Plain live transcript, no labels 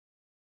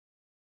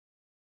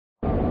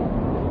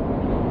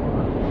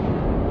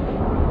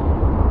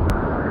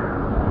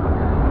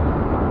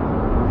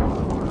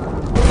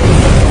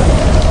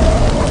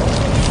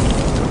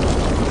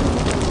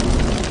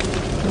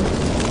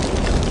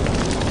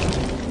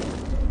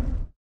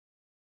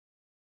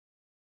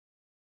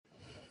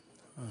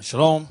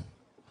Shalom.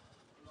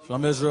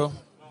 Shalom, Israel.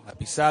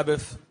 Happy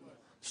Sabbath.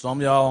 Shalom,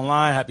 y'all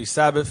online. Happy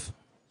Sabbath.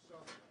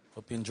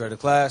 Hope you enjoyed the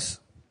class.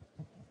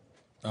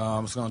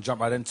 I'm just going to jump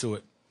right into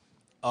it.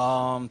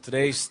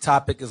 Today's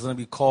topic is going to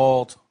be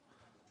called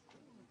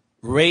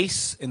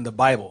Race in the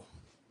Bible.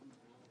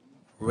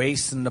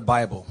 Race in the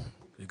Bible.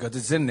 Because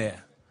it's in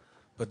there.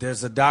 But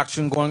there's a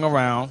doctrine going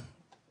around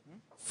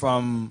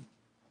from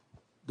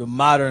the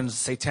modern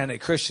satanic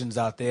Christians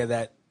out there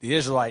that the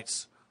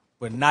Israelites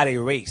were not a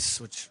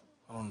race, which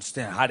I don't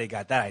understand how they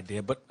got that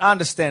idea, but I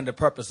understand the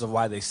purpose of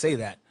why they say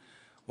that,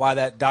 why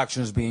that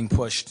doctrine is being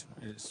pushed.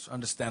 It's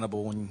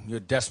understandable when you're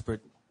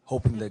desperate,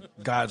 hoping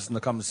that God's going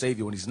to come and save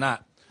you when he's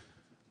not.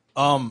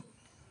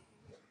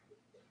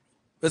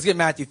 Let's get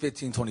Matthew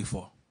 15:24. I'm going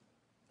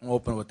to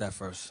open with that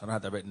first. I don't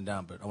have that written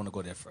down, but I want to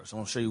go there first. I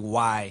want to show you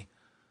why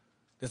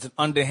there's an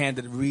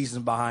underhanded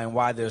reason behind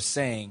why they're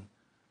saying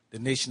the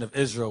nation of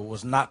Israel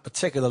was not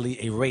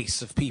particularly a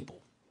race of people.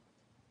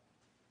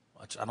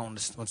 I don't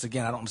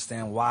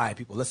understand why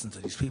people listen to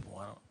these people.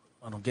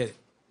 I don't get it.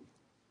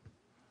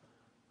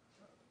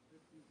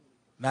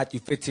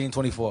 Matthew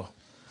 15:24.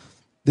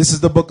 This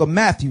is the book of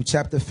Matthew,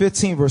 chapter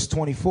 15, verse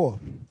 24.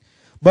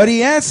 But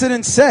he answered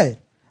and said,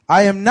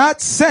 I am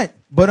not sent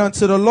but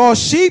unto the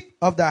lost sheep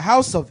of the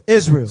house of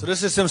Israel. So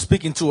this is him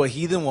speaking to a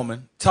heathen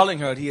woman, telling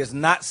her that he is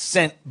not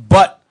sent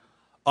but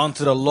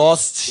unto the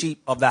lost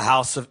sheep of the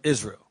house of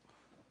Israel.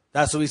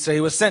 That's what we say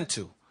he was sent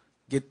to.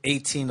 Get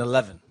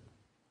 18:11.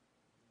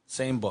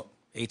 Same book,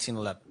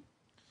 18:11.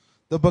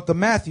 The book of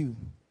Matthew,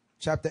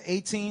 chapter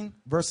 18,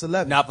 verse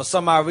 11. Now, for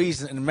some odd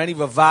reason, in many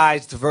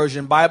revised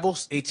version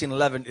Bibles,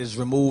 18:11 is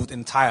removed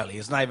entirely.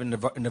 It's not even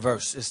in the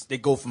verse. They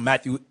go from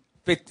Matthew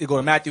 50, they go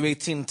to Matthew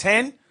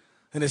 18:10,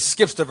 and it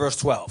skips to verse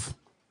 12.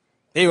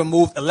 They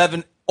removed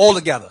 11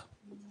 altogether.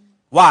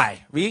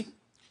 Why? Read.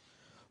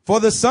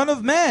 For the Son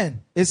of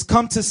Man is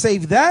come to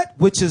save that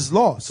which is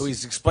lost. So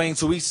he's explaining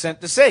who he's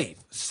sent to save.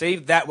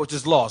 Save that which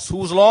is lost.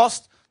 Who's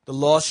lost? The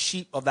lost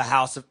sheep of the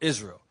house of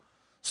Israel.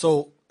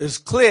 So it's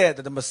clear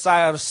that the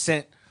Messiah was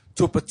sent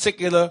to a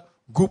particular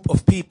group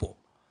of people.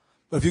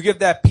 But if you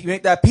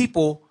make that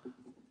people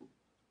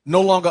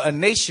no longer a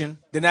nation,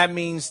 then that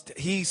means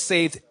he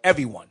saved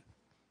everyone,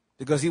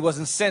 because he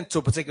wasn't sent to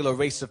a particular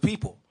race of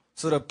people.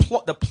 So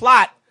the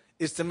plot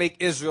is to make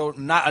Israel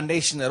not a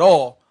nation at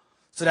all,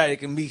 so that it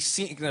can be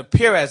seen, it can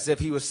appear as if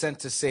he was sent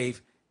to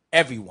save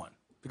everyone,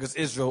 because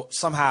Israel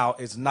somehow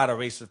is not a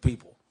race of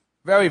people.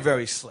 Very,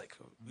 very slick.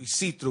 You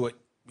see through it.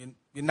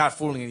 You're not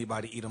fooling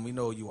anybody, Edom. We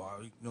know you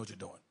are. You know what you're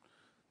doing.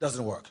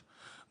 Doesn't work.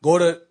 Go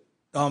to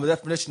the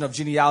definition of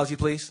genealogy,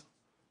 please.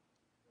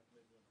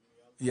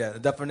 Yeah, the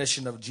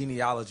definition of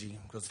genealogy.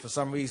 Because for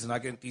some reason, I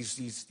get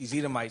these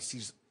Edomites,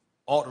 these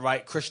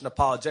alt-right Christian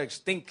apologetics,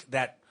 think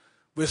that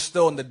we're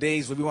still in the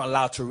days where we weren't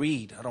allowed to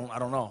read. I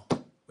don't know.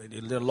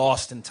 They're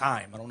lost in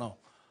time. I don't know.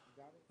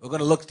 We're going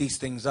to look these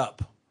things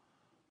up.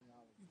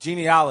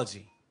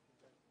 Genealogy.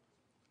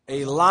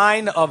 A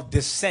line of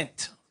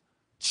descent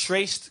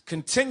traced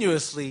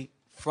continuously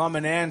from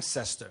an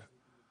ancestor.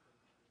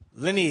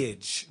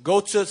 Lineage. Go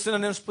to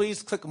synonyms,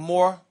 please. Click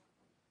more.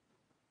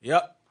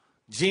 Yep.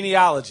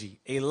 Genealogy.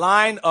 A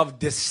line of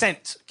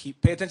descent.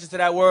 Pay attention to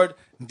that word,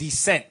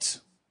 descent.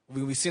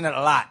 We've seen that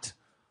a lot.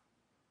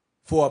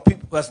 For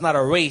people that's not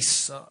a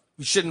race,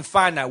 you shouldn't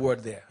find that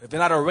word there. If you're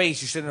not a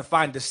race, you shouldn't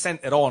find descent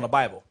at all in the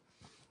Bible.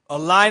 A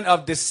line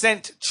of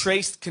descent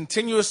traced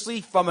continuously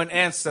from an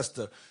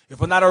ancestor. If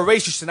we're not a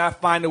race, you should not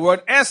find the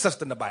word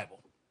ancestor in the Bible.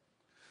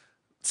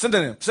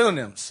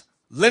 Synonyms.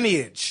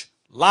 Lineage,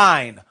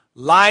 line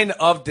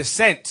of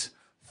descent,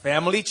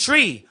 family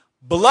tree,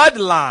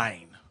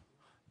 bloodline,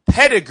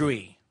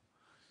 pedigree.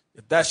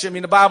 If that shouldn't be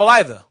in the Bible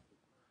either.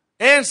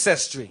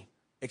 Ancestry,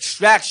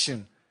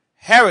 extraction,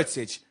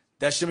 heritage.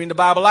 That shouldn't be in the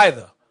Bible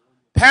either.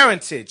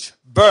 Parentage,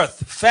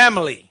 birth,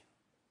 family.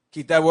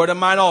 Keep that word in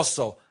mind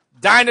also.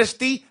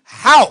 Dynasty,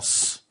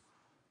 house.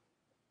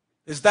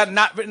 Is that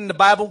not written in the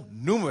Bible?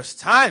 Numerous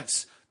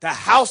times. The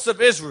house of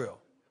Israel.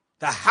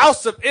 The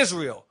house of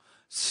Israel.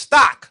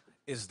 Stock.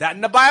 Is that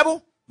in the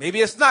Bible?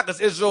 Maybe it's not, because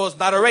Israel is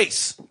not a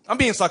race. I'm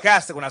being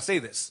sarcastic when I say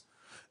this.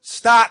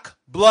 Stock,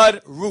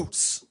 blood,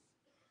 roots.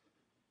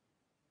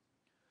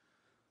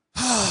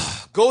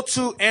 Go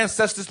to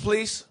ancestors,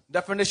 please.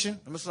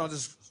 Definition. I'm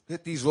just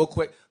hit these real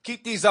quick.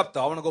 Keep these up,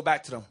 though. I want to go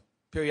back to them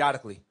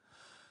periodically.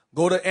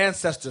 Go to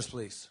ancestors,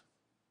 please.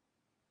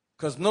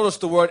 Because notice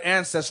the word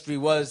ancestry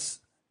was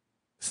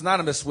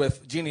synonymous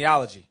with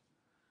genealogy.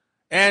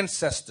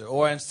 Ancestor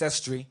or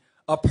ancestry.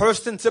 A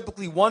person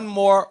typically one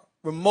more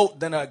remote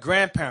than a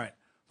grandparent,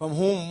 from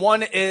whom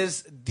one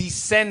is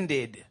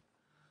descended.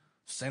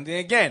 Same thing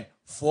again.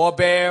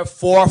 Forebear,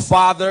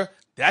 forefather.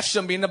 That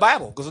shouldn't be in the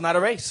Bible, because we're not a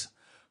race.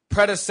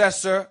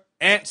 Predecessor,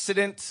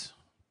 antecedent,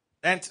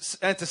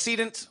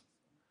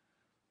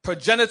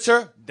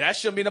 progenitor. That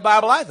shouldn't be in the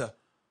Bible either.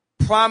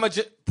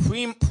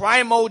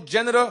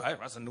 Primogenitor.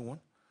 That's a new one.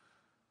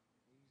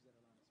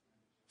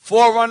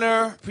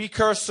 Forerunner,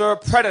 precursor,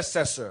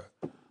 predecessor.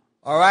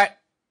 All right.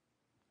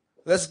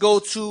 Let's go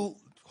to,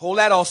 hold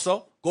that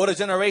also. Go to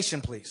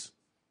generation, please.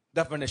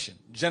 definition.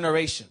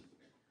 Generation.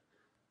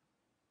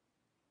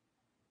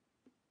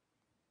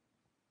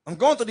 I'm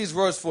going through these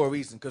words for a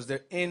reason, because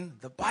they're in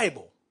the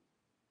Bible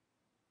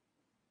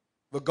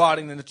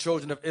regarding the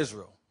children of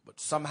Israel. But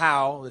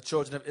somehow the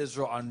children of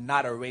Israel are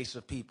not a race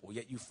of people,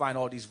 yet you find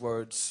all these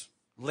words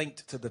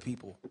linked to the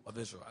people of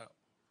Israel.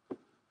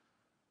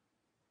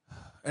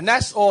 And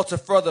that's all to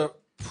further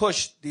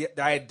push the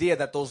idea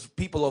that those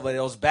people over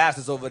there, those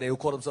bastards over there who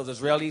call themselves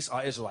Israelis,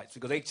 are Israelites,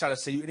 because they try to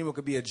say anyone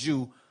could be a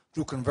Jew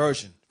through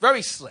conversion.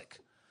 Very slick.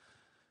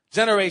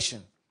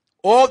 Generation.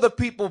 All the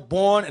people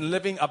born and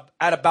living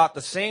at about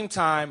the same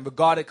time,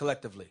 regarded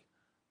collectively.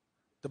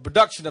 The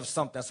production of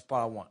something, that's the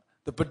part I want.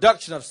 The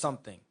production of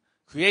something.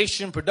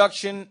 Creation,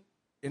 production,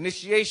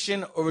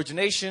 initiation,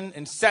 origination,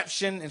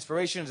 inception,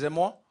 inspiration. Is there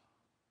more?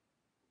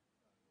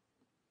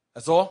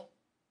 That's all?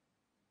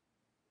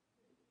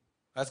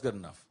 That's good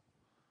enough.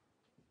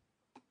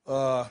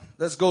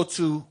 Let's go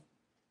to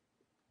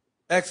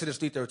Exodus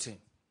 3:13.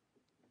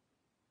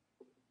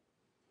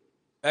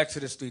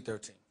 Exodus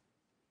 3:13.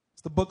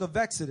 It's the book of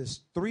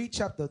Exodus,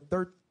 chapter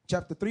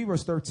 3,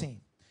 verse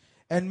 13.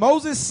 And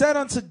Moses said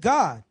unto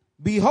God,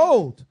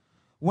 Behold,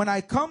 when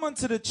I come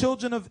unto the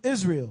children of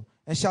Israel,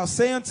 and shall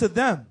say unto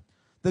them,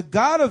 The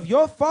God of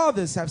your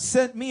fathers have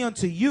sent me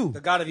unto you.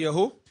 The God of your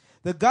who?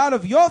 The God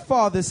of your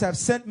fathers have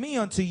sent me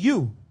unto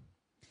you.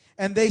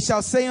 And they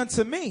shall say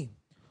unto me,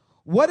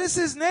 What is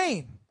his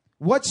name?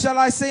 What shall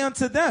I say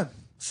unto them?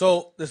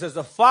 So this is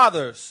the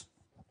fathers.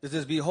 This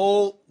is,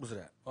 behold, what's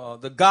that?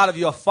 The God of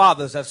your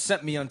fathers have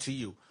sent me unto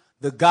you.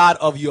 The God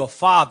of your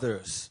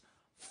fathers.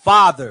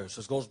 Fathers.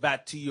 This goes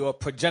back to your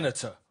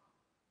progenitor,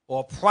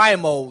 or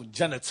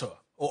primogenitor,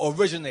 or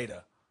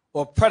originator,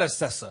 or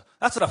predecessor.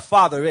 That's what a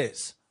father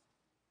is.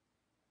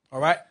 All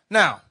right?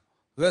 Now,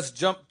 let's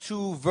jump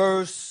to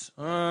verse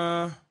 15.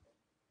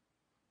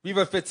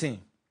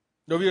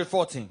 No, read verse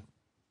 14.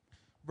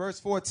 Verse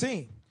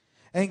 14.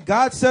 And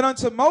God said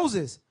unto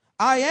Moses,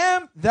 I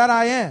am that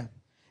I am.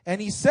 And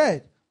he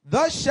said,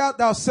 Thus shalt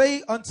thou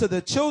say unto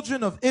the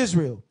children of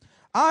Israel,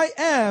 I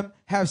am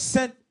have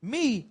sent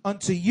me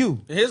unto you.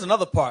 Here's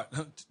another part.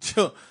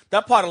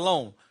 That part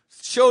alone.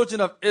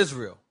 Children of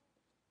Israel.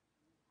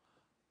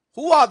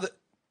 Who are the...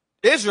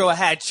 Israel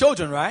had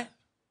children, right?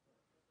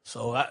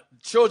 So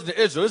children of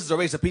Israel, this is a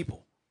race of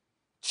people.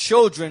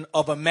 Children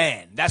of a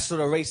man. That's what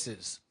a race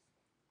is.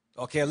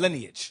 Okay, a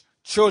lineage.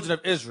 Children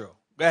of Israel.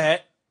 Go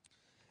ahead.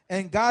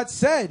 And God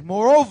said,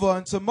 moreover,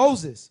 unto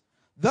Moses,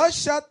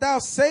 Thus shalt thou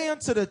say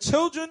unto the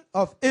children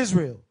of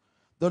Israel,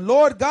 the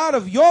Lord God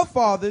of your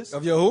fathers.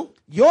 Of your who?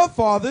 Your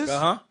fathers.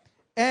 Uh-huh.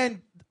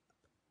 And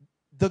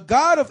the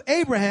God of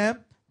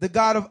Abraham, the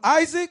God of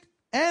Isaac,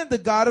 and the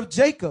God of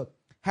Jacob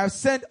have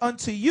sent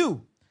unto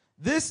you.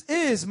 This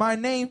is my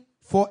name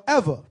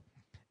forever.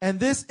 And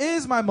this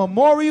is my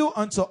memorial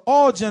unto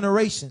all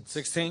generations.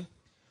 16.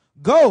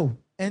 Go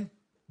and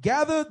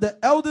gather the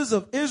elders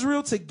of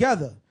Israel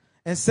together,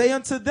 and say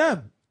unto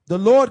them, The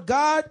Lord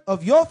God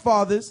of your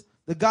fathers,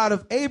 the God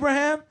of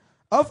Abraham,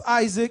 of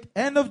Isaac,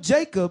 and of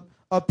Jacob,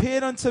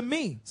 appeared unto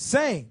me,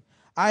 saying,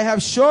 I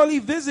have surely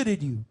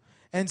visited you,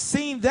 and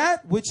seen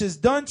that which is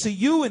done to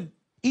you in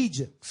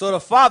Egypt. So the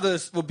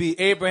fathers will be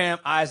Abraham,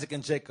 Isaac,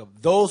 and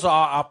Jacob. Those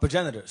are our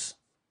progenitors.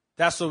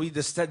 That's what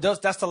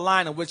that's the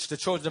line in which the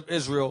children of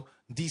Israel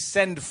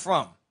descend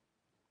from.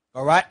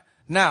 All right?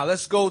 Now,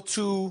 let's go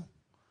to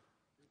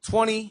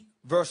 20,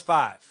 verse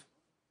 5.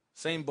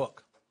 Same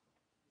book.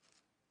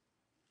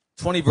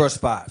 20, verse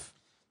 5.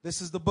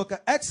 This is the book of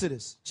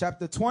Exodus,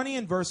 chapter 20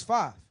 and verse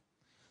 5.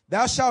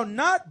 Thou shalt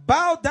not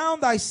bow down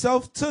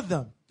thyself to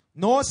them,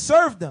 nor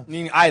serve them.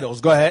 Meaning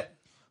idols. Go ahead.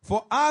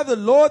 For I, the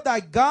Lord thy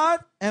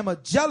God, am a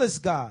jealous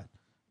God,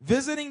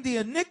 visiting the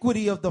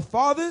iniquity of the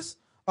fathers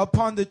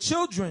upon the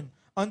children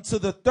unto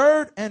the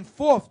third and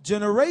fourth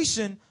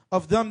generation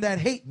of them that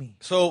hate me.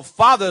 So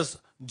fathers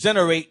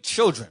generate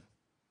children.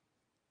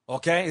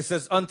 Okay? It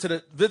says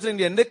visiting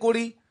the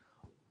iniquity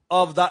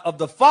of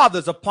the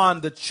fathers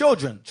upon the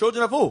children.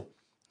 Children of who?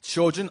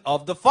 Children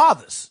of the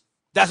fathers.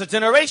 That's a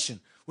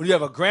generation. When you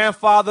have a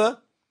grandfather,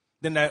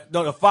 then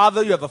the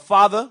father, you have a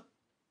father,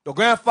 the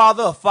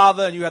grandfather, a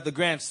father, and you have the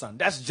grandson.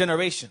 That's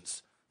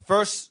generations.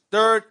 First,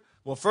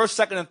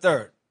 second, and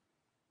third.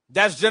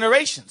 That's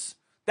generations.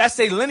 That's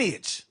a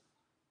lineage.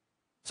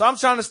 So I'm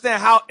trying to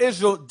understand how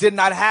Israel did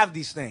not have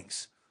these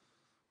things.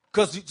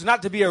 Because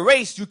not to be a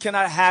race, you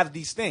cannot have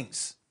these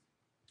things.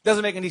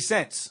 Doesn't make any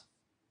sense.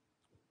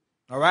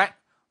 All right?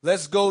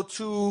 Let's go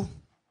to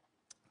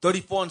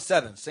 34 and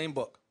 7. Same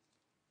book.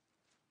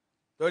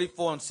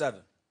 34 and 7.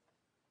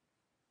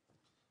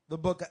 The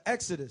book of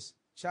Exodus,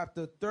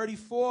 chapter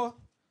 34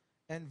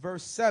 and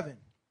verse 7.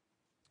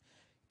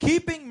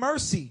 Keeping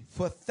mercy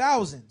for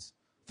thousands,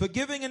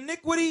 forgiving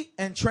iniquity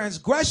and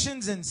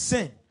transgressions and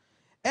sin,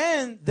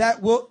 and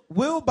that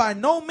will by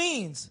no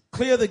means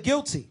clear the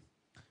guilty,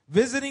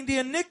 visiting the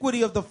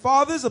iniquity of the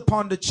fathers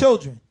upon the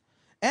children,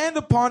 and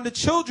upon the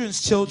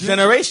children's children.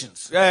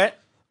 Generations. Go ahead.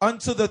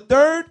 Unto the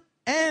third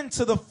and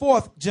to the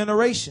fourth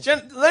generation.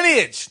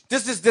 Lineage.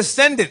 This is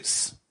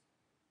descendants.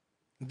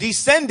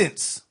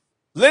 Descendants.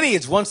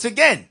 Lineage once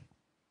again.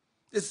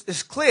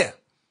 It's clear.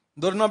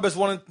 Go to Numbers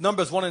 1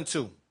 and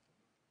 2.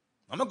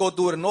 I'm going to go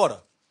through it in order.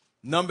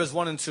 Numbers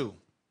 1 and 2.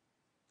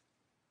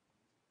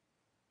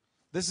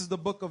 This is the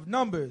book of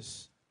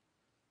Numbers,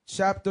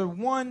 chapter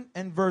 1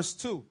 and verse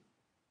 2.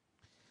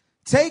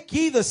 Take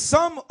ye the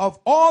sum of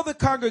all the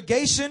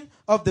congregation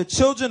of the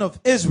children of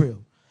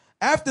Israel,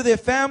 after their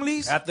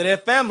families,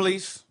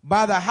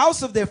 by the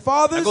house of their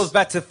fathers. That goes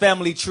back to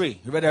family tree.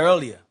 You read that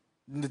earlier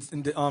in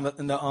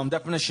the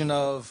definition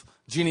of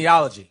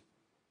genealogy.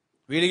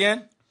 Read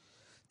again.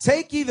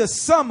 Take ye the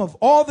sum of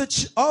all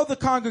the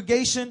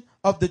congregation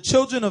of the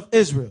children of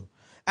Israel,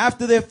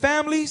 after their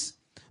families,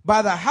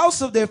 by the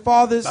house of their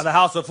fathers. By the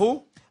house of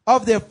who?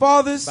 Of their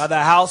fathers. By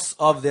the house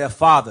of their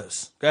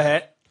fathers. Go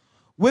ahead.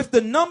 With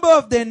the number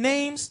of their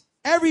names,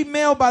 every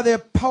male by their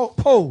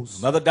poles.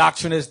 Another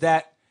doctrine is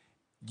that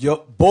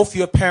both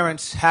your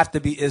parents have to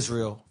be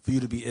Israel for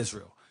you to be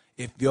Israel.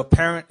 If your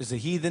parent is a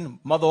heathen,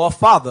 mother or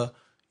father,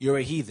 you're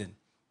a heathen.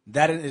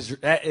 That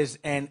is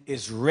an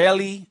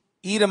Israeli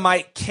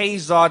Edomite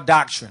Khazar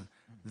doctrine.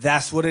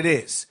 That's what it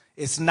is.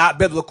 It's not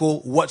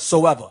biblical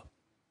whatsoever.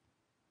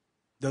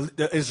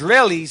 The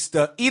Israelis,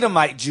 the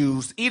Edomite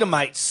Jews,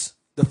 Edomites,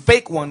 the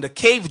fake one, the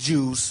cave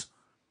Jews,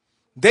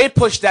 they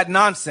push that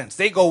nonsense.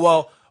 They go,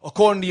 well,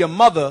 according to your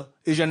mother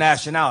is your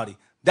nationality.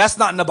 That's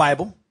not in the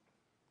Bible.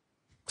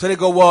 So they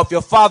go, well, if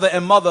your father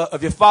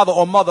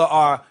or mother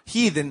are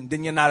heathen,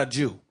 then you're not a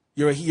Jew.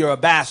 You're a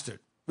bastard.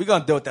 We're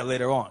going to deal with that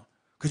later on.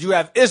 Because you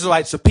have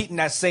Israelites repeating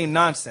that same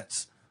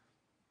nonsense.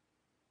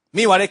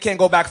 Meanwhile, they can't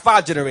go back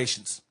 5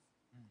 generations,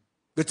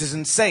 which is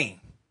insane.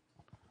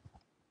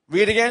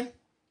 Read again.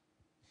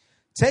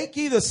 Take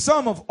ye the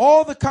sum of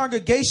all the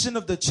congregation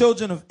of the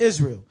children of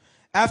Israel,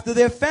 after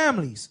their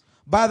families,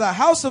 by the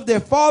house of their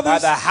fathers. By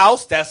the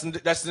house, that's in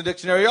the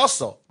dictionary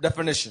also.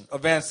 Definition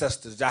of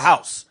ancestors, the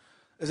house.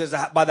 It says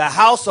by the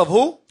house of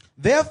who?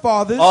 Their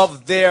fathers.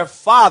 Of their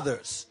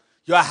fathers.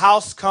 Your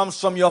house comes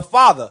from your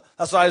father.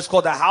 That's why it's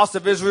called the house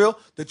of Israel.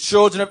 The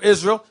children of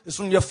Israel is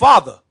from your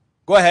father.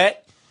 Go ahead.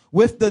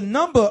 With the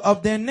number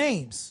of their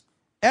names,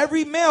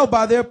 every male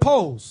by their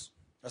poles.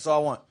 That's all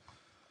I want.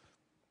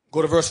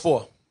 Go to verse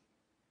 4.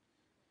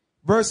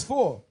 Verse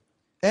 4.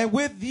 And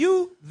with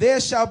you there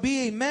shall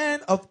be a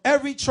man of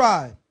every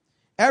tribe,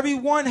 every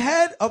one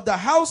head of the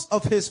house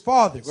of his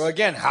fathers. Well,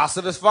 again, house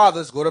of his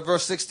fathers. Go to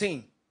verse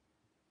 16.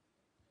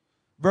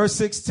 Verse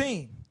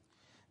 16.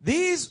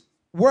 These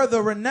were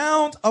the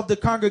renowned of the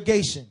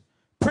congregation,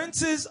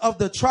 princes of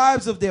the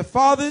tribes of their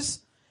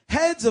fathers,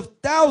 heads of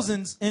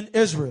thousands in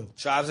Israel.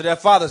 Tribes of their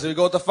fathers. Here we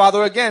go with the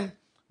father again.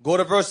 Go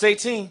to verse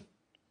 18.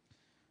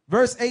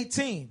 Verse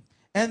 18.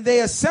 And they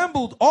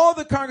assembled all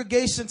the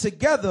congregation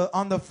together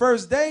on the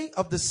first day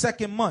of the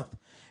second month.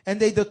 And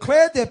they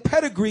declared their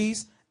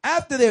pedigrees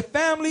after their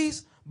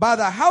families by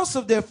the house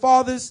of their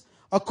fathers,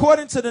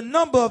 according to the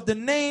number of the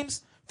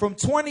names from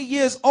 20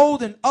 years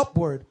old and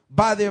upward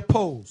by their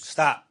poles.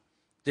 Stop.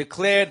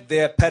 Declared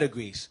their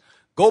pedigrees.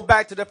 Go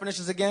back to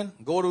definitions again.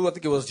 Go to, I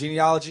think it was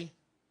genealogy.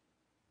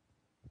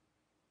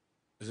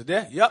 Is it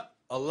there? Yep.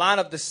 A line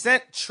of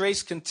descent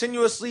traced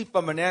continuously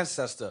from an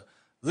ancestor.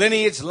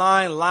 Lineage,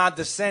 line of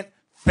descent.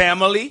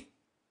 Family,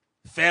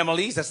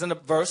 families, that's in the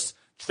verse.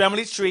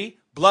 Family tree,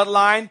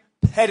 bloodline,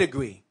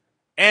 pedigree,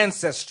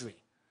 ancestry,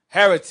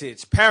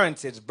 heritage,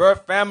 parentage,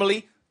 birth,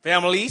 family,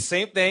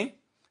 same thing.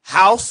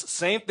 House,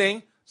 same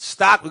thing.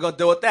 Stock, we're going to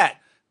deal with that.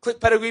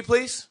 Click pedigree,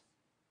 please.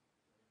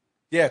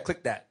 Yeah,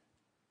 click that.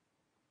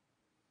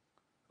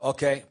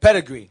 Okay,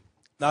 pedigree.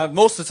 Now,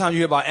 most of the time you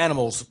hear about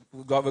animals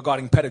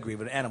regarding pedigree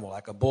with an animal,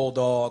 like a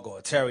bulldog or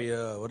a terrier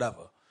or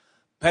whatever.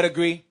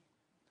 Pedigree.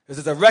 This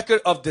is a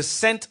record of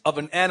descent of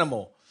an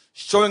animal,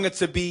 showing it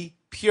to be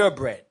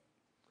purebred.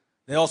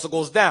 It also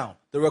goes down.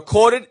 The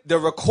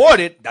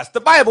recorded, that's the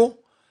Bible,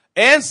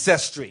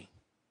 ancestry,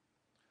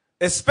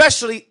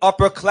 especially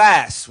upper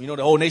class. We know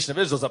the whole nation of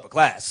Israel is upper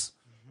class,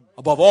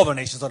 above all the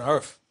nations on the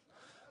earth.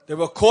 The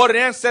recorded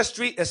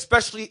ancestry,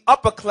 especially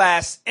upper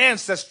class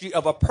ancestry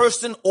of a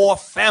person or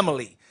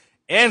family.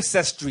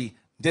 Ancestry,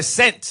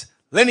 descent,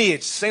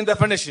 lineage, same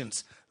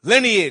definitions.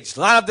 Lineage,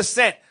 line of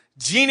descent,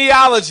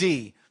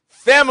 genealogy,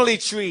 family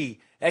tree,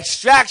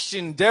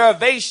 extraction,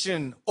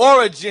 derivation,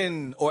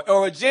 origin or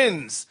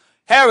origins,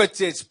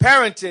 heritage,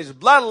 parentage,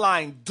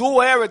 bloodline,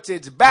 dual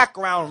heritage,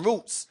 background,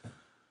 roots,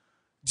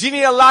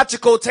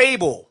 genealogical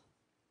table,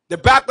 the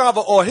background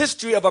of or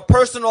history of a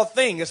person or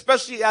thing,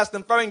 especially as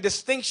conferring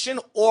distinction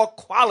or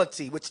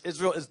quality, which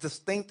Israel is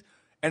distinct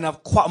and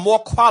have more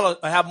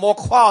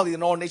quality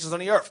than all nations on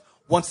the earth.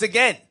 Once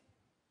again,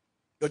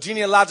 your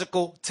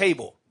genealogical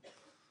table.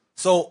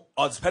 So,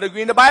 is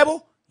pedigree in the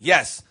Bible?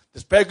 Yes.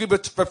 Does pedigree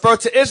refer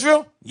to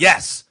Israel?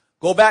 Yes.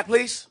 Go back,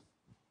 please.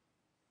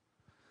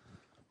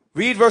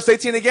 Read verse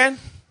 18 again.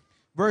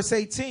 Verse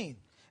 18.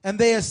 And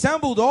they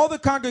assembled all the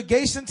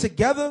congregation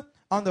together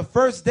on the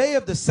first day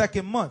of the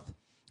second month.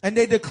 And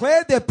they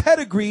declared their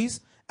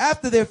pedigrees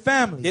after their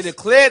families. They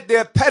declared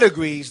their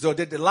pedigrees, though,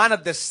 the line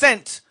of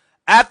descent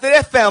after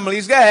their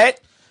families. Go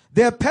ahead.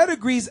 Their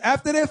pedigrees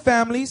after their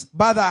families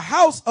by the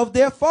house of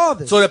their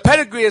fathers. So the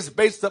pedigree is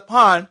based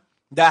upon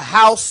The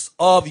house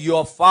of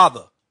your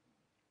father.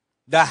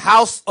 The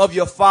house of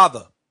your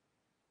father.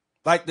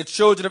 Like the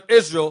children of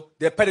Israel,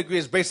 their pedigree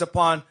is based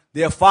upon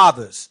their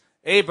fathers.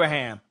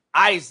 Abraham,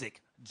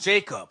 Isaac,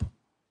 Jacob.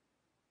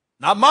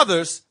 Not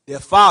mothers, their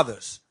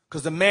fathers.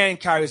 Because the man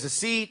carries the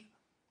seed,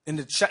 and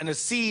the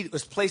seed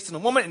is placed in the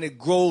woman, and it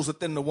grows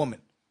within the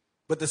woman.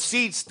 But the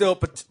seed still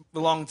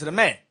belongs to the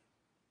man.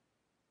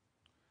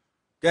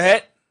 Go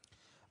ahead.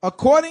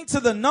 According to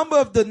the number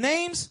of the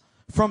names,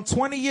 from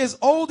 20 years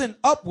old and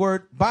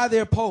upward by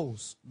their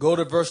polls. Go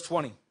to verse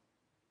 20.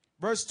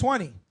 Verse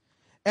 20.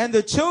 And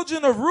the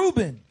children of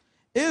Reuben,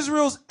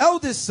 Israel's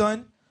eldest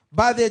son,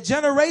 by their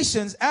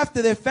generations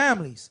after their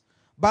families,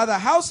 by the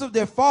house of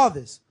their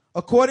fathers,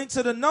 according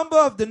to the number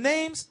of the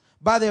names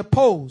by their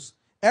polls,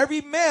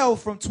 every male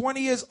from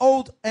 20 years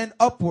old and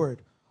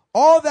upward,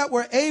 all that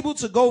were able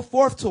to go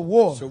forth to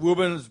war. So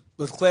Reuben was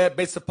declared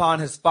based upon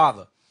his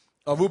father,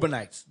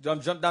 Reubenites.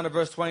 Jump down to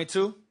verse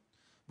 22.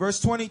 Verse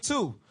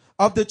 22.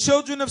 Of the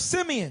children of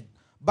Simeon,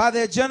 by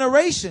their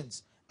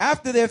generations,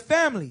 after their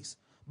families,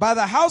 by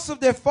the house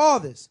of their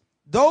fathers,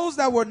 those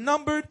that were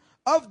numbered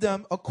of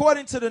them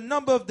according to the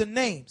number of the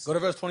names. Go to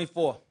verse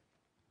 24.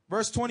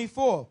 Verse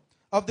 24.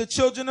 Of the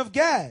children of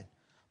Gad,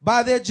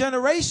 by their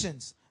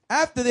generations,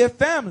 after their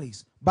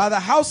families, by the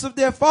house of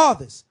their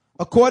fathers,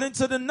 according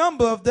to the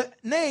number of the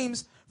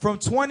names from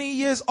 20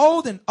 years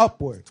old and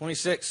upward.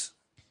 26.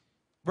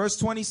 Verse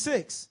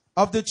 26.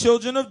 Of the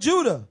children of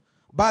Judah,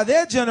 by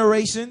their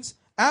generations,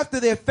 after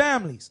their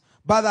families,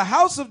 by the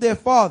house of their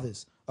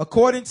fathers,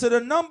 according to the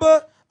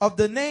number of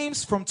the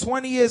names from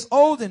 20 years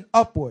old and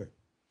upward,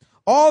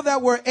 all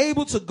that were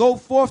able to go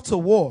forth to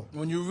war.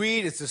 When you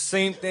read, it's the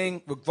same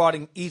thing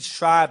regarding each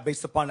tribe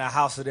based upon the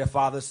house of their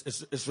fathers.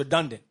 It's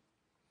redundant.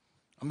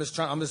 I'm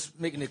just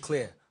making it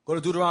clear. Go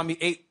to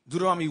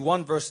Deuteronomy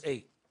 1 verse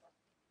 8.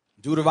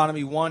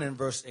 Deuteronomy 1 and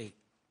verse 8.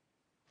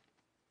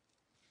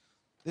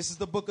 This is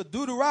the book of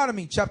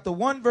Deuteronomy, chapter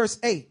 1, verse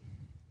 8.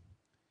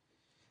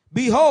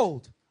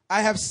 Behold,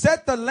 I have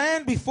set the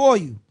land before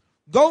you.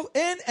 Go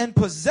in and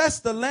possess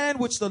the land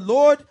which the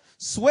Lord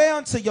sware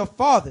unto your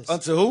fathers.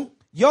 Unto who?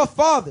 Your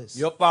fathers.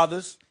 Your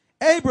fathers.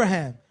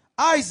 Abraham,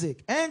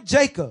 Isaac, and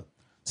Jacob,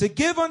 to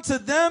give unto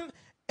them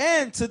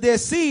and to their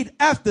seed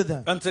after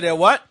them. Unto their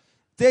what?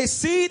 Their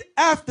seed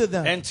after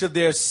them. And to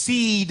their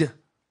seed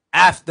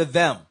after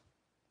them.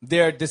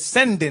 Their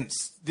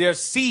descendants, their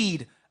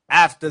seed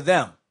after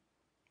them.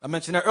 I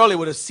mentioned that earlier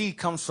where the seed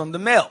comes from the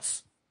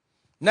males.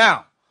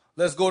 Now,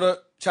 let's go to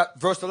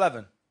verse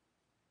 11.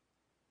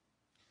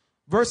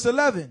 Verse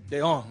 11.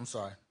 I'm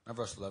sorry, not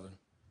verse 11.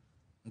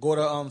 Go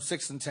to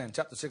 6 and 10.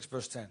 Chapter 6,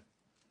 verse 10.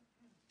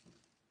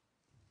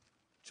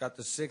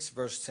 Chapter 6,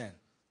 verse 10.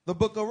 The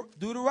book of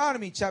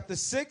Deuteronomy, chapter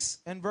 6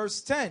 and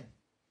verse 10.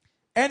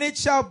 And it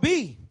shall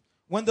be,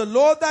 when the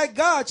Lord thy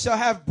God shall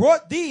have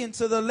brought thee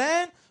into the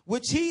land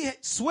which he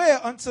sware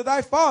unto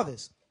thy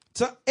fathers,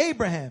 to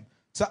Abraham,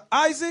 to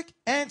Isaac,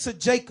 and to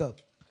Jacob,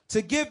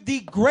 to give thee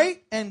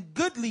great and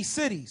goodly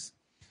cities,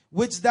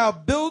 which thou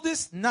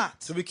buildest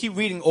not. So we keep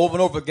reading over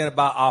and over again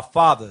about our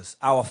fathers,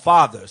 our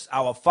fathers,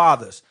 our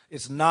fathers.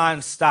 It's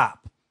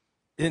non-stop.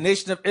 The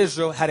nation of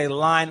Israel had a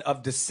line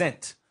of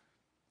descent.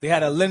 They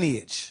had a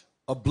lineage,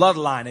 a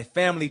bloodline, a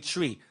family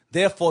tree.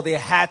 Therefore, there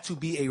had to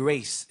be a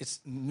race. It's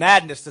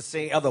madness to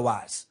say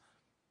otherwise.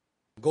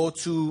 Go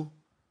to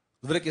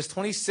Leviticus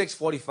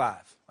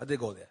 26:45. I did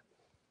go there.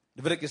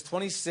 Leviticus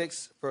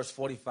 26, verse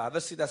 45.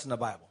 Let's see if that's in the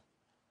Bible.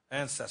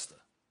 Ancestor.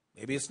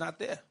 Maybe it's not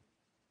there.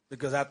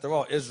 Because after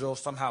all, Israel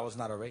somehow is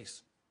not a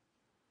race.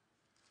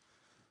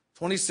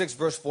 26,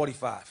 verse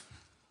 45.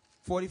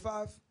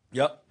 45?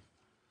 Yep.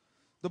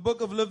 The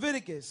book of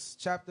Leviticus,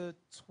 chapter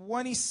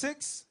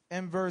 26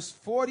 and verse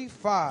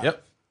 45.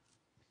 Yep.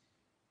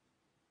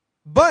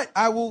 But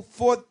I will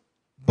for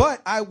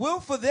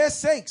their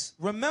sakes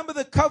remember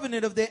the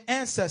covenant of their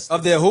ancestors.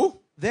 Of their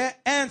who? Their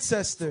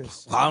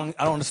ancestors. I don't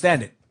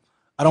understand it.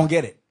 I don't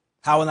get it.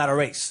 How we're not a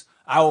race.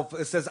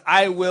 It says,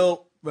 I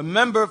will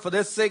remember for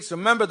their sakes,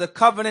 remember the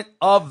covenant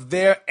of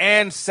their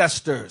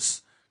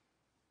ancestors.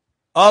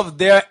 Of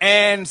their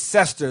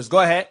ancestors. Go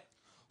ahead.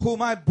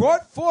 Whom I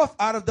brought forth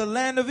out of the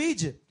land of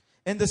Egypt,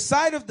 in the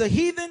sight of the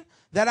heathen,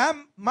 that I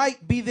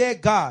might be their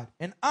God,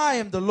 and I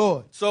am the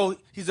Lord. So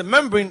he's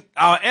remembering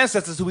our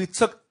ancestors who we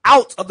took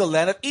out of the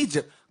land of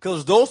Egypt.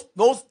 Because those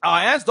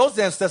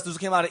ancestors who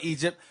came out of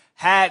Egypt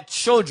had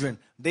children.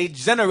 They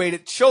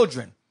generated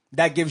children.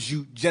 That gives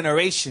you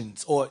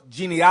generations or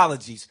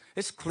genealogies.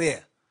 It's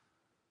clear.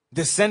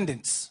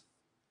 Descendants.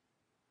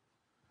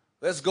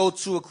 Let's go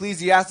to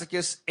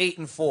Ecclesiasticus 8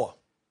 and 4.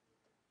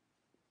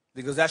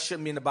 Because that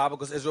shouldn't be in the Bible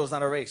because Israel is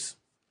not a race.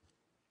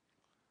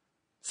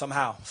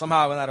 Somehow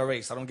we're not a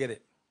race. I don't get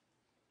it.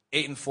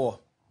 8 and 4.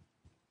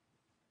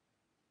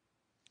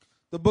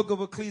 The book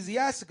of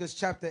Ecclesiasticus,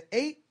 chapter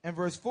 8 and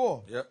verse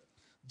 4. Yep.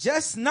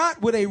 Jest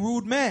not with a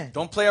rude man.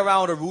 Don't play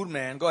around with a rude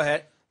man. Go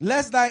ahead.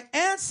 Lest thy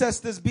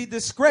ancestors be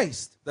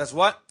disgraced. That's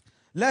what?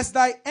 Lest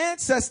thy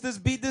ancestors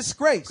be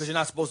disgraced. Because you're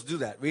not supposed to do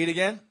that. Read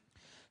again.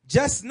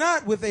 Jest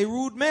not with a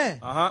rude man.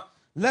 Uh-huh.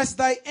 lest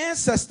thy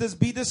ancestors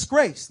be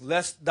disgraced.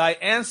 Lest thy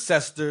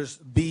ancestors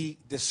be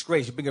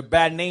disgraced. You bring a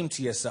bad name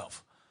to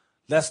yourself.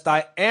 Lest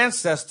thy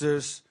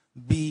ancestors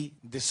be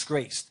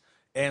disgraced.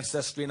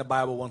 Ancestry in the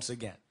Bible once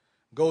again.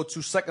 Go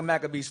to 2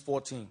 Maccabees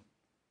 14.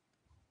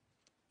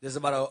 There's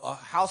about a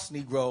house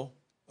Negro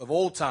of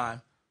old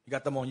time. You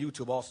got them on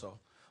YouTube also.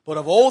 But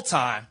of old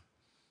time,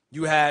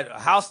 you had a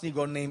house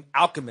Negro named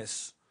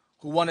Alchemist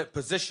who wanted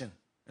position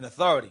and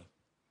authority.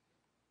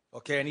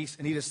 Okay, and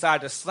he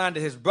decided to slander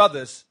his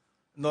brothers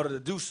in order to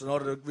do so, in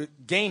order to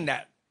gain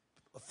that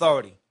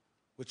authority,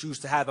 which you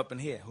used to have up in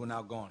here, who are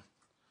now gone.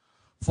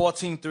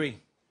 14:3.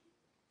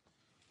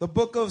 The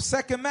book of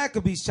 2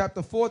 Maccabees,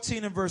 chapter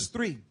 14 and verse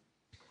 3.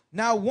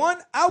 Now one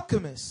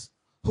alchemist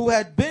who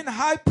had been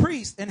high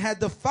priest and had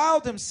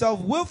defiled himself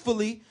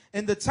willfully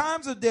in the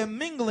times of their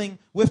mingling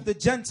with the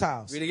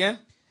Gentiles. Read again.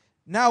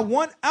 Now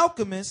one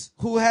alchemist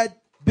who had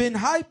been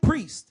high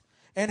priest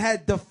and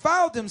had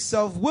defiled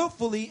himself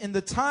willfully in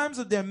the times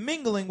of their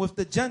mingling with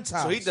the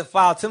Gentiles. So he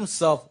defiled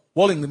himself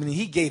willingly, meaning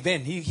he gave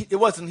in. He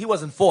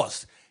wasn't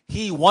forced.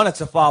 He wanted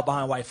to fall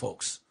behind white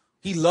folks.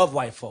 He loved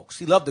white folks.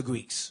 He loved the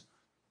Greeks.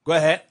 Go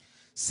ahead.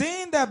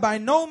 Seeing that by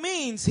no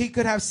means he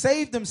could have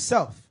saved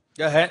himself.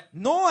 Go ahead.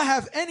 Nor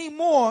have any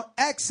more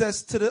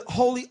access to the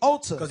holy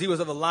altar. Because he was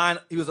of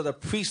the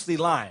priestly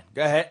line.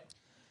 Go ahead.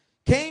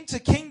 Came to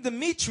King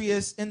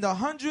Demetrius in the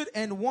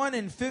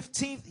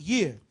 115th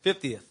year.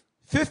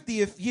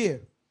 50th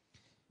year.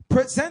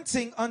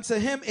 Presenting unto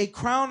him a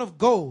crown of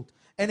gold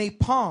and a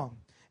palm,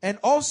 and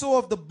also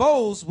of the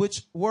bowls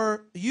which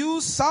were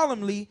used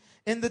solemnly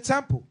in the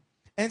temple.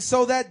 And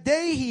so that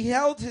day he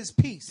held his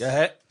peace. Go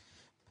ahead.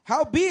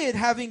 Howbeit,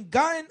 having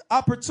gotten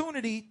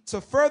opportunity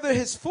to further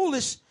his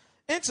foolish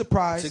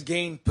enterprise, to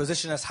gain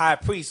position as high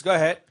priest. Go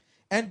ahead.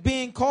 And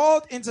being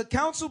called into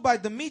council by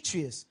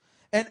Demetrius,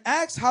 and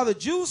asked how the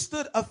Jews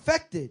stood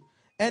affected,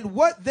 and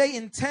what they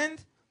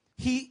intend,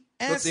 he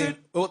answered.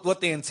 What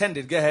they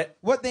intended. Go ahead.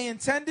 What they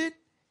intended,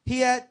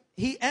 he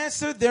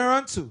answered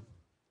thereunto.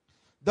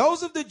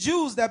 Those of the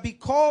Jews that be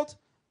called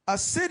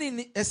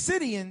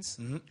Assyrians,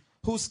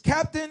 whose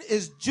captain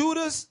is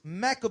Judas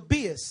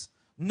Maccabeus,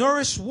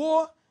 nourish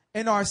war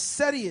and are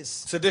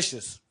seditious,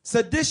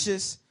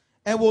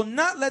 and will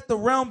not let the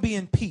realm be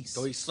in peace.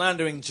 So he's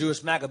slandering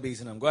Jewish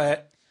Maccabees in them. Go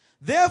ahead.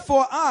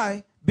 Therefore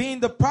I,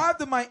 being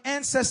deprived of my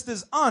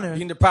ancestors' honor.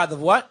 Being deprived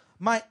of what?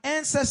 My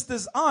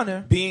ancestors'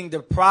 honor. Being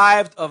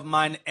deprived of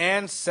mine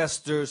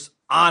ancestors'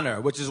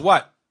 honor, which is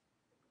what?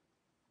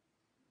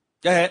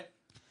 Go ahead.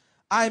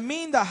 I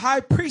mean the high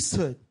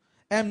priesthood,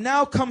 am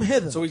now come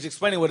hither. So he's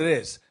explaining what it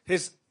is.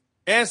 His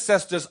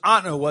ancestors'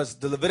 honor was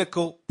the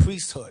Levitical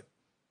priesthood.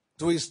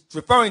 So he's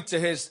referring to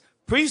his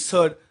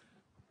priesthood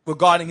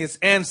regarding his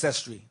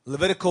ancestry,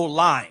 Levitical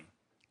line.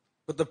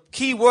 But the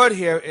key word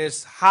here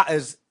is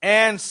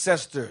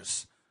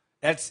ancestors.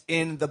 That's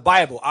in the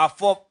Bible.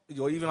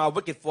 Even our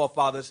wicked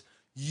forefathers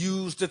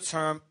used the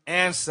term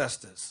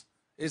ancestors.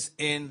 It's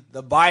in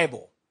the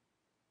Bible.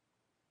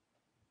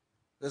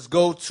 Let's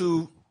go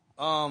to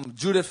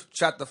Judith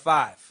chapter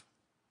 5.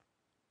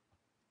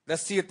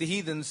 Let's see if the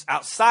heathens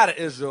outside of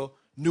Israel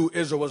knew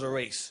Israel was a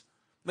race.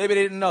 Maybe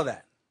they didn't know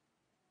that.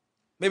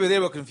 Maybe they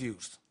were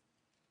confused.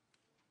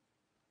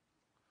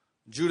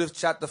 Judith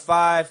chapter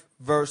 5,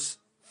 verse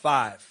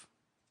 5.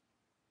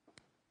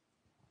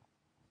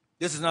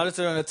 This is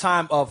during the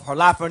time of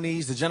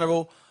Holofernes, the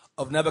general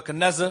of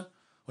Nebuchadnezzar,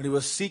 when he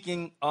was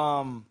seeking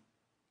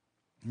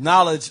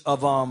knowledge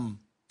of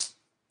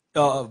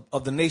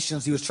the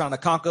nations he was trying to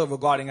conquer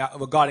regarding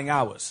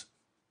ours.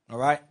 All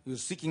right? He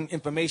was seeking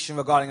information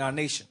regarding our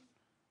nation.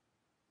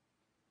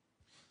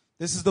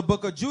 This is the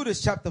book of Judith,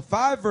 chapter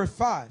 5, verse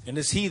 5. And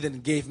this heathen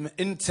gave him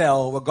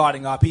intel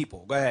regarding our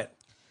people. Go ahead.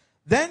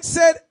 Then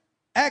said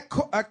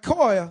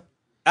Achior,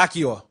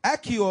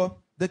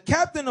 the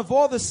captain of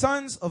all the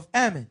sons of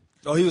Ammon.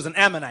 Oh, he was an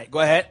Ammonite. Go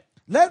ahead.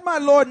 Let my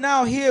Lord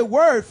now hear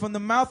word from the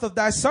mouth of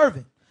thy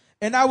servant,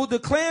 and I will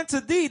declare unto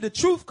thee the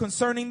truth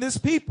concerning this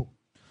people,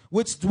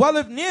 which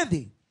dwelleth near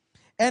thee,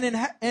 and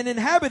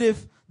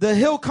inhabiteth the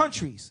hill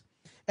countries.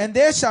 And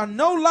there shall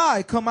no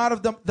lie come out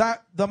of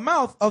the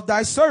mouth of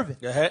thy servant.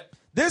 Go ahead.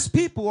 This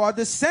people are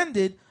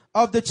descended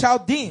of the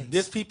Chaldeans.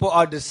 This people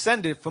are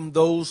descended from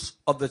those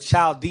of the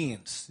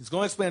Chaldeans. He's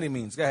going to explain what he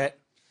means. Go ahead.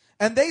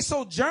 And they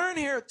sojourn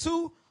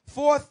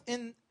heretofore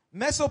in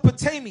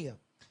Mesopotamia,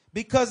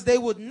 because they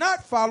would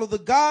not follow the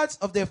gods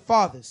of their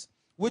fathers,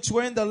 which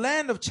were in the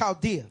land of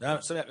Chaldea.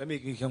 Now, so let me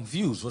get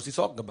confused. What's he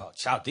talking about?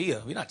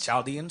 Chaldea. We're not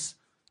Chaldeans.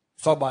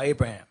 He's talking about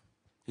Abraham.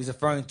 He's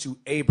referring to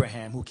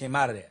Abraham, who came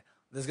out of there.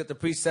 Let's get the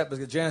precept. Let's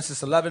get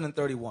Genesis 11 and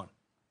 31.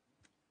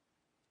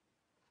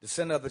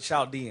 Descendant of the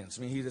Chaldeans.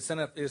 I mean, he's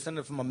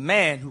descended from a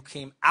man who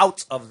came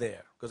out of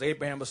there, because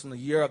Abraham was from the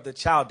year of the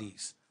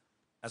Chaldees.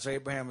 That's where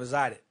Abraham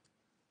resided,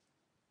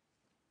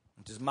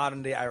 which is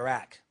modern-day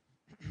Iraq.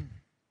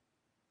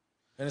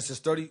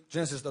 Genesis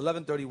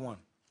 11:31.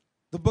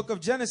 The book of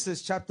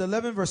Genesis, chapter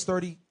 11, verse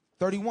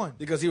 31.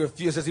 Because he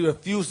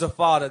refused to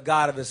follow the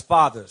God of his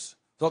fathers.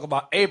 Talk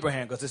about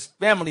Abraham, because his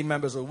family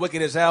members were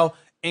wicked as hell,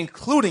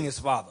 including his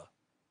father.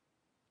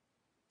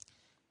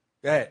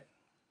 Go ahead.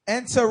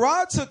 And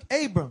Terah took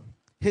Abram,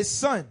 his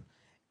son,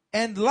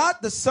 and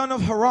Lot, the son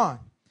of Haran,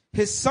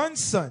 his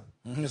son's son,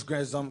 His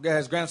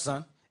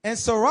grandson. and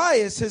Sarai,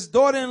 his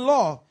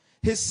daughter-in-law,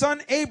 his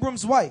son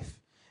Abram's wife.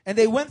 And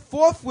they went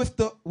forth with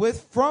them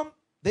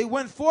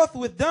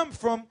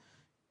from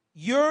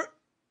Ur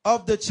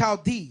of the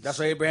Chaldees. That's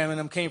where Abraham and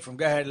them came from.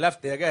 Go ahead.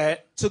 Left there. Go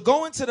ahead. To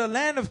go into the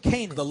land of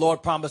Canaan. The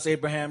Lord promised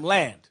Abraham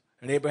land.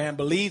 And Abraham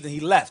believed and he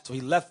left. So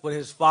he left with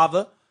his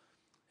father,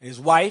 his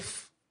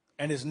wife,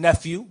 and his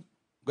nephew.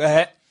 Go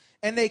ahead.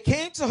 And they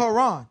came to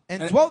Haran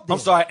and dwelt there. I'm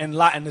sorry, and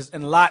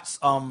Lot's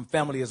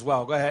family as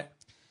well. Go ahead.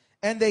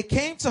 And they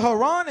came to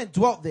Haran and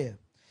dwelt there.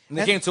 And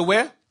they came to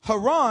where?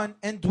 Haran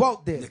and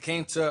dwelt there. They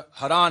came to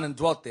Haran and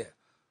dwelt there.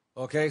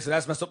 Okay, so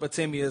that's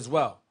Mesopotamia as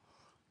well.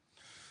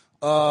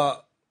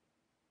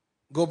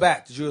 Go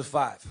back to Judah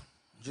 5.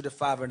 Judah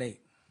 5 and 8.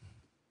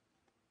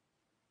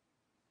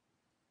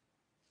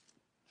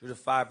 Judah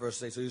 5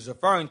 verse 8. So he's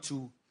referring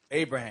to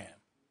Abraham.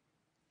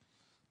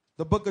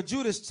 The book of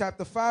Judah,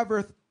 chapter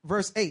 5,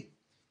 verse 8.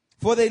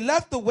 For they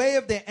left the way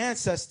of their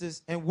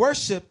ancestors and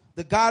worshiped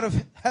the God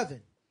of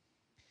heaven,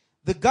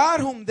 the God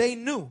whom they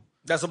knew.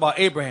 That's about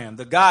Abraham.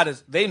 The God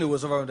they knew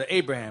was referring to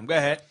Abraham. Go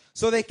ahead.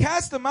 So they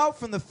cast them out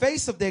from the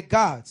face of their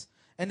gods,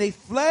 and they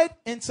fled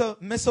into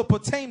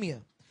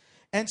Mesopotamia,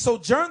 and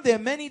sojourned there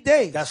many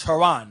days. That's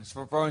Haran. It's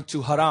referring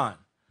to Haran.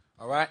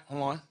 All right,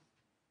 hold on.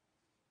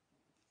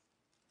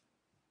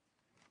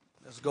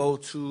 Let's go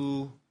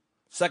to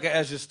 2nd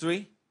Ezra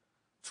 3,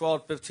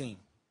 12, 15.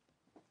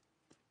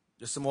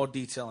 Just some more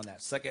detail on that.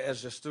 2nd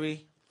Ezra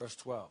 3, verse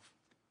 12.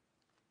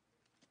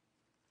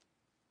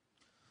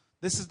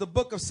 This is the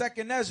book of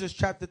 2nd Ezra,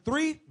 chapter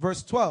 3,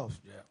 verse 12.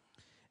 Yeah.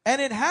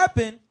 And it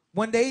happened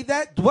when they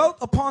that dwelt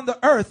upon the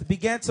earth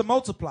began to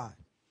multiply,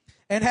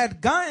 and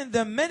had gotten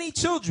them many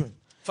children.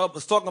 So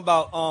it's talking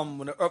about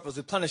when the earth was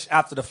replenished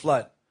after the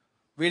flood.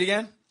 Read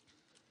again.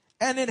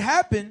 And it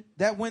happened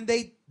that when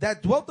they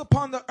that dwelt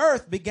upon the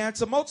earth began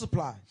to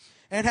multiply,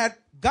 and had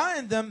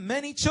gotten them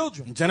many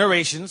children,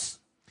 Generations.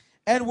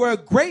 and were a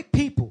great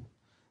people,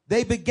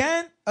 they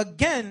began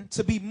again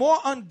to be more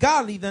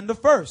ungodly than the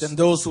first. Then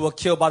those who were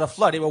killed by the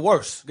flood, they were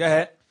worse. Go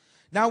ahead.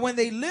 Now when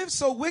they lived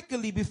so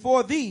wickedly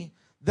before thee,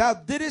 thou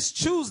didst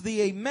choose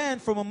thee a man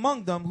from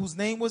among them, whose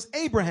name was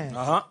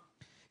Abraham.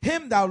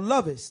 Him thou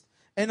lovest,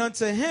 and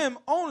unto him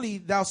only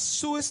thou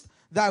suest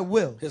thy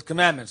will. His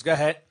commandments. Go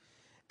ahead.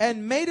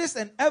 And madest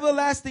an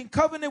everlasting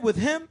covenant with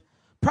him,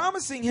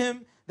 promising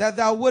him that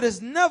thou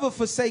wouldest never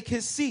forsake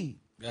his seed.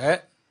 Go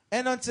ahead.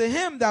 And unto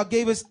him thou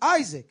gavest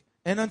Isaac,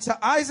 and unto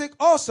Isaac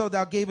also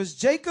thou gavest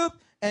Jacob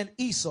and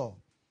Esau.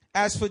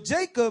 As for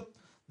Jacob,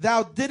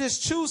 thou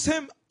didst choose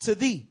him to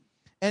thee,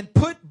 and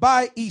put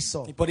by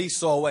Esau. He put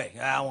Esau away.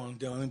 I'm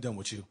done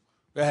with you.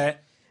 Go ahead.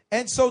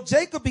 And so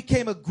Jacob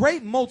became a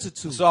great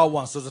multitude. Esau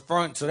won. So it's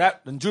referring to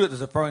that. Then Judah is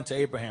referring to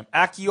Abraham.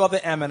 Achior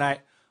the Ammonite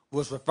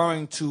was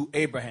referring to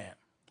Abraham.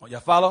 Oh, y'all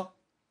follow?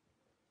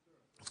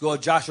 Let's go to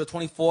Joshua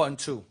 24 and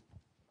 2.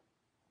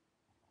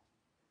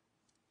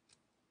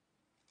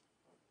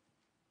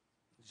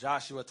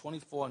 Joshua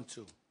 24 and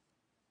 2.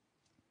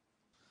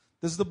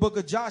 This is the book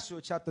of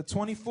Joshua, chapter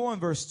 24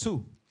 and verse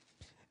 2.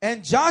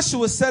 And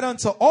Joshua said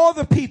unto all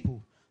the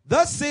people,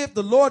 Thus saith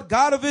the Lord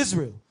God of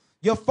Israel,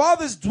 your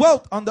fathers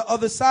dwelt on the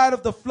other side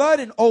of the flood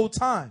in old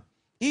time.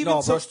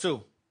 Verse 2.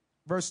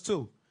 Verse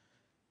 2.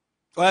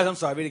 Go ahead, I'm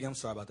sorry. Read again. I'm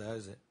sorry about that. That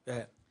is it. Go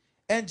ahead.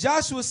 And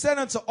Joshua said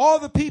unto all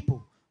the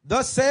people,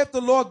 Thus saith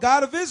the Lord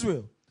God of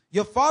Israel,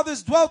 your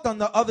fathers dwelt on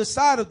the other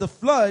side of the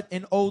flood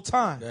in old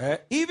time. Go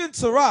ahead. Even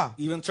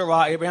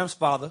Terah, Abraham's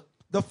father,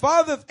 the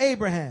father of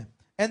Abraham,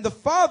 and the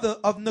father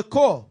of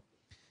Nachor.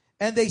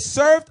 And they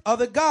served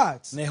other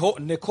gods.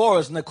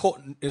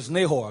 Nachor is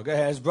Nahor. Go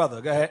ahead, his brother.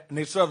 Go ahead. And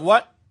they served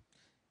what?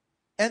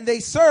 And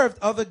they served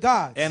other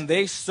gods. And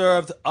they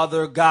served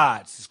other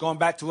gods. It's going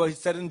back to what he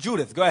said in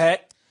Judith. Go ahead.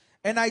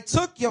 And I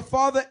took your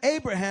father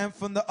Abraham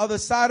from the other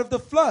side of the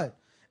flood,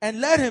 and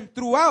led him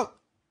throughout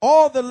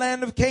all the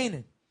land of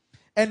Canaan,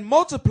 and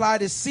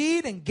multiplied his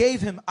seed, and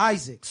gave him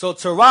Isaac. So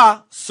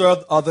Terah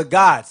served other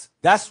gods.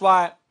 That's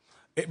why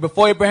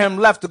before Abraham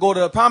left to go to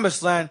the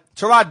promised land,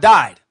 Terah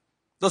died.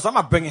 So I'm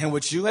not bringing him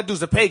with you. That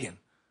dude's a pagan.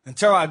 And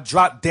Terah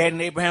dropped dead,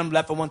 and Abraham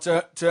left and went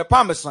to the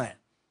promised land.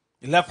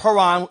 He left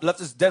Haran, left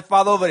his dead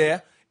father over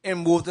there,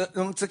 and moved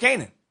to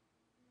Canaan.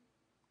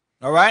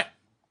 All right?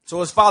 So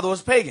his father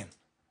was pagan,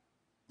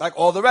 like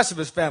all the rest of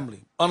his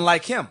family,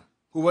 unlike him,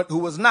 who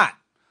was not.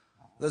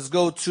 Let's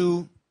go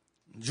to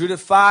Judah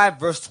 5,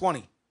 verse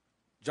 20.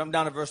 Jump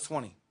down to verse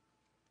 20.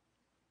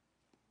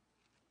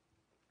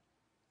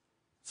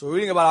 So we're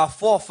reading about our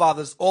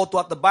forefathers all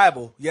throughout the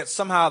Bible, yet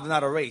somehow they're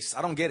not a race.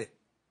 I don't get it.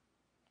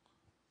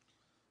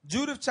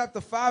 Judah chapter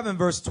 5 and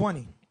verse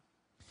 20.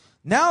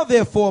 Now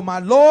therefore, my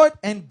Lord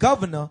and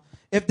governor,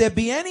 if there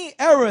be any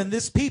error in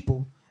this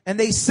people, and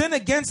they sin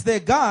against their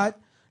God,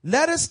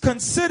 let us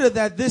consider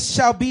that this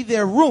shall be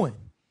their ruin.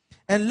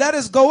 And let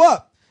us go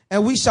up,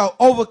 and we shall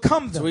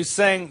overcome them. So he's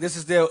saying this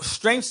is their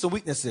strengths and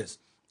weaknesses.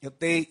 If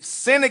they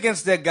sin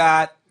against their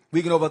God,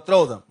 we can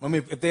overthrow them. I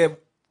mean, if they're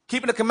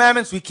keeping the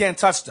commandments, we can't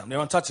touch them. They're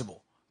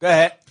untouchable. Go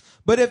ahead.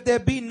 But if there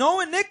be no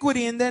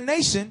iniquity in their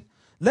nation,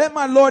 let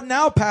my Lord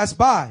now pass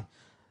by,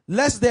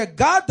 lest their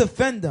God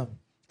defend them,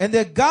 and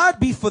their God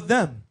be for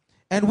them,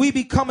 and we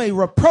become a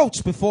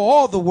reproach before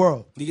all the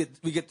world. We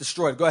get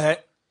destroyed. Go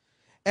ahead.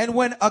 And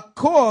when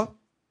Achor...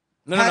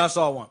 No, that's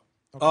all I want.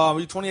 Okay.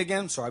 Read 20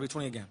 again? Sorry, read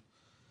 20 again.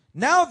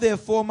 Now,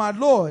 therefore, my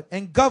Lord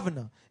and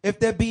governor, if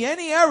there be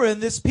any error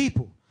in this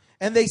people,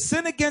 and they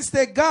sin against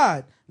their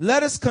God,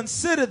 let us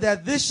consider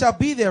that this shall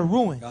be their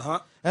ruin.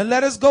 And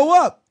let us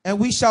go up, and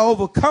we shall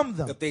overcome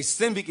them. If they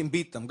sin, we can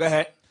beat them. Go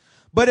ahead.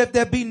 But if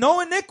there be no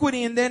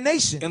iniquity in their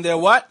nation. In their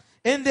what?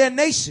 In their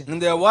nation. In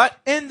their what?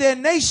 In their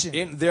nation.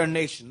 In their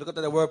nation. Look at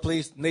that word,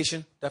 please.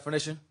 Nation.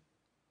 Definition.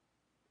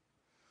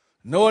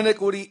 No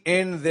iniquity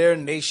in their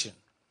nation.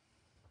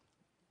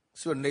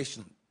 See what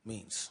nation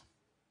means.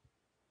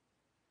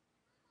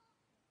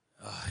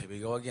 Here we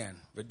go again.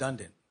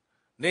 Redundant.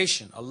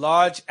 Nation. A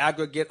large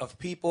aggregate of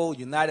people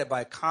united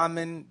by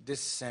common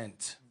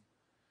descent.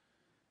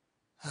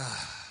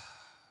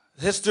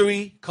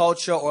 History,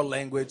 culture, or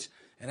language,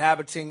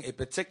 inhabiting a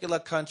particular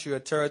country or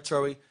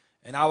territory,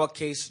 in our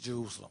case,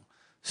 Jerusalem.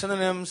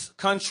 Synonyms: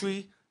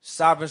 country,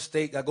 sovereign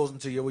state, that goes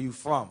into where you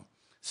from.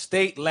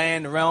 State,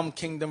 land, realm,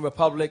 kingdom,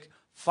 republic,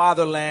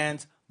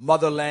 fatherland,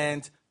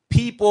 motherland,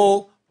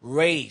 people,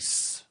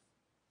 race.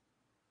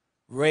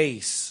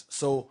 Race.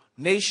 So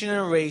nation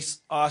and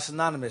race are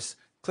synonymous.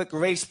 Click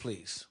race,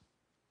 please.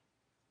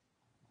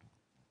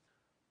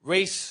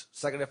 Race,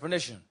 second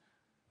definition.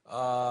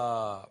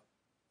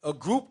 A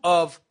group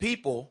of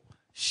people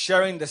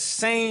sharing the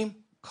same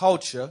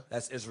culture,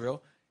 that's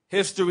Israel,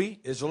 history,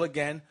 Israel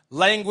again,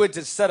 language,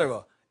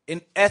 etc.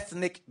 An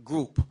ethnic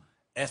group.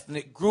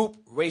 Ethnic group,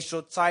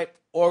 racial type,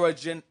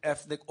 origin,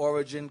 ethnic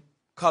origin,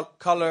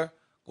 color.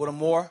 Go to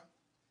more.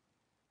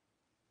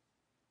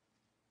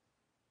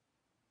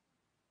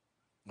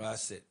 Well,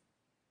 that's it.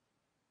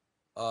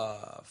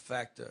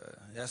 Factor.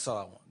 That's all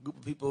I want. Group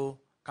of people,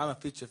 common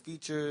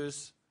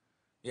features.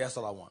 Yeah, that's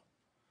all I want.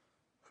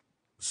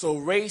 So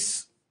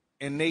race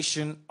and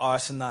nation are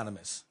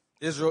synonymous.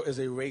 Israel is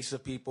a race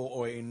of people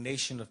or a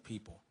nation of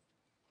people.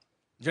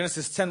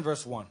 Genesis 10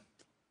 verse 1.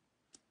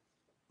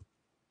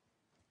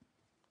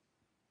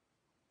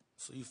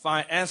 So you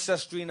find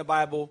ancestry in the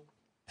Bible,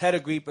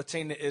 pedigree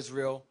pertaining to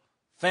Israel,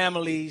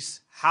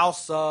 families,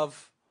 house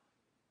of,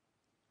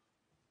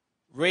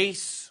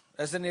 race,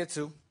 that's in there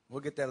too.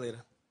 We'll get that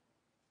later.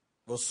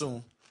 Well,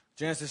 soon.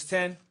 Genesis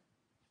 10,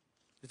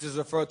 this is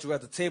referred to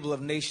as the table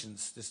of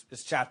nations,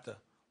 this chapter,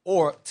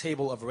 or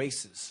table of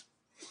races.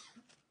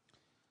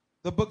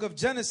 The book of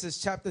Genesis,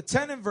 chapter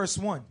 10 and verse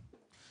 1.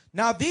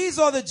 Now these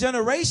are the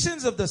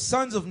generations of the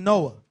sons of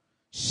Noah,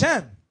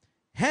 Shem,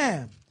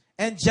 Ham,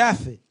 and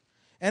Japheth.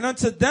 And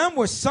unto them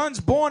were sons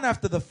born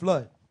after the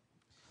flood.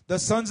 The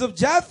sons of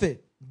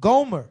Japheth,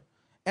 Gomer,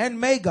 and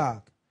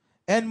Magog,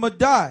 and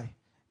Madai,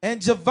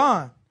 and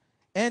Javan,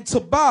 and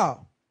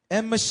Tubal,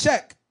 and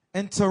Meshech,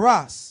 and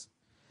Taras.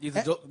 Go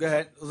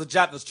ahead. Those are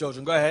Japheth's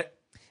children. Go ahead.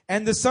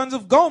 And the sons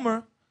of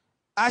Gomer,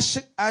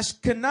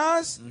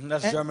 Ashkenaz,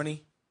 that's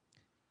Germany,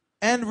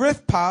 and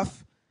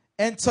Rithpath,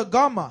 and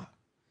Togarmah.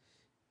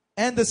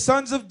 And the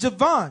sons of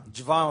Javan.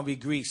 Javan will be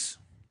Greece.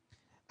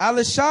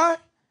 Alishai,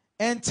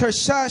 and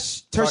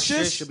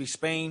Tarshish should be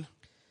Spain.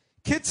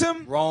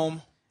 Kittim,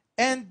 Rome,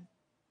 and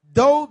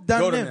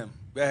Dodanim.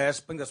 Go ahead. I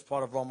think that's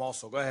part of Rome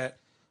also. Go ahead.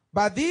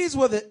 By these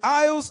were the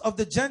isles of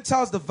the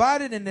Gentiles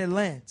divided in their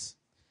lands,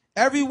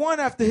 every one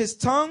after his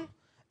tongue,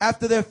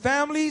 after their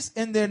families,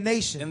 in their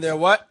nations. In their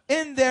what?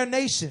 In their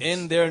nations.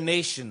 In their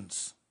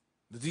nations.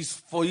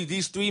 These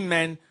three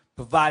men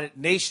provided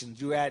nations.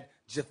 You had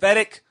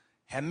Japhetic,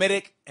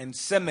 Hamitic, and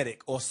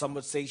Semitic, or some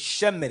would say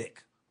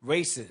Shemitic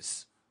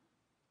races.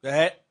 Go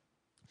ahead.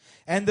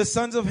 And the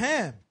sons of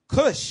Ham,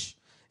 Cush,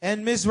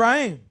 and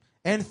Mizraim,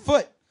 and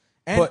Phut,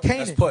 and Canaan.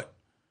 That's Put.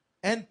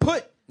 And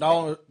Put.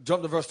 Now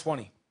jump to verse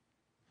 20.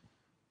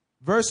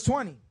 Verse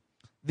 20.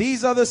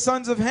 These are the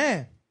sons of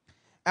Ham,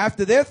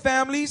 after their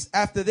families,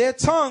 after their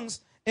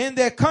tongues, in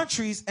their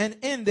countries, and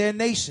in their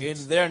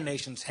nations. In their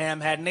nations. Ham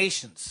had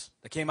nations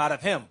that came out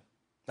of him,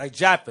 like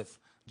Japheth.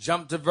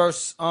 Jump to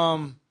verse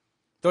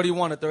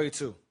 31 to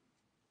 32.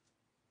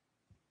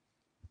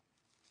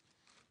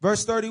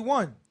 Verse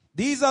 31.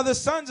 These are the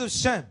sons of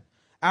Shem,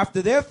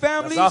 after their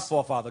families. That's our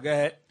forefather. Go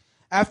ahead.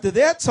 After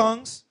their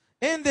tongues,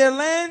 in their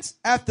lands,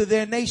 after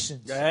their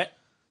nations. Go ahead.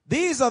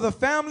 These are the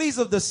families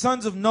of the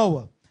sons of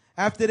Noah,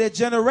 after their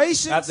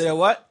generations. After their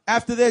what?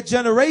 After their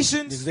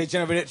generations. Because they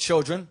generated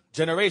children.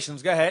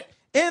 Generations. Go ahead.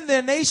 In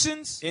their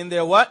nations. In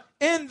their what?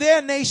 In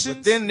their nations.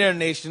 Within their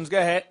nations. Go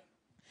ahead.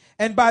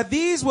 And by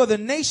these were the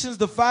nations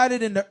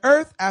divided in the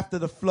earth after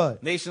the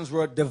flood. Nations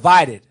were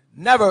divided.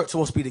 Never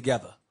supposed to be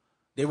together.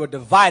 They were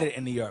divided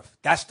in the earth.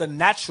 That's the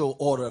natural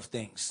order of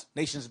things.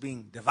 Nations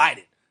being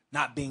divided,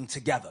 not being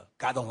together.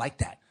 God don't like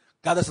that.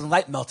 God doesn't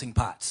like melting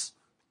pots.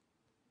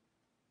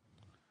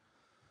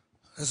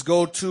 Let's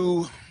go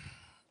to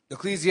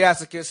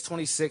Ecclesiasticus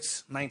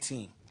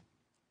 26:19.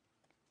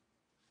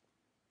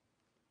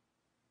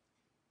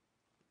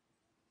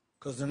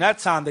 Because during that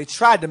time, they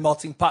tried the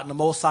melting pot, and the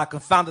Most High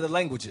confounded the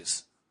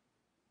languages.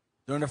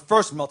 During the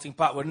first melting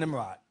pot with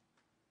Nimrod.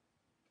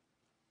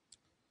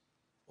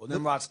 Or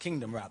Nimrod's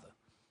kingdom, rather.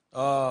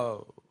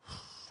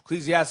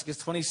 Ecclesiastes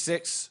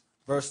 26,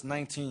 verse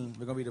 19.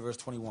 We're going to read to verse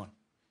 21.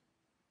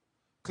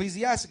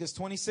 Ecclesiastes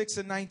 26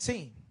 and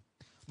 19.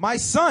 My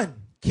son,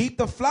 keep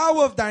the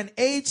flower of thine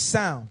age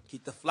sound.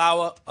 Keep the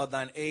flower of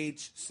thine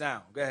age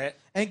sound. Go ahead.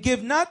 And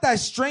give not thy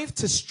strength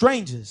to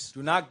strangers.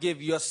 Do not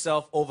give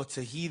yourself over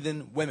to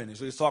heathen women,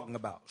 is what he's talking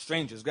about.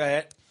 Strangers. Go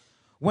ahead.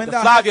 When the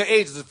flower of your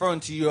age is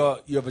referring to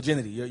your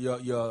virginity.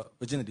 Your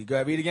virginity. Go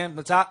ahead. Read again from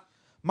the top.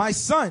 My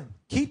son,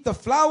 keep the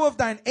flower of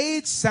thine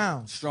age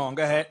sound. Strong.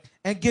 Go ahead.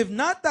 And give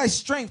not thy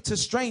strength to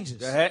strangers.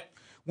 Go ahead.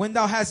 When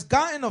thou hast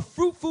gotten a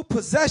fruitful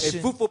possession.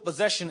 A fruitful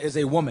possession is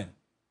a woman.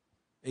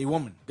 A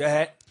woman. Go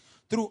ahead.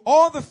 Through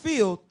all the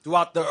field.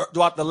 Throughout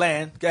the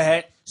land. Go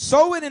ahead.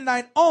 Sow it in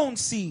thine own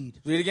seed.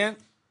 Read again.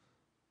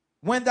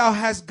 When thou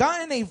hast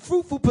gotten a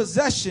fruitful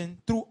possession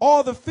through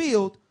all the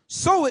field,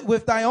 sow it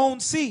with thy own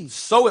seed.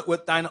 Sow it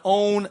with thine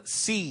own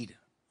seed.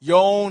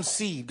 Your own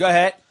seed. Go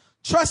ahead.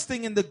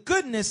 Trusting in the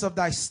goodness of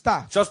thy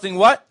stock. Trusting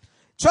what?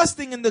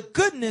 Trusting in the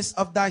goodness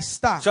of thy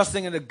stock.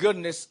 Trusting in the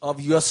goodness of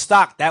your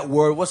stock. That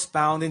word was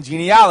found in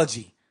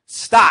genealogy.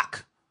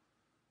 Stock.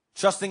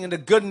 Trusting in the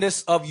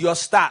goodness of your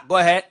stock. Go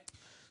ahead.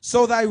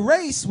 So thy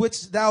race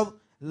which thou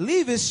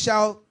leavest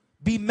shall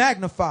be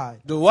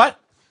magnified. The what?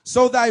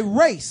 So thy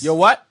race. Your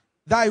what?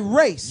 Thy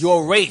race.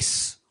 Your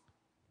race.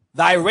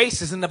 Thy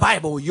race is in the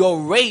Bible. Your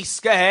race.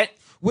 Go ahead.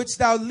 Which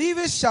thou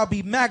leavest shall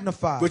be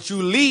magnified. Which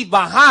you leave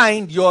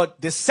behind, your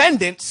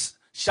descendants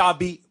shall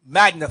be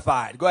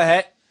magnified. Go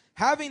ahead.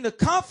 Having the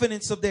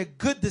confidence of their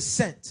good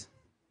descent.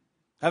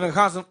 Having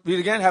the read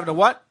again. Having the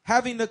what?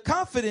 Having the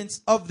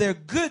confidence of their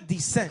good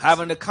descent.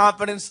 Having the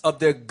confidence of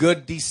their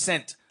good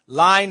descent.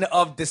 Line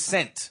of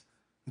descent.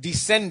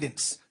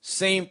 Descendants.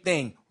 Same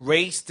thing.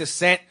 Race,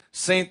 descent.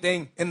 Same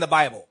thing in the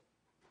Bible.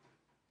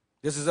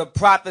 This is a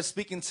prophet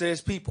speaking to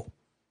his people.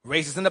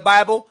 Race is in the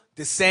Bible.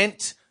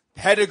 Descent.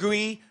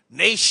 Pedigree,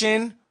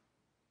 nation.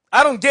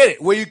 I don't get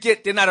it. Where you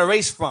get they're not a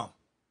race from.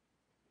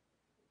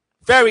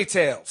 Fairy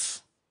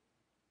tales.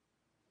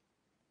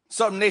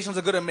 Some nations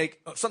are good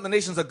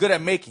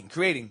at making,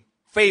 creating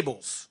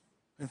fables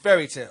and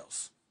fairy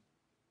tales.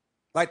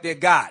 Like their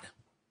God.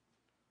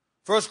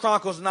 1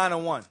 Chronicles 9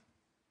 and 1.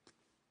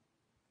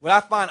 What I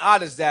find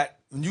odd is that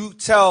when you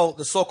tell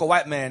the so-called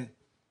white man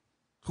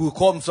who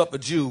called himself a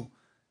Jew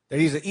that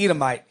he's an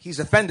Edomite, he's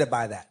offended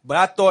by that. But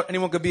I thought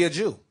anyone could be a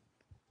Jew.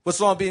 What's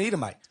wrong with being an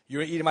Edomite?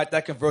 You're an Edomite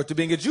that converted to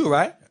being a Jew,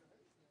 right?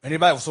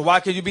 Anybody? So why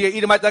can't you be an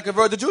Edomite that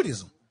converted to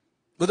Judaism?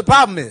 But the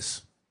problem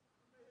is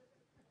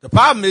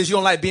you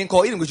don't like being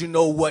called Edom because you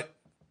know what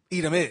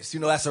Edom is. You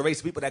know that's a race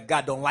of people that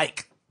God don't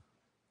like.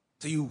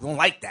 So you don't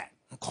like that.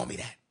 Don't call me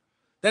that.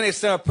 Then they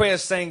send a prayer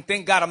saying,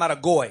 thank God I'm not a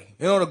Goy.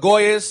 You know what a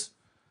Goy is?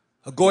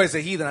 A Goy is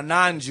a heathen, a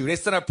non-Jew. They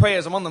send up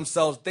prayers among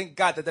themselves, thank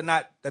God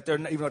that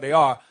even though they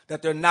are,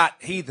 that they're not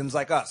heathens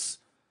like us.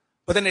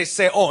 But then they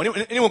say, oh,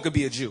 anyone could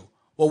be a Jew.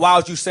 Well, why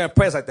would you send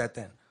prayers like that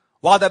then?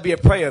 Why would that be a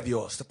prayer of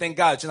yours? To thank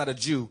God that you're not a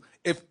Jew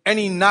if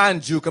any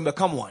non-Jew can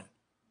become one.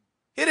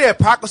 Hear the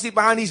hypocrisy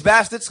behind these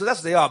bastards? Because that's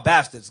what they are,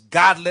 bastards.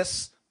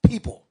 Godless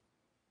people.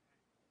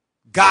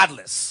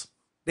 Godless.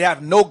 They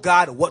have no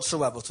God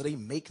whatsoever, so they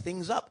make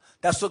things up.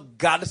 That's what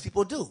godless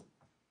people do.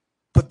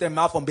 Put their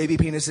mouth on baby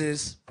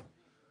penises.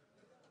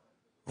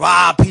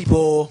 Rob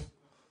people.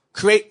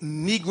 Create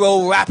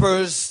Negro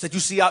rappers that you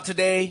see out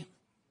today.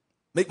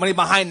 Make money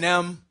behind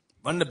them.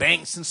 Run the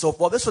banks and so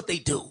forth. That's what they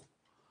do.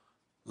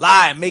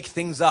 Lie, make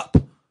things up.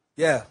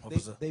 Yeah.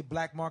 They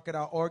black market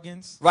our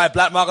organs. Right,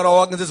 black market our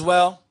organs as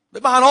well.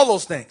 They're behind all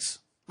those things.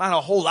 Behind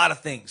a whole lot of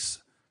things.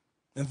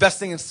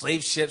 Investing in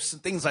slave ships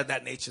and things like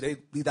that nature. They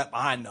leave that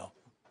behind though.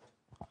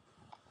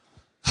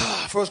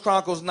 1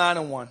 Chronicles 9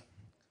 and 1.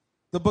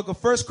 The book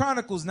of 1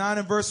 Chronicles 9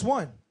 and verse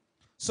 1.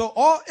 So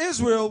all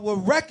Israel were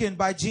reckoned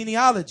by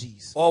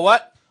genealogies. Or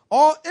what?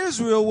 All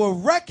Israel were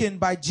reckoned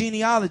by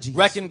genealogies.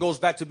 Reckon goes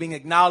back to being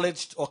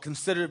acknowledged or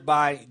considered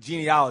by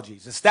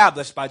genealogies.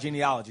 Established by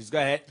genealogies. Go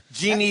ahead.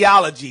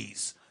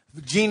 Genealogies.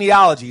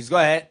 Genealogies. Go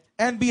ahead.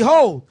 And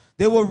behold,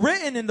 they were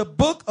written in the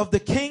book of the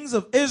kings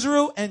of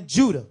Israel and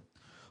Judah,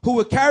 who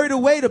were carried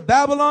away to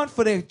Babylon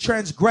for their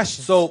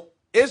transgressions. So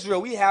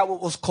Israel, we had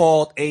what was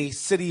called a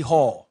city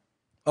hall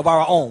of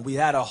our own. We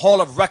had a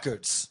hall of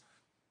records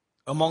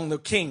among the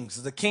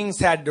kings. The kings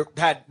had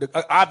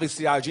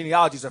obviously our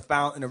genealogies are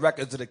found in the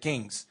records of the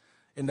kings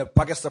in the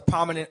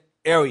prominent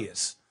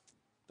areas.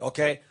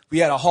 Okay, we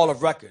had a hall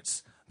of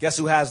records. Guess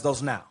who has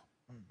those now?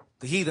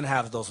 The heathen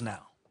have those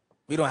now.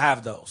 We don't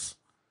have those.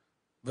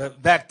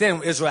 But back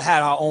then, Israel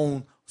had our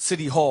own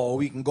city hall.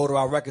 We can go to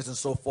our records and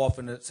so forth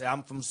and say,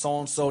 I'm from so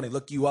and so, and they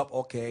look you up.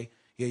 Okay,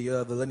 here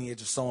you're the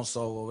lineage of so and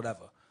so or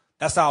whatever.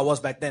 That's how it was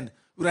back then.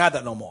 We don't have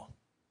that no more.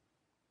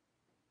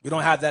 We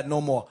don't have that no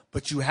more.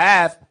 But you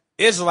have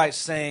Israelites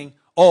saying,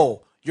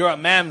 oh, you're a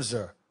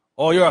mamzer,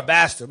 or you're a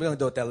bastard. We're going to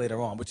deal with that later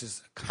on, which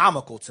is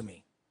comical to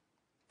me.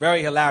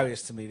 Very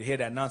hilarious to me to hear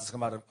that nonsense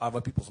come out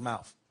of people's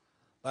mouth.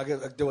 I'll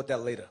deal with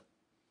that later.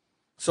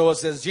 So it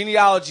says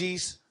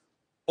genealogies,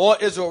 all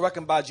Israel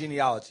reckoned by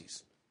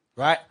genealogies.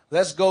 Right?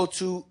 Let's go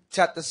to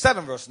chapter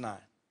 7, verse 9.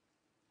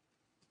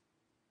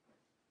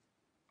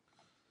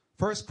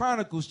 First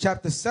Chronicles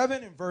chapter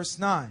 7 and verse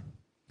 9.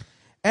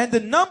 And the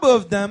number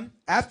of them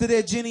after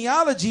their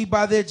genealogy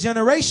by their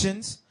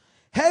generations,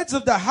 heads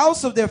of the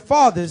house of their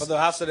fathers. Of the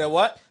house of their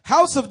what?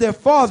 House of their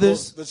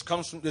fathers.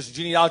 This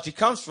genealogy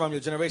comes from,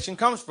 your generation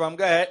comes from.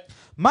 Go ahead.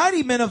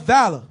 Mighty men of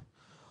valor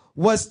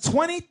was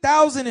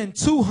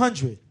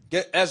 20,200.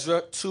 Get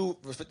Ezra 2,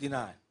 verse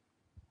 59.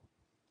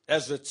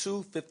 Ezra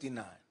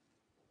 2:59.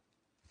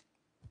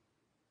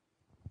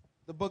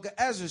 The book of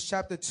Ezra,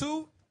 chapter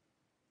 2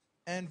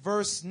 and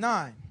verse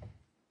 9.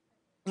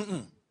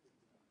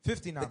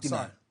 59.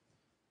 Sorry.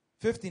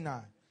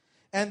 59.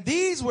 And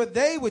these were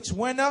they which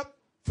went up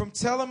from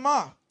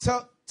Telamah,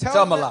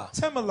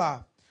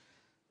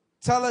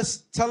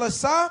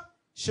 Telasah,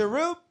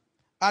 Sherib,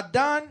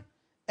 Adon,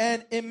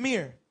 and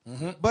Emir.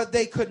 But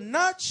they could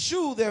not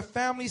shew their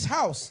family's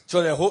house.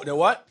 So they're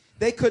what?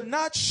 They could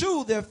not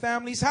shew their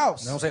family's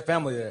house. Don't say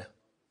family there.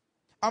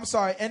 I'm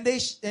sorry. And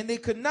they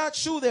could not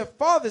shew their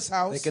father's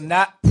house. They could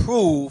not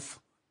prove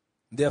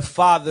their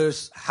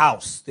father's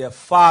house, their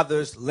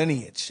father's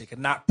lineage. They could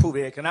not prove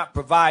it. They could not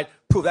provide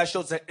proof. That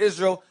shows that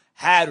Israel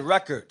had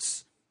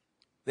records.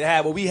 They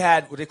had what we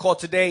had, what they call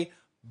today,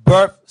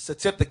 birth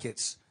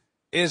certificates.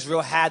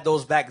 Israel had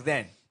those back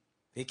then.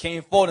 They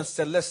came forward and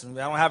said, listen,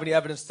 I don't have any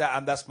evidence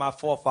that that's my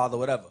forefather,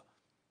 whatever.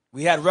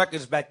 We had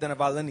records back then of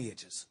our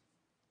lineages.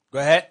 Go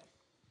ahead.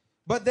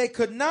 But they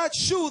could not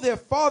shew their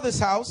father's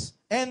house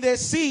and their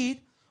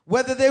seed,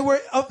 whether they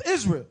were of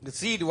Israel. The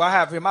seed, what I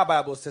have here in my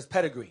Bible, it says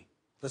pedigree.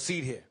 The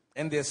seed here.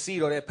 And their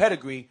seed or their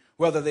pedigree,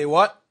 whether they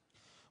what?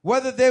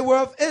 Whether they were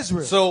of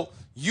Israel. So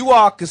you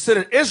are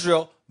considered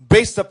Israel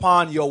based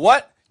upon your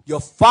what?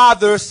 Your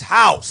father's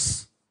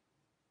house.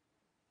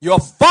 Your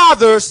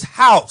father's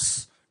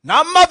house.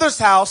 Not mother's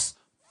house,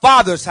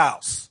 father's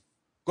house.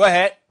 Go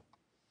ahead.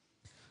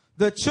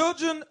 The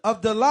children of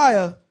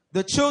Deliah,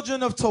 the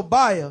children of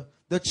Tobiah,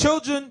 the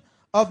children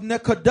of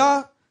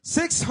Nekodah,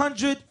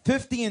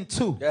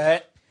 652. Go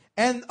ahead.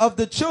 And of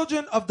the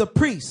children of the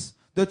priests,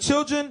 the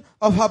children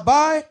of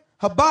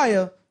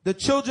Habiah, the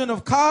children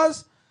of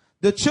Kaz,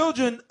 the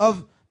children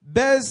of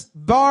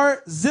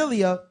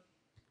Barzillai,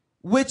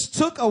 which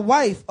took a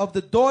wife of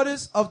the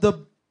daughters of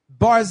the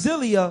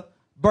Barzillai,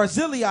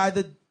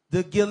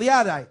 the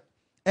Gileadite,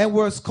 and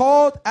was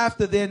called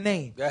after their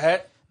name. Go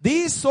ahead.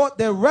 These sought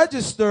their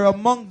register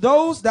among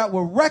those that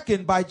were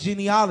reckoned by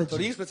genealogy. So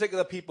these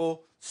particular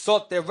people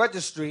sought their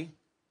registry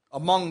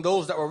among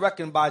those that were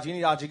reckoned by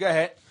genealogy. Go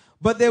ahead.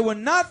 But they were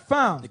not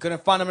found. They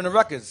couldn't find them in the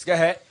records. Go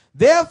ahead.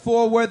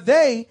 Therefore were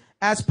they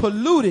as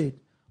polluted,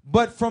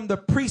 but from the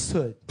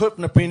priesthood. Put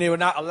from the priest, they were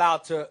not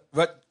allowed to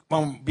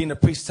be in the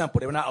priest's temple.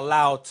 They were not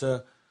allowed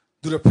to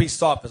do the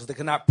priest's office. They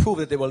could not prove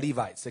that they were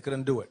Levites. They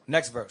couldn't do it.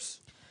 Next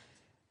verse.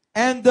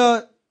 And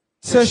the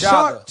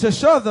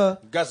Teshadha,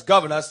 God's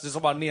governor, this is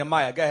about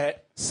Nehemiah. Go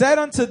ahead. Said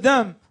unto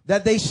them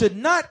that they should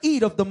not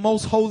eat of the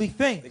most holy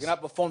things. They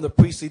cannot perform the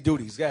priestly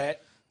duties. Go ahead.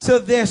 Till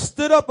there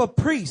stood up a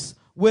priest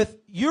with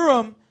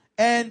Urim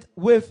and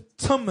with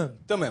Thummim.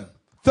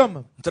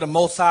 Until the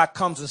Most High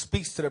comes and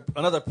speaks to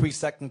another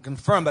priest that can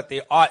confirm that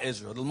they are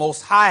Israel. The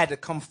Most High had to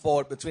come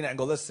forward between that and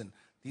go, listen,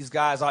 these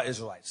guys are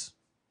Israelites.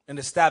 And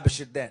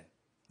establish it then.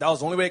 That was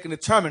the only way they can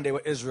determine they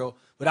were Israel.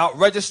 Without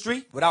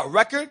registry, without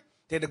record,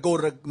 they had to go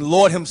to the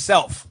Lord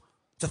himself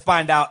to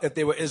find out if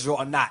they were Israel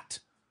or not.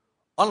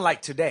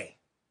 Unlike today.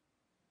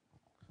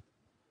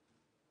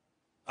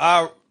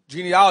 Our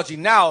genealogy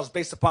now is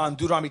based upon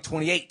Deuteronomy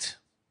 28.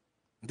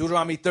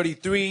 Deuteronomy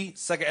 33,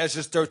 2nd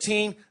Ezra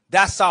 13.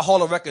 That's our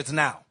Hall of Records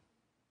now.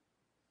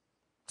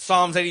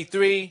 Psalms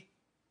 83,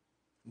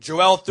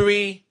 Joel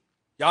 3.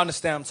 Y'all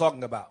understand what I'm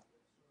talking about.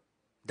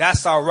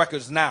 That's our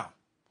records now.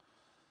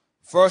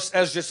 1st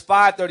Ezra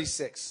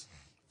 5:36.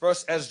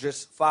 1st Ezra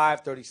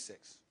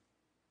 5:36.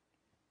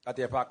 Got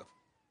the Apocrypha.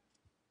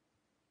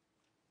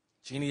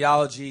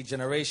 Genealogy,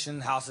 generation,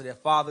 house of their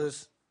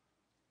fathers.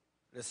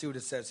 Let's see what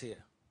it says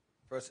here.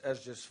 1st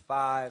Ezra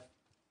 5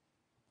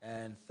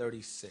 and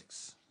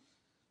 36.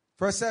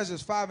 1st Ezra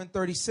 5 and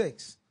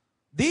 36.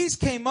 These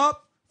came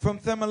up from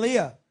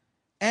Themaliah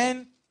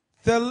and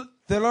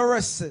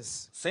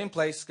Thelarissus. Same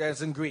place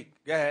as in Greek.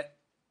 Go ahead.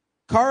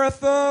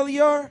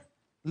 Carathalior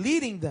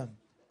leading them.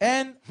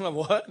 And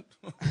what?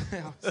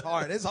 It's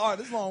hard. It's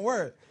hard. It's a long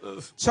word.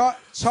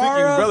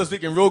 Brother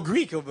speaking real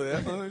Greek over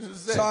there.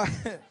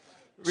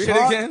 Read it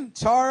again.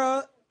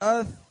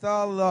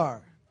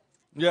 Charathalar.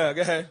 Yeah,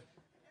 go ahead.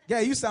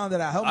 Yeah, you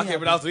sounded out. Help me I can't out.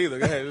 pronounce it either.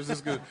 Go ahead. This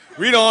is good.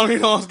 Read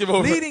on. Skip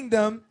over. Leading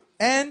them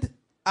and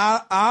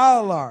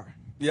Aalar.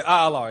 Yeah,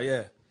 Aalar,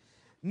 yeah.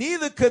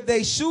 Neither could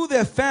they shew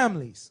their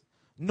families,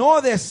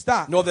 nor their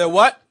stock. Nor their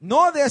what?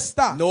 Nor their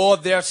stock. Nor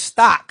their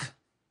stock.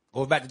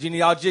 Go back to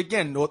genealogy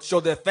again. Nor show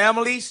their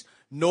families,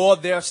 nor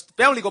their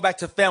family. Go back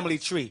to family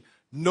tree.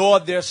 Nor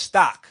their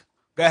stock.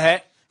 Go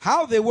ahead.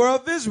 How they were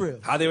of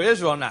Israel. How they were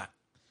Israel or not.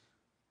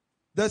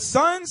 The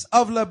sons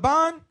of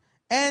Laban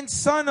and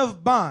son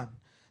of Ban.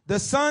 The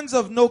sons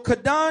of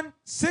Nokadan,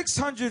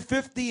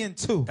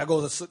 652. That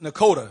goes to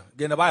Nakota.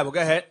 Get in the Bible.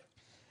 Go ahead.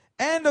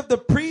 And of the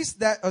priests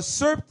that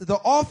usurped the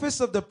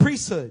office of the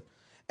priesthood,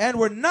 and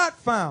were not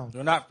found.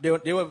 They were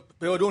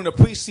doing the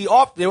priestly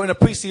office. They were in the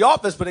priestly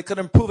office, but they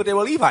couldn't prove that they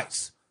were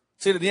Levites.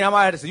 See, the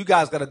Nehemiah had to say, you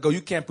guys got to go.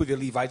 You can't prove you're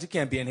Levites. You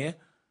can't be in here.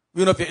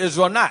 You know if you're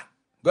Israel or not.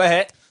 Go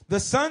ahead. The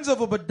sons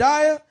of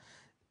Obadiah,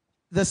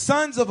 the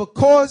sons of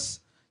Akos,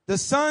 the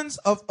sons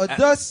of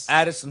Adus,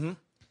 Addis,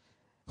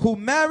 who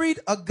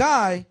married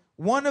Agai,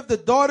 one of the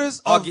daughters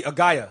of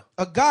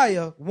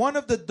Agaiah, one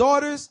of the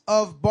daughters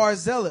of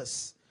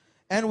Barzillus,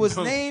 and was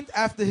named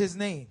after his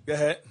name. Go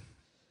ahead.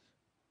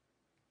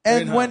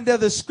 And when the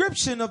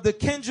description of the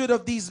kindred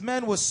of these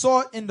men was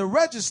sought in the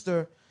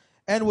register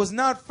and was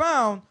not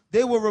found,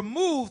 they were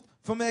removed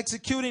from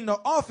executing the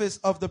office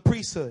of the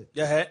priesthood.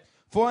 Go ahead.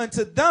 For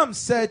unto them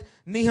said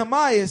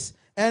Nehemiah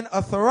and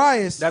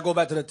Athaliah, that go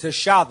back to the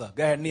Tishatha.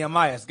 Go ahead,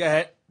 Nehemiah. Go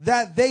ahead.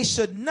 That they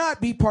should not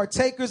be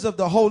partakers of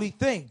the holy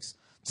things,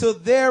 till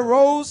there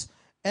rose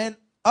and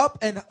up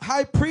an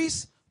high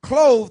priest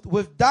clothed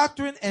with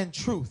doctrine and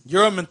truth.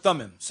 Urim and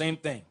Thummim, same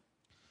thing.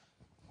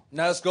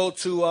 Now let's go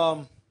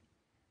to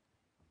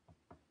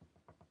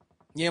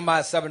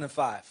Nehemiah 7 and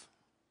 5.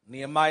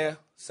 Nehemiah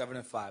 7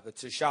 and 5.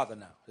 It's Tishatha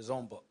now, his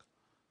own book.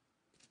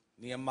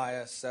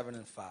 Nehemiah 7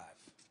 and 5.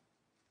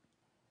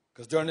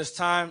 Because during this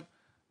time,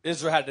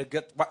 Israel had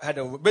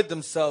to rid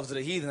themselves of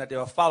the heathen that they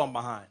were following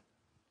behind.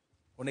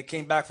 When they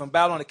came back from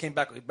Babylon, they came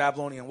back with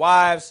Babylonian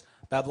wives,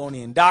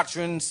 Babylonian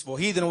doctrines, for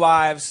heathen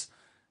wives,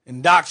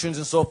 and doctrines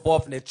and so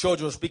forth. And their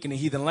children were speaking the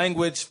heathen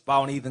language,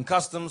 following heathen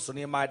customs. So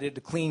Nehemiah did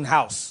the clean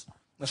house.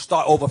 Let's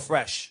start over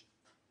fresh.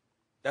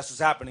 That's what's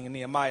happening in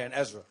Nehemiah and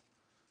Ezra.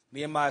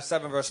 Nehemiah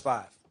 7, verse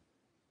 5.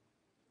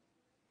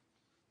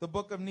 The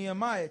book of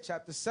Nehemiah,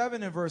 chapter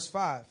 7 and verse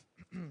 5.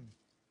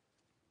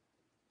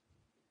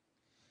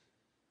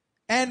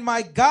 And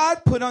my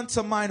God put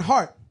unto mine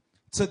heart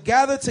to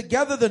gather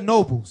together the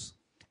nobles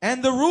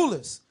and the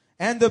rulers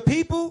and the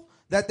people,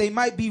 that they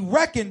might be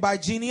reckoned by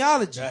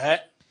genealogy.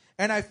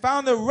 And I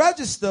found a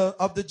register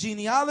of the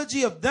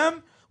genealogy of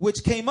them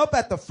which came up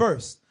at the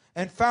first,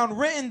 and found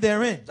written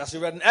therein. That's what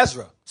we read in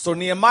Ezra. So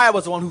Nehemiah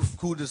was the one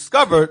who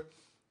discovered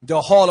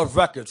the hall of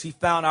records. He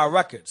found our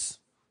records,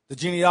 the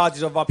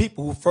genealogies of our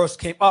people who first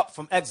came up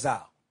from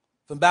exile,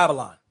 from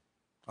Babylon.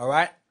 All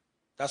right?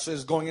 That's what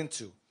it's going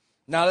into.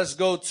 Now let's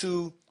go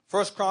to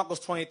 1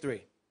 Chronicles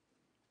 23.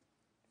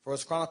 1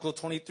 Chronicles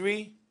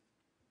 23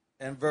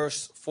 and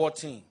verse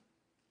 14.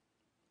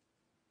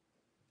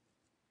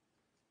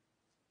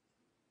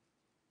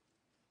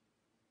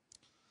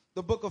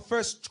 The book of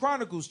 1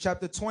 Chronicles,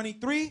 chapter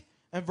 23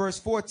 and verse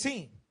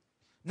 14.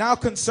 Now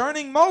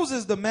concerning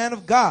Moses, the man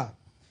of God,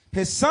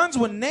 his sons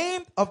were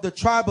named of the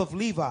tribe of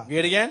Levi. Read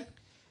it again.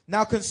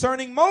 Now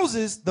concerning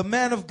Moses, the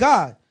man of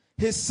God,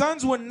 his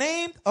sons were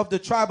named of the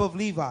tribe of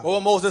Levi. What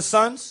were Moses'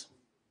 sons?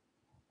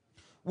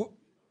 With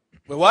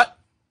what?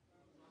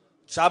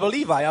 Tribe of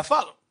Levi. I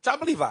follow.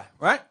 Tribe of Levi,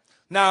 right?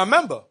 Now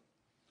remember.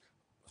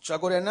 Should I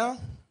go there now?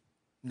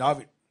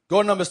 No,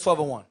 go to Numbers 12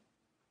 and 1.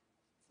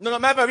 No,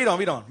 matter of fact,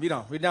 read on.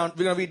 We're going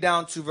to read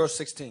down to verse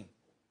 16.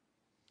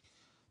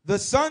 The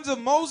sons of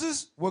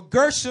Moses were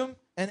Gershom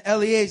and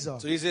Eleazar.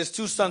 So these are his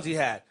two sons he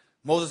had.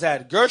 Moses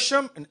had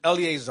Gershom and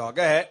Eleazar.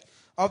 Go ahead.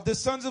 Of the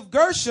sons of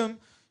Gershom,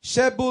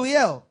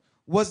 Shebuliel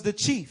was the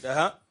chief.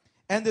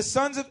 And the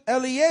sons of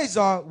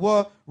Eleazar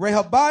were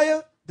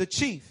Rehabiah the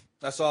chief.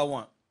 That's all I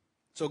want.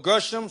 So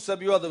Gershom,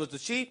 Shebuliel was the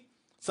chief.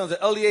 Sons of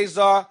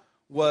Eleazar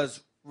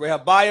was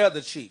Rehabiah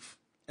the chief.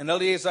 And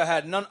Eleazar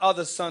had none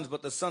other sons,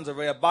 but the sons of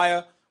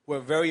Rehabiah were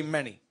very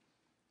many.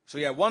 So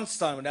he had one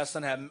son, and that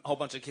son had a whole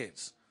bunch of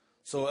kids.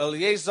 So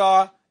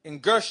Eleazar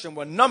and Gershom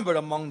were numbered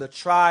among the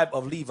tribe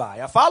of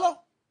Levi. I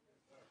follow?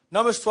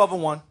 Numbers 12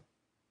 and 1.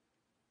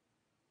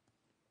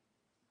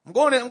 I'm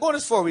going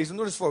this for a reason.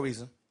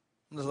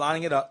 I'm just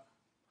lining it up.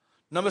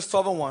 Numbers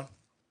 12 and 1.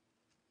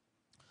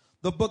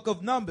 The book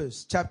of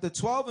Numbers, chapter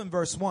 12 and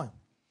verse 1.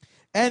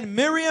 And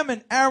Miriam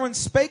and Aaron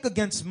spake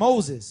against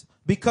Moses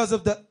because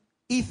of the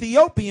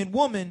Ethiopian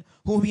woman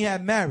whom he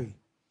had married.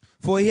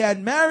 For he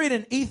had married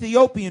an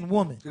Ethiopian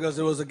woman. Because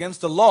it was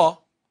against the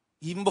law,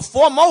 even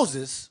before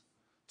Moses,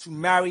 to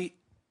marry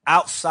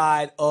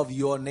outside of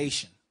your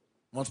nation.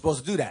 You weren't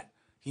supposed to do that.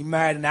 He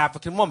married an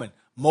African woman.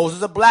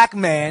 Moses, a black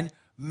man,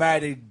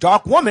 married a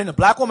dark woman, a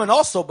black woman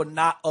also, but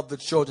not of the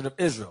children of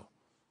Israel.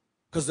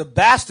 Because the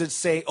bastards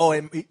say, oh,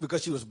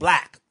 because she was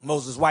black,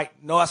 Moses white.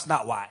 No, that's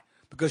not why.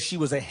 Because she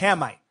was a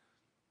Hamite.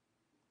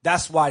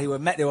 That's why they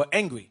were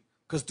angry.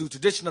 Because through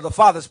tradition of the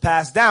fathers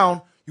passed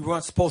down, you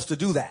weren't supposed to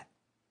do that.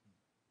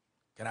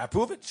 Can I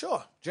prove it?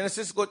 Sure.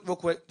 Genesis, go real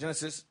quick.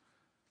 Genesis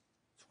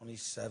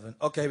 27.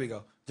 Okay, here we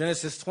go.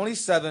 Genesis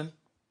 27.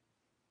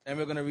 And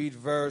we're going to read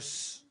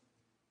verse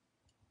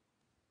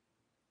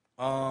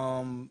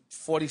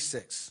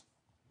 46.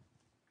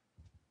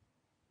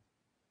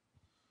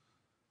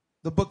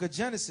 The book of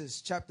Genesis,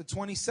 chapter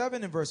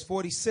 27 and verse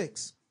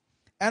 46.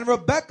 And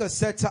Rebekah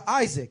said to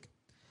Isaac,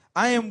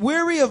 I am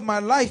weary of my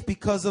life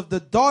because of the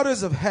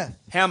daughters of Heth.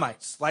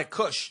 Hamites, like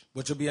Cush,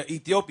 which will be an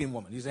Ethiopian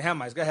woman. These are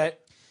Hamites. Go ahead.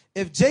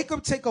 If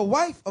Jacob take a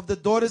wife of the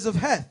daughters of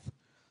Heth,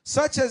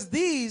 such as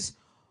these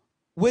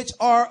which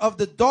are of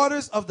the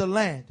daughters of the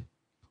land,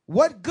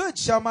 what good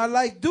shall my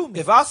life do me?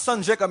 If our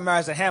son Jacob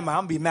marries a Hamite, I'm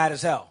going to be mad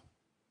as hell.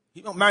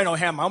 He don't marry no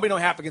Hamite. I don't be no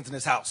Africans in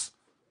this house.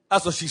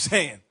 That's what she's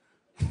saying.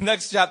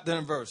 Next chapter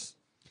and verse.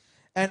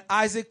 And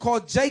Isaac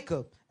called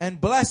Jacob and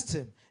blessed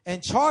him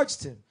and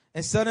charged him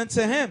and said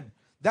unto him,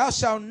 Thou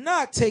shalt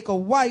not take a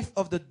wife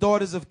of the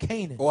daughters of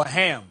Canaan. Or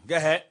Ham. Go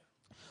ahead.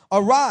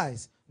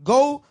 Arise,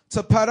 go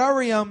to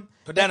Padanaram.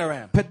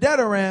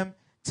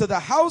 to the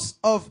house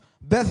of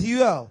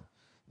Bethuel,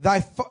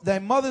 thy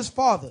mother's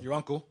father, Your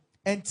uncle.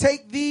 and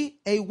take thee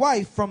a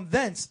wife from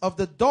thence of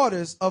the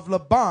daughters of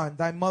Laban,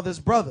 thy mother's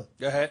brother.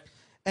 Go ahead.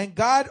 And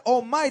God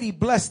Almighty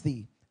bless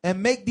thee,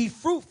 and make thee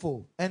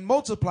fruitful, and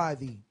multiply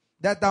thee,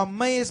 that thou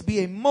mayest be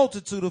a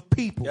multitude of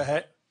people. Go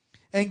ahead.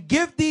 And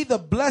give thee the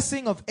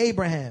blessing of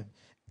Abraham,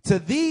 to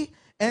thee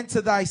and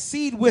to thy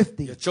seed with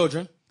thee, Your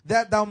children.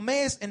 that thou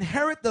mayest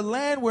inherit the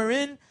land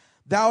wherein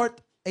thou art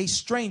a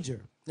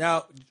stranger.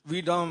 Now,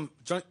 read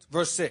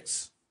verse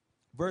 6.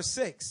 Verse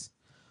 6.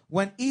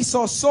 When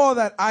Esau saw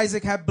that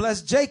Isaac had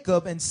blessed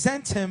Jacob and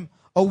sent him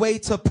away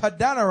to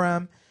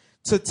Padanaram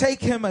to take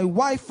him a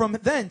wife from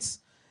thence,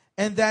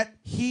 and that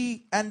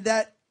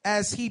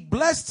as he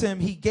blessed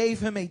him, he gave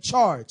him a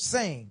charge,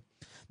 saying,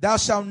 Thou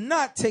shalt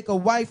not take a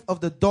wife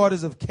of the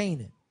daughters of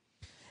Canaan.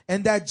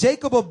 And that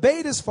Jacob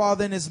obeyed his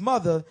father and his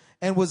mother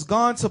and was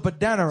gone to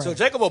Padanaram. So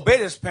Jacob obeyed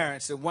his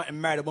parents and went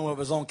and married a woman of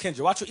his own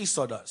kindred. Watch what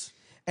Esau does.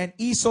 And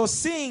Esau,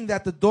 seeing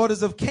that the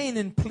daughters of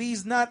Canaan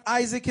pleased not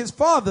Isaac his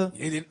father,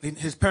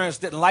 His parents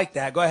didn't like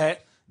that. Go ahead.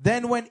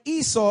 then went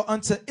Esau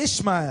unto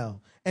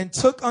Ishmael and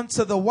took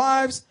unto the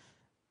wives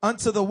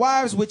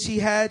which he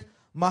had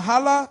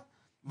Mahalath,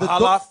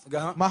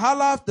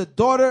 the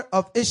daughter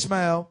of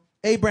Ishmael,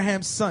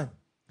 Abraham's son,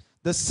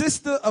 the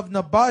sister of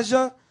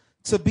Nabajah,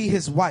 to be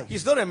his wife. He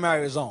still didn't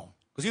marry his own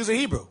because he was a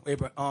Hebrew.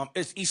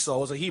 Esau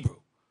was a Hebrew.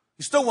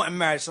 He still went and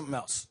married something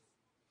else.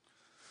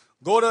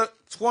 Go to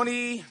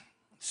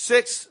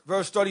 26,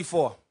 verse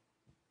 34.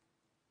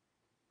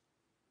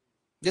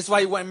 This is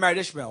why he went and married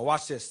Ishmael.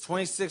 Watch this.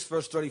 26,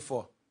 verse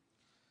 34.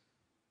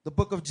 The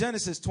book of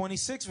Genesis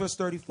 26, verse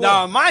 34.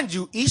 Now, mind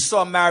you,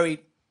 Esau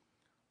married,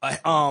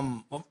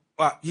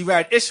 he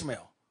married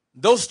Ishmael.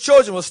 Those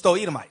children were still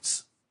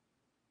Edomites.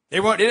 They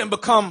didn't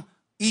become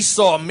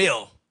Esau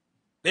male.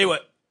 They were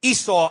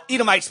Esau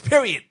Edomites,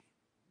 period.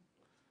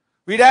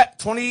 Read that,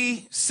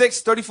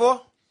 26,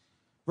 34.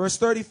 Verse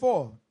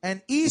 34.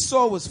 And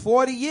Esau was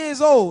 40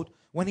 years old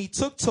when he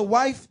took to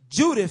wife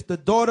Judith, the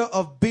daughter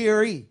of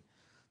Beeri,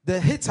 the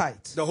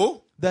Hittites. The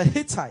who? The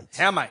Hittites.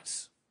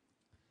 Hamites.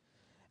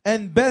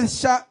 And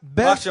Bethshemoth,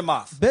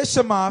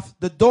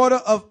 the daughter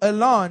of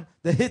Elon,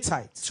 the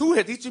Hittites.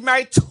 He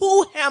married 2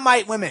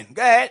 Hamite women.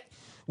 Go ahead.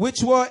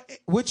 Which were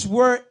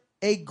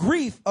a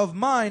grief of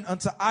mine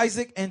unto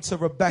Isaac and to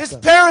Rebekah. His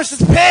parents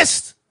is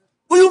pissed.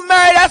 What you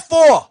married that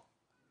for?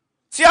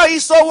 See how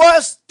Esau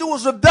was? Dude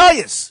was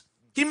rebellious.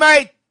 He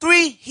married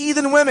 3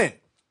 heathen women.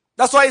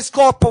 That's why he's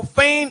called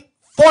profane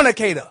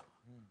fornicator.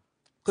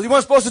 Because he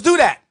wasn't supposed to do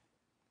that.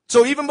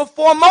 So even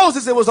before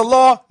Moses, it was a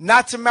law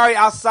not to marry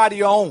outside of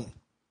your own.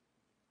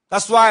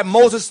 That's why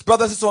Moses'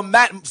 brother, sister,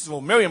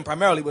 Miriam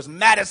primarily, was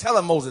mad as hell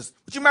at Moses.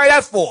 What you marry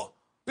that for?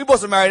 We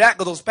supposed to marry that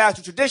because those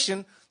past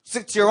tradition,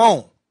 stick to your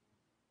own.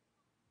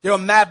 They were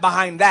mad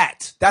behind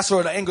that. That's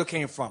where the anger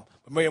came from.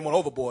 When Miriam went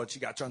overboard, she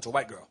got turned to a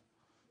white girl.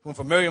 Went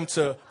from Miriam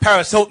to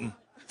Paris Hilton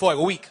for like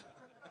a week.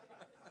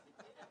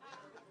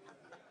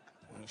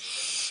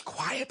 Shh,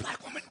 quiet,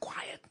 black woman,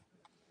 quiet.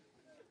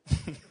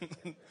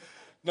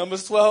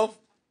 Numbers 12.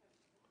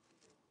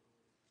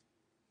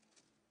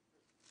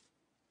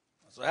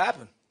 That's what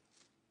happened.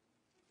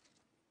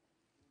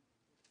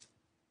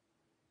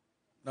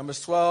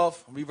 Numbers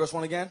 12. Read verse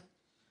 1 again.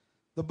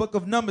 The book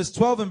of Numbers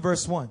 12 and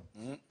verse 1.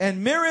 Mm-hmm.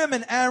 And Miriam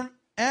and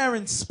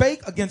Aaron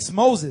spake against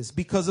Moses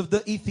because of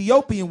the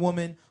Ethiopian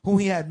woman whom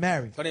he had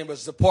married. Her name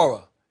was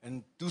Zipporah.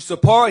 And through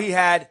Zipporah he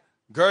had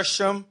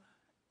Gershom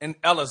and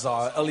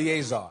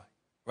Eleazar.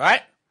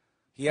 Right?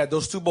 He had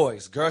those 2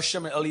 boys.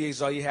 Gershom and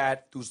Eleazar he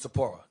had through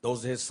Zipporah.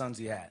 Those are his sons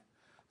he had.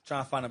 I'm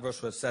trying to find a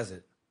verse where it says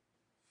it.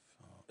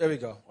 There we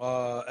go.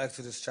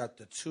 Exodus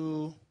chapter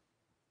 2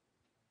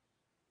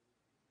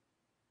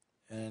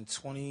 and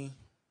 21.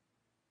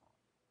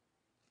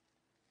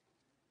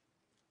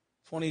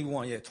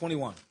 Yeah,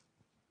 21.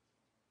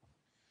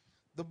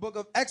 The book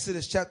of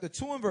Exodus chapter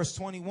 2 and verse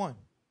 21.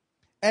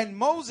 And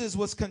Moses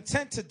was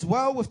content to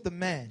dwell with the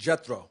man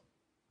Jethro.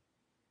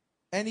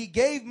 And he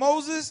gave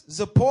Moses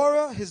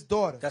Zipporah his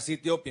daughter. That's the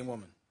Ethiopian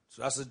woman.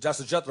 So that's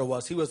what Jethro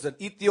was. He was an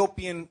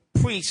Ethiopian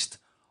priest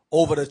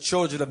over the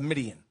children of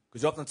Midian.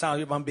 Because you oftentimes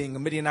hear about him being a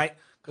Midianite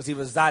because he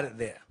resided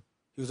there.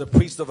 He was a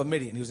priest of a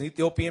Midian. He was an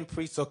Ethiopian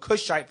priest, or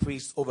Cushite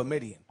priest over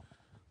Midian.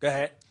 Go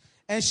ahead.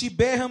 And she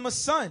bare him a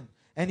son,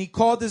 and he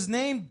called his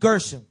name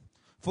Gershom.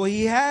 For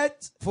he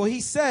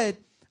said,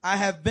 I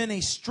have been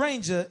a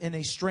stranger in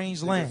a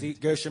strange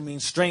land. Gershon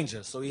means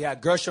stranger. So he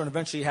had Gershon, and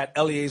eventually he had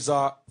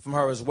Eleazar from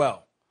her as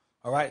well.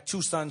 All right,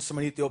 2 sons from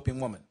an Ethiopian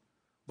woman.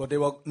 But they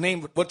were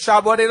named, what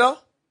tribe were they though?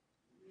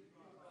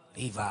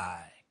 Levi.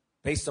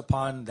 Based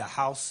upon the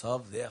house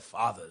of their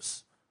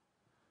fathers.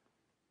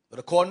 But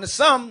according to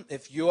some,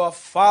 if your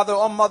father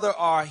or mother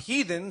are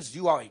heathens,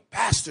 you are a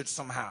bastard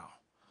somehow.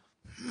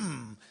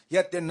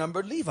 Yet they're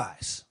numbered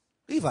Levites.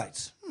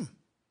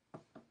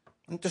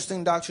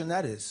 Interesting doctrine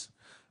that is.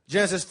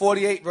 Genesis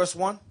 48, verse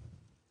 1.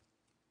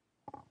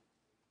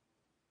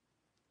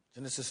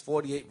 Genesis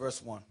 48,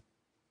 verse 1.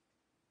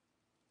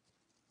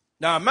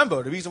 Now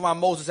remember, the reason why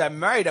Moses had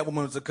married that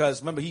woman was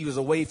because, remember, he was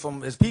away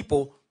from his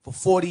people for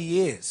 40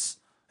 years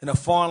in a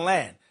foreign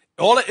land.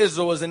 All of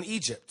Israel was in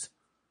Egypt.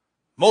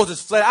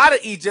 Moses fled out of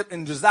Egypt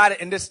and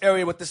resided in this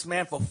area with this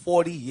man for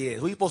 40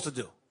 years. What are you supposed to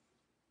do?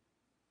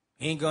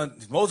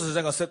 Moses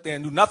isn't going to sit there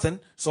and do nothing.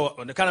 So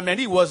the kind of man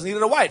he was,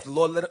 needed a wife. The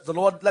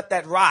Lord let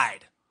that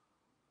ride.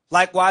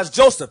 Likewise,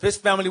 Joseph, his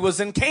family was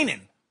in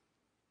Canaan.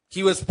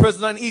 He was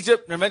prisoner in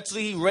Egypt, and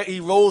eventually he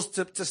rose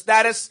to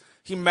status.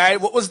 He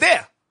married what was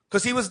there.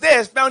 Because he was there.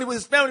 His family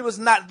was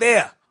not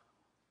there.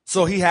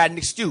 So he had an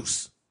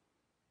excuse.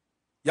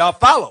 Y'all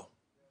follow?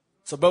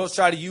 So brothers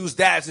try to use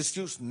that as an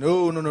excuse.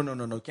 No.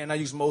 Cannot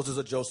use Moses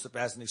or Joseph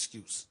as an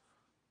excuse.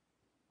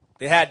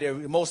 They had their,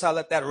 Most High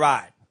let that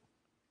ride.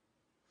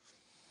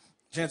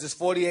 Genesis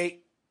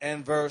 48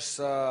 and verse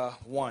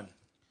 1.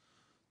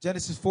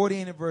 Genesis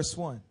 48 and verse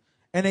 1.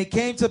 And it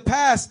came to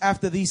pass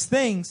after these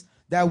things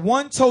that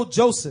one told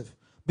Joseph,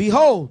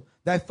 Behold,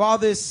 thy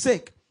father is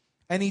sick.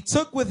 And he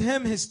took with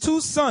him his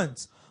 2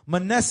 sons,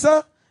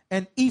 Manasseh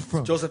and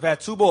Ephraim. Joseph had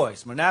 2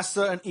 boys,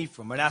 Manasseh and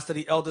Ephraim. Manasseh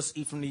the eldest,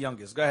 Ephraim the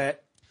youngest. Go ahead.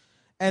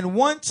 And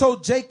one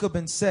told Jacob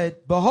and said,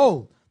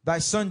 Behold, thy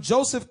son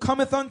Joseph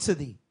cometh unto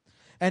thee.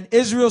 And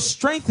Israel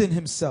strengthened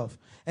himself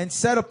and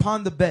sat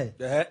upon the bed.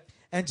 Go ahead.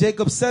 And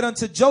Jacob said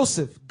unto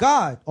Joseph,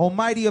 God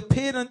Almighty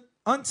appeared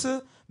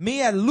unto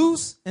me at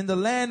Luz in the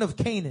land of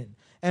Canaan,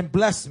 and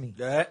blessed me.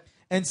 Go ahead.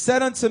 And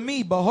said unto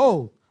me,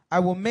 Behold, I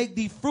will make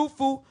thee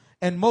fruitful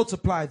and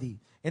multiply thee,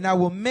 and I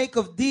will make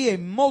of thee a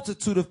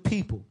multitude of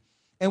people,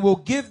 and will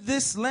give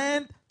this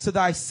land to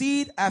thy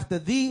seed after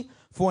thee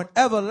for an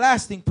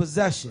everlasting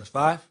possession. Verse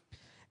 5.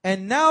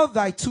 And now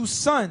thy 2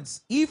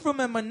 sons, Ephraim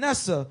and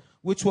Manasseh,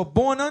 which were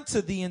born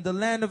unto thee in the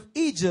land of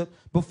Egypt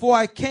before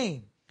I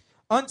came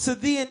unto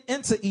thee and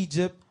into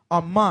Egypt,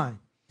 are mine.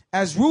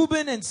 As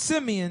Reuben and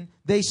Simeon,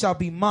 they shall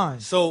be mine.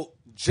 So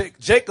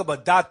Jacob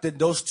adopted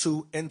those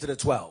 2 into the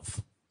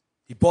 12.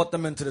 He brought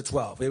them into the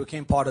 12. They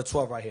became part of the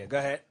 12 right here. Go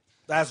ahead.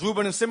 As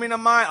Reuben and Simeon are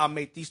mine, I'll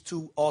make these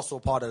 2 also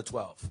part of the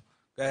 12.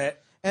 Go ahead.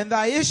 And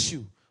thy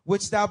issue,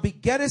 which thou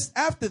begettest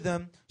after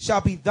them,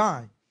 shall be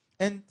thine,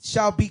 and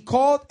shall be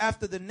called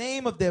after the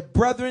name of their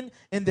brethren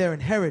in their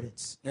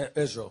inheritance. Yeah,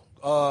 Israel.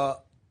 Hold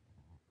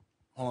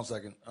on a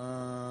second.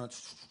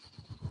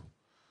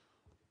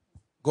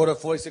 Go to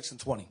 46 and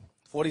 20.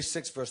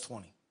 46 verse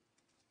 20.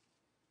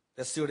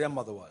 Let's see what their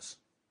mother was.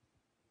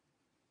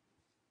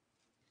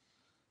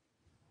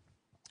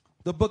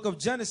 The book of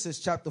Genesis,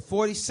 chapter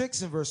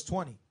 46 and verse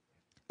 20.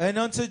 And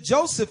unto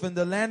Joseph in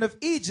the land of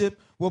Egypt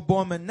were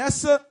born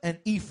Manasseh and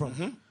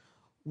Ephraim,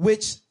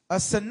 which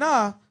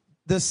Asenath,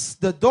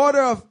 the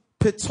daughter of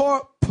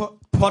Potipharah,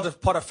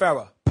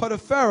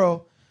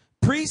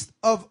 priest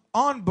of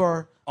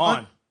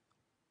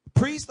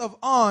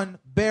On,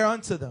 bare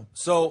unto them.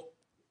 So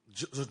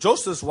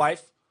Joseph's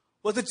wife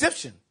was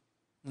Egyptian,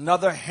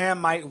 another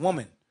Hamite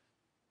woman.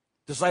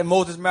 Just like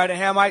Moses married a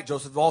Hamite,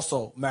 Joseph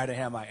also married a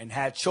Hamite and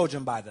had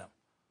children by them.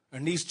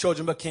 And these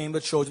children became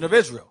the children of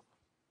Israel.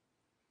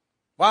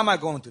 Why am I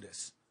going through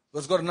this?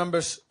 Let's go to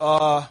Numbers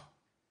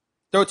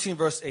 13,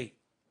 verse 8.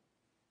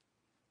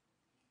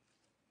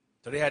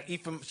 So they had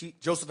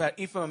Joseph had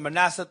Ephraim and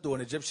Manasseh through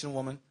an Egyptian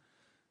woman.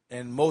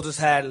 And Moses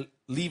had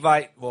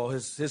Levite, well,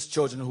 his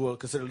children who were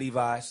considered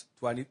Levites,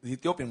 through an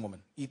Ethiopian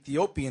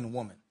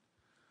woman.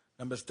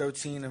 Numbers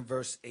 13 and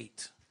verse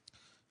 8.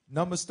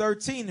 Numbers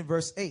 13 and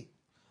verse 8.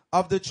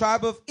 Of the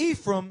tribe of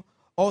Ephraim,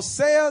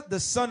 Hosea the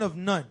son of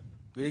Nun.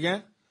 Read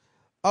again.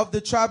 Of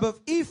the tribe of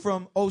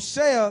Ephraim,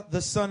 Hosea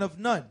the son of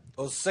Nun.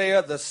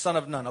 Hosea the son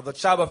of Nun. Of the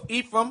tribe of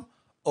Ephraim,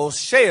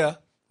 Hosea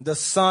the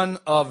son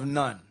of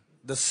Nun.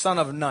 The son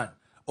of Nun.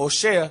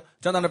 Hosea,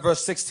 jump down to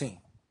verse 16.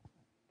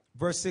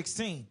 Verse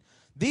 16.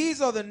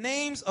 These are the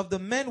names of the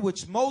men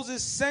which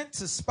Moses sent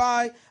to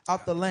spy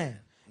out the land.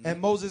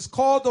 And Moses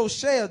called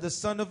Hosea the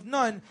son of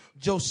Nun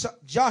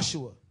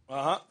Joshua.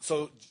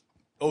 So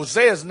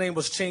Hosea's name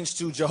was changed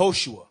to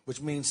Jehoshua,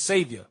 which means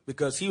Savior,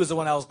 because he was the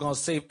one that was going to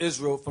save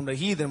Israel from the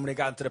heathen when they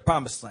got into the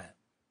promised land.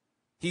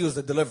 He was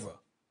the deliverer.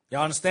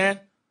 Y'all understand?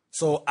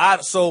 So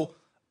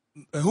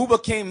who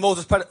became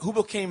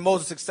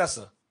Moses'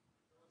 successor?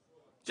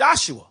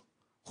 Joshua,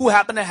 who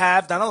happened to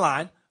have down the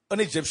line an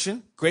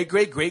Egyptian great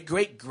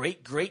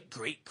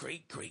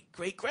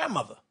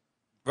grandmother,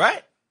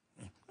 right?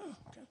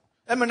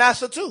 And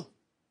Manasseh too.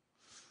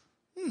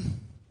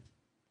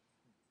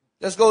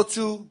 Let's go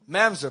to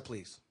Mamzer,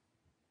 please.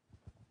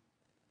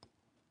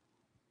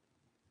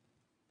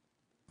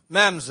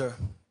 Mamzer.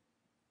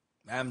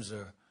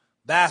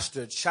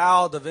 Bastard,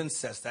 child of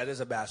incest. That is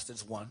a bastard.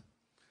 It's one.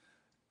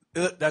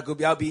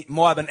 That'll be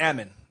Moab and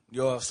Ammon.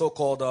 Your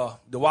so-called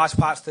the wash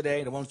pots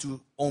today, the ones who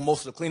own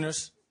most of the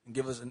cleaners and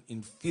give us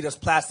and feed us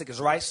plastic as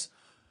rice.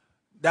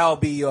 That'll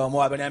be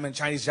Moab and Ammon,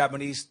 Chinese,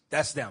 Japanese.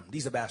 That's them.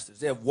 These are bastards.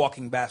 They're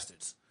walking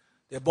bastards.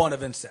 They're born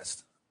of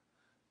incest.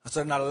 So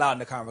they're not allowed in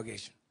the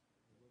congregation.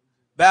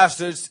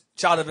 Bastards,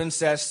 child of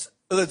incest,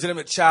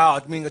 illegitimate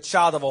child, meaning a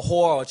child of a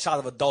whore or a child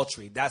of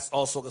adultery. That's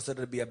also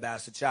considered to be a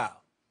bastard child.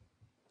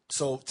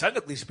 So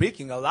technically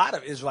speaking, a lot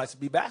of Israelites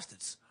would be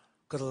bastards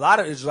because a lot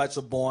of Israelites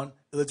are born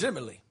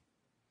illegitimately.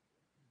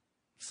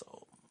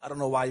 So I don't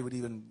know why you would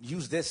even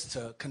use this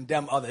to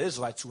condemn other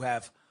Israelites who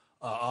have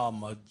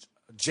a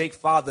Jake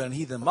father and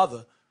heathen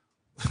mother.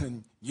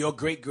 Your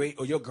great-great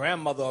or your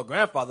grandmother or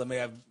grandfather may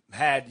have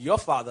had your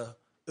father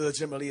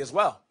illegitimately as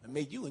well and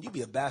made you, and you'd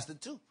be a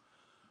bastard too.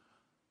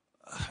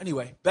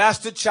 Anyway,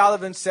 bastard, child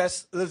of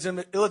incest,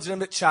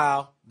 illegitimate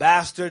child,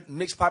 bastard,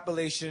 mixed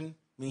population,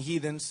 mean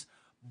heathens,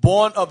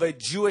 born of a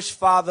Jewish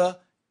father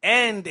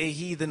and a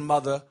heathen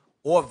mother,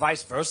 or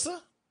vice versa.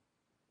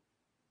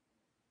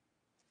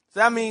 So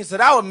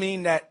that would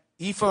mean that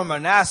Ephraim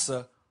and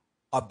Manasseh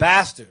are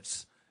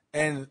bastards,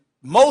 and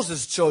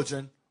Moses'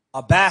 children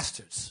are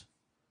bastards.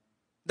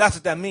 That's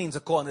what that means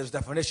according to this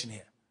definition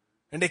here.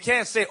 And they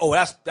can't say,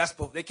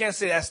 they can't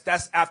say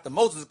that's after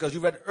Moses, because you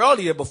read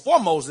earlier before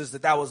Moses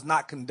that was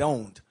not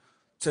condoned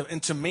to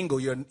intermingle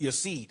your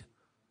seed. It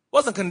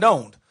wasn't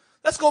condoned.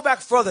 Let's go back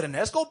further than that.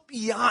 Let's go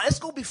beyond. Let's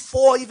go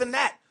before even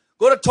that.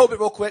 Go to Tobit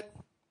real quick.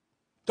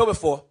 Tobit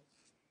 4.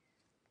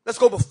 Let's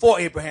go before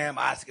Abraham,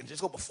 Isaac, and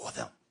just go before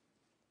them.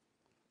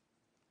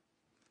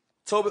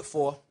 Tobit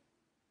 4.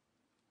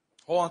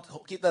 Hold on.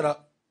 Keep that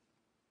up.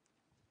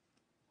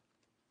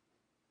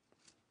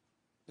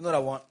 You know what I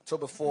want.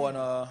 Tobit 4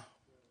 and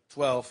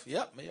 12.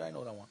 Yep, maybe I know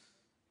what I want.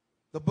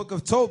 The book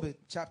of Tobit,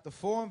 chapter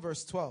 4 and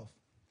verse 12.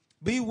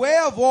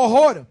 Beware of all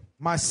whoredom,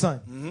 my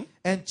son,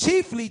 and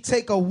chiefly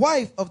take a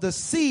wife of the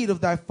seed of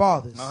thy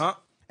fathers,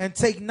 and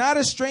take not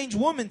a strange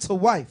woman to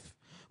wife,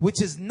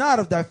 which is not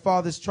of thy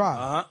father's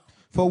tribe.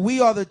 For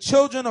we are the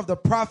children of the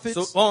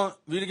prophets. So,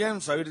 read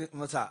again. Sorry, read it from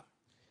the top.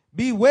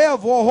 Beware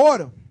of all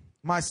whoredom,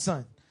 my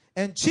son,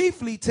 and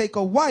chiefly take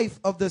a wife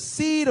of the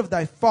seed of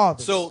thy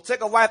fathers. So,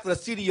 take a wife of the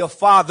seed of your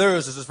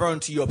fathers is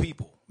referring to your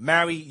people.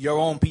 Marry your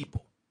own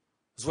people.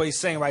 That's what he's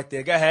saying right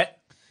there. Go ahead.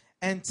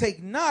 And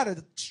take not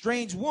a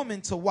strange woman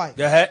to wife.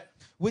 Go ahead.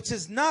 Which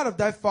is not of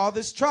thy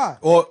father's tribe.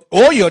 Or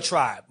your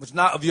tribe. Which is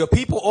not of your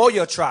people or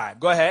your tribe.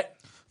 Go ahead.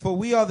 For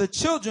we are the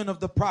children of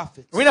the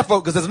prophets. Read that,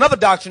 because there's another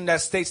doctrine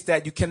that states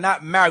that you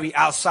cannot marry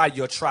outside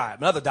your tribe.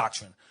 Another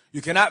doctrine.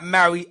 You cannot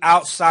marry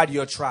outside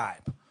your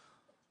tribe.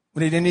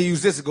 When they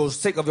use this, it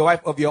goes, take of your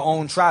wife of your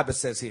own tribe, it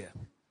says here.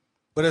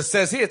 But it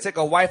says here, take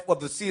a wife of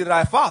the seed of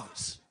thy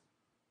fathers.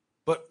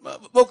 But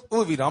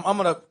we'll read on. I'm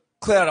going to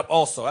clear that up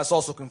also. That's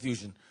also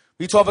confusion.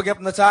 Read 12 again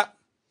from the top.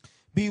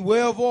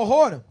 Beware of all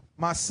whoredom,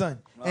 my son,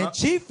 and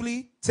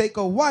chiefly take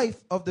a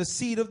wife of the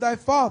seed of thy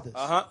fathers.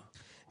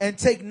 And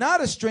take not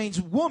a strange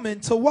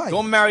woman to wife.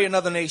 Don't marry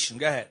another nation.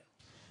 Go ahead.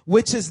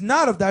 Which is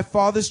not of thy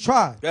father's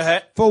tribe. Go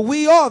ahead. For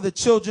we are the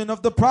children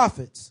of the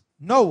prophets,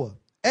 Noah,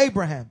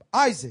 Abraham,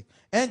 Isaac,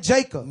 and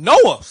Jacob.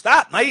 Noah,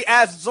 stop. Now he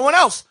adds someone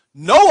else.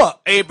 Noah,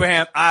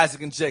 Abraham,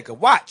 Isaac, and Jacob.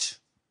 Watch.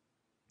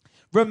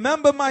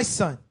 Remember, my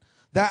son,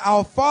 that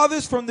our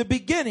fathers from the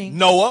beginning,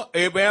 Noah,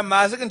 Abraham,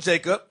 Isaac, and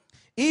Jacob,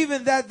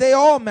 even that they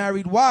all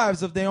married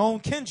wives of their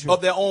own kindred.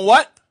 Of their own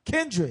what?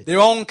 Kindred.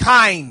 Their own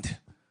kind.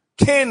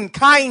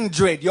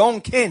 Kindred, your own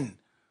kin.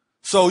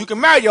 So you can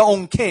marry your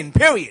own kin,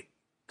 period.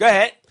 Go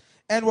ahead.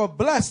 And were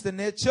blessed in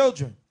their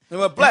children. And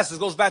were blessed. It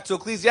goes back to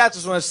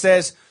Ecclesiastes when it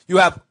says you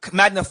have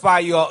magnify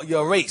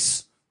your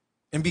race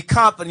and be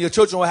confident. Your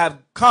children will have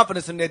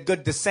confidence in their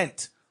good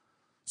descent.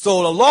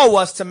 So the law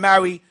was to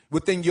marry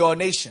within your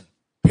nation,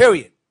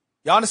 period.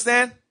 You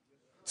understand?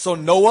 So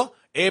Noah,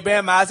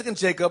 Abraham, Isaac, and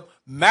Jacob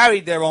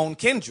married their own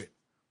kindred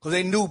because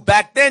they knew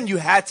back then you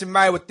had to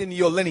marry within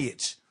your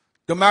lineage.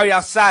 Don't marry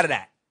outside of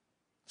that.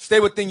 Stay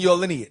within your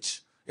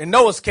lineage. In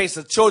Noah's case,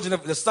 the children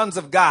of the sons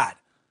of God,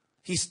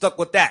 he stuck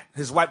with that.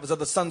 His wife was of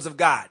the sons of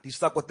God. He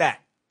stuck with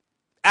that.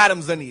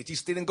 Adam's lineage, he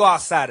didn't go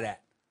outside of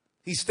that.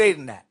 He stayed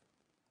in that.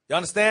 You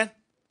understand?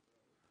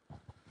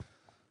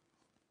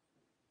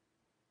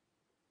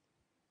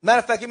 Matter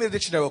of fact, give me the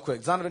dictionary real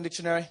quick. Zondervan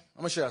dictionary.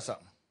 I'm going to show you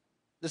something.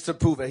 Just to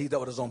prove that he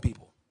dealt with his own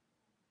people.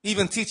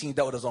 Even teaching, he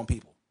dealt with his own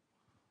people.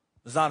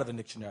 The Zondervan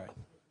dictionary.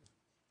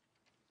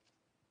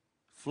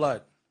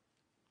 Flood.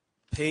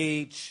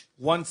 Page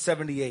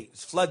 178.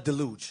 It's flood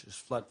deluge. It's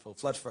flood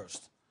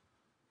first.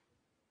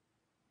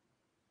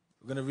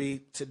 We're going to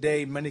read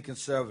today many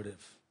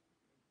conservative.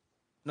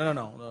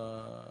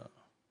 No.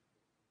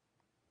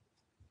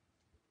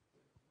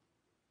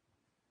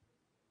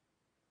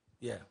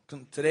 Yeah,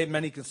 today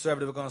many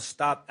conservative are going to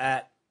stop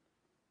at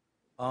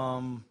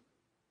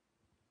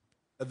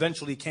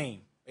eventually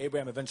came.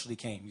 Abraham eventually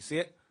came. You see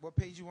it? What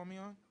page you want me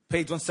on?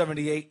 Page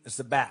 178. It's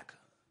the back.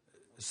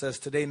 It says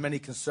today many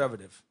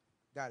conservative.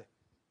 Got it.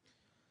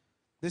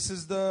 This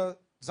is the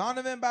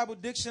Zondervan Bible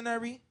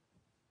Dictionary,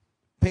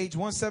 page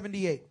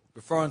 178.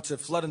 Referring to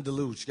flood and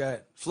deluge. Go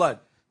ahead. Flood.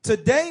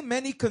 Today,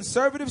 many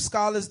conservative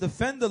scholars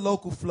defend the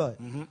local flood.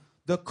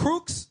 The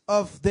crux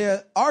of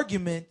their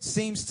argument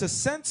seems to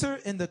center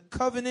in the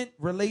covenant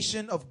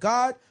relation of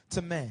God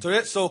to man.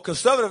 So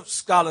conservative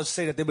scholars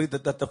say that they believe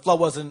that the flood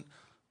wasn't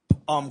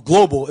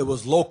global, it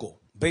was local.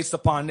 Based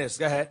upon this.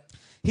 Go ahead.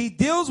 He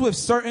deals with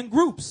certain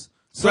groups,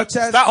 such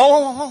as... Stop.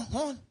 Hold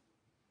on.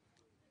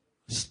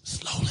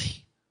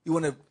 Slowly. You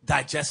want to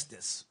digest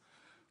this.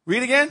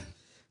 Read again.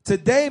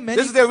 Today, many...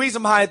 This is their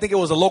reason behind I think it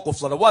was a local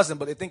flood. It wasn't,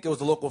 but they think it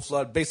was a local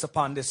flood based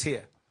upon this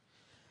here.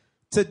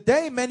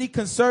 Today, many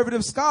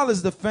conservative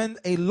scholars defend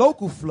a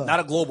local flood. Not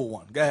a global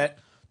one. Go ahead.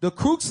 The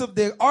crux of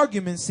their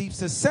argument seems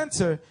to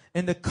center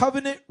in the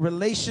covenant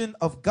relation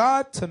of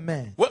God to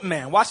man. What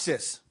man? Watch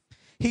this.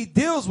 He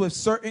deals with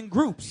certain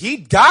groups.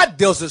 God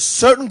deals with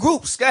certain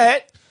groups. Go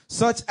ahead.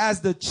 Such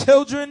as the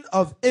children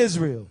of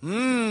Israel.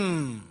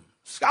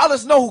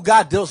 Scholars know who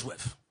God deals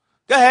with.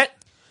 Go ahead.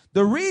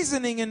 The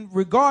reasoning in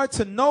regard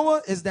to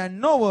Noah is that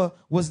Noah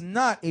was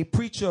not a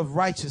preacher of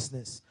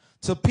righteousness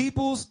to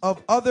peoples of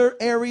other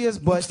areas,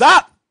 but...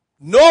 Stop.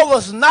 Noah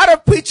was not a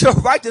preacher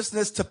of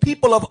righteousness to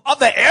people of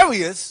other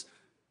areas.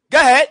 Go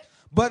ahead.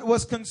 But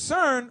was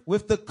concerned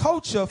with the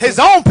culture... His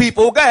own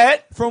people. Go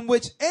ahead. From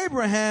which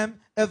Abraham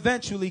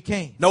eventually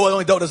came. Noah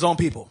only dealt with his own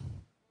people.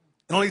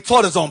 And only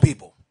taught his own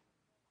people.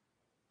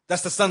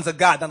 That's the sons of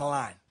God down the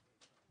line.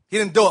 He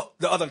didn't deal with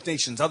the other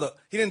nations.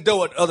 He didn't deal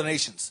with other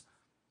nations.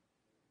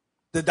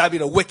 That'd be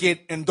the wicked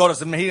and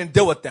daughters of men. He didn't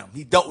deal with them.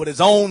 He dealt with his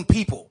own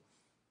people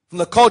from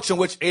the culture in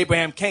which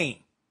Abraham came.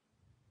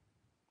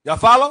 Y'all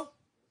follow?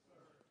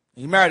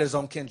 He married his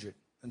own kindred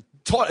and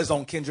taught his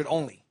own kindred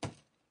only.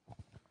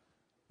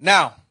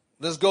 Now,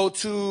 let's go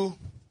to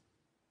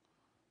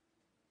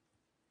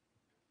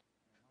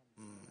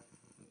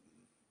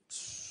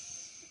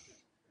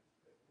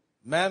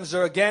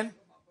Mamzer again.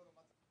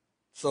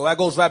 So that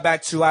goes right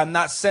back to I am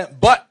not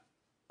sent but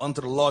unto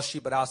the lost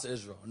sheep of the house of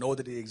Israel. Noah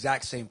did the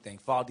exact same thing.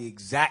 Followed the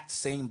exact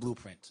same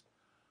blueprint.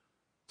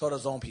 Taught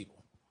his own people.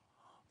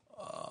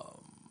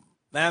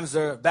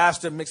 Mamzer,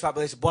 bastard, mixed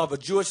population, born of a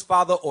Jewish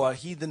father or a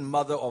heathen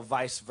mother or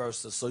vice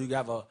versa. So you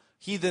have a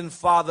heathen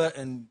father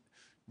and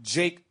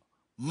Jake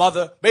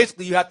mother.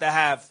 Basically, you have to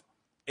have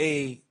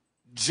a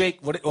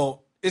Jake,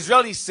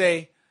 Israelis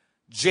say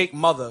Jake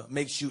mother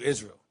makes you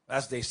Israel.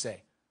 That's what they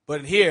say.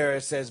 But here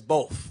it says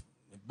both.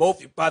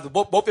 Both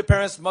your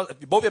parents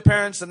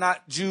are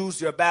not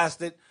Jews, you're a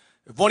bastard.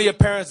 If one of your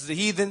parents is a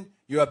heathen,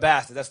 you're a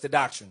bastard. That's the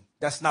doctrine.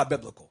 That's not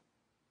biblical.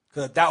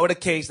 Because if that were the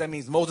case, that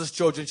means Moses'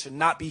 children should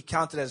not be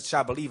counted as the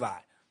tribe of Levi.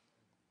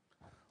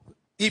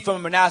 Ephraim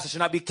and Manasseh should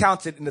not be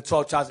counted in the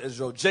 12 tribes of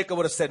Israel. Jacob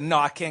would have said, no,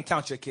 I can't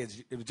count your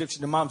kids.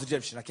 Your mom's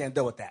Egyptian. I can't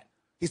deal with that.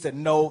 He said,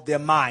 no, they're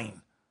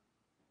mine.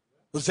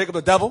 Was Jacob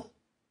the devil?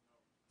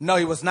 No,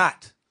 he was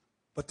not.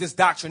 But this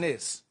doctrine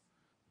is.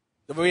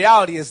 The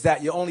reality is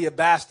that you're only a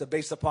bastard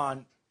based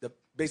upon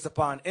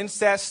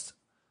incest,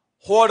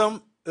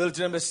 whoredom,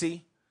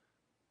 illegitimacy,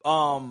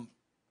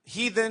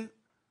 heathen,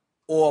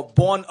 or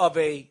born of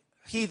a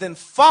heathen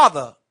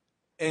father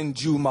and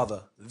Jew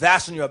mother.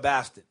 That's when you're a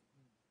bastard.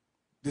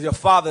 If your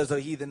father is a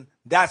heathen,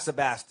 that's a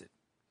bastard.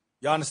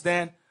 You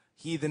understand?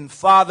 Heathen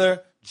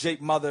father,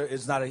 Jake mother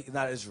is not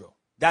Israel.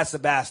 That's a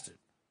bastard.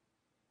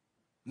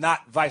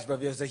 Not vice versa.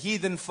 If there's a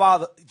heathen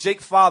father, Jake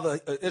father,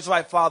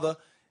 Israelite father,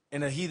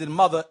 and a heathen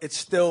mother, it's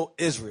still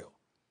Israel.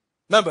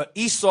 Remember,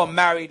 Esau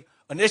married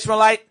an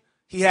Ishmaelite.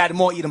 He had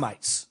more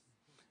Edomites.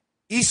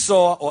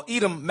 Esau or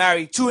Edom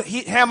married two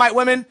Hamite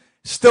women,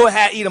 still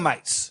had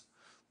Edomites.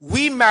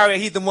 We marry a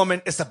heathen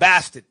woman, it's a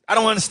bastard. I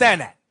don't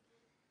understand that.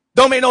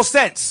 Don't make no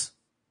sense.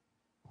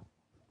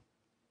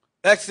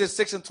 Exodus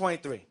 6 and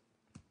 23.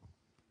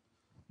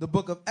 The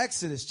book of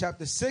Exodus,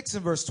 chapter 6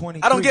 and verse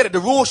 23. I don't get it. The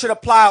rule should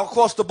apply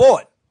across the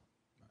board.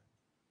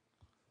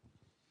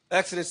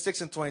 Exodus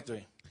 6 and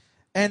 23.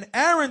 And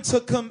Aaron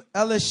took him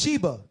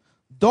Elisheba,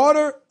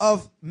 daughter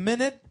of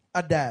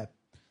Minadab.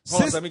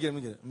 Hold on, let me get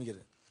it.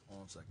 Hold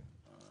on a second.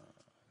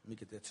 Let me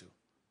get that too.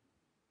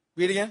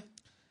 Read again.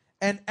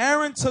 And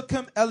Aaron took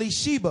him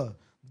Elisheba,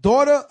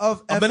 daughter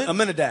of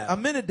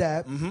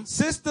Aminadab,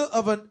 sister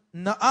of a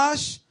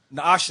Naashon,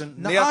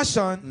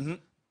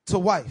 to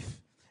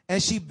wife.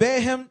 And she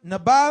bare him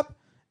Nabab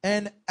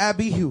and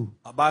Abihu.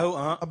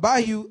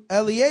 Abihu,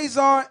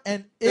 Eleazar,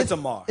 and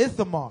Ithamar.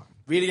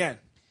 Read again.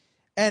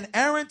 And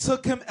Aaron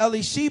took him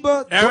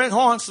Elisheba. Hold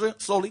on,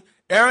 slowly.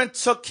 Aaron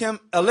took him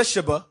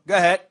Elisheba. Go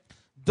ahead.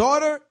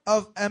 Daughter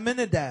of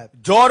Aminadab.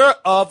 Go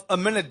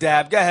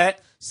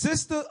ahead.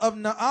 Sister of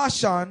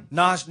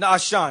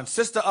Naashon.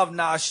 Sister of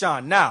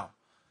Naashon. Now,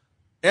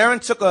 Aaron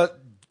took a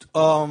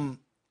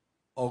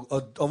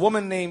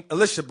woman named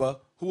Elisheba,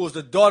 who was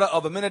the daughter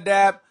of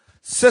Aminadab,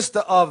 sister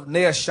of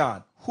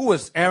Naashon. Who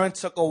is Aaron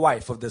took a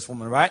wife of this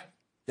woman, right?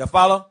 Y'all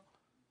follow?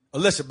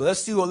 Elisheba.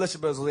 Let's see who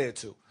Elisheba is related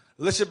to.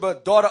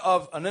 Elisheba, daughter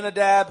of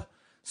Aminadab,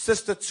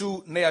 sister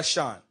to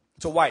Naashon,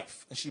 to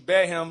wife. And she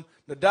bare him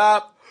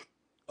Nadab,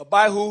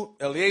 Abihu,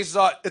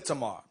 Eleazar,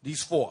 Ithamar.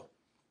 These four.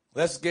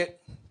 Let's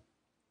get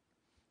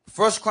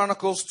First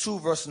Chronicles 2,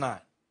 verse 9.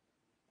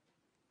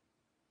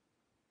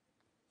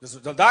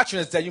 The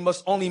doctrine is that you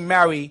must only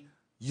marry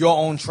your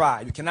own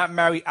tribe. You cannot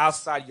marry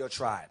outside your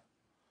tribe.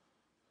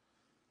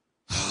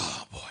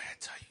 Oh, boy, I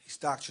tell you, these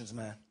doctrines,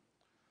 man.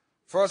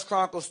 First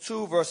Chronicles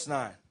 2, verse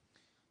 9.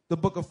 The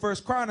book of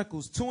First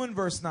Chronicles 2 and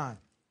verse 9.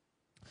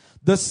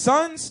 The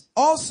sons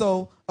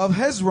also of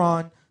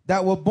Hezron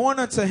that were born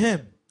unto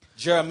him,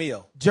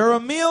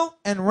 Jeremiel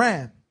and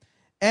Ram,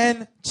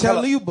 and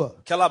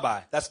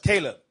Chelubah. That's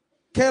Caleb.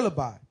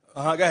 Calebai.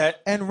 Go ahead.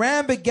 And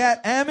Ram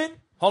begat Ammon.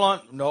 Hold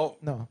on.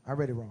 No, I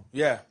read it wrong.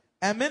 Yeah.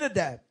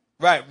 Amminadab.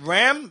 Right.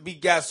 Ram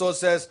begat. So it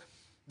says,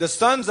 the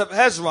sons of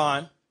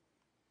Hezron.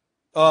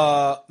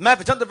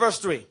 Matthew, jump to verse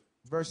 3.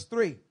 Verse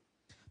 3.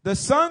 The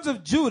sons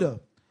of Judah,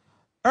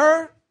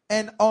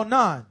 and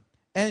Onan,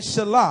 and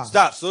Shelah.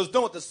 Stop. So it's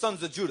done with the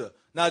sons of Judah.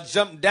 Now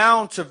jump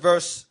down to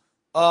verse,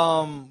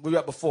 where we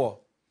at before.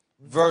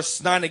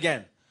 Verse 9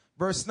 again.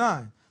 Verse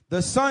 9.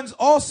 The sons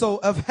also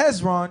of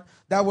Hezron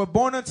that were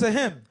born unto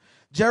him,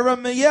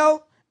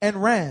 Jeremiel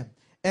and Ram,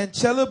 and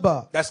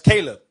Chelubah. That's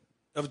Caleb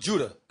of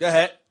Judah. Go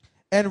ahead.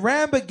 And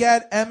Ram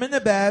begat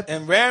Amminadab.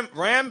 And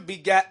Ram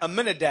begat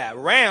Amminadab.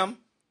 Ram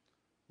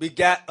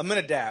begat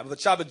Amminadab of the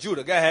tribe of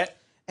Judah. Go ahead.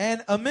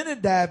 And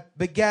Amminadab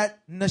begat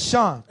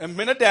Nahshon.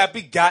 Amminadab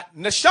begat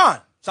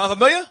Nahshon. Sound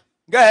familiar?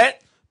 Go ahead.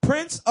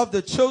 Prince of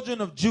the children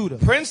of Judah.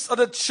 Prince of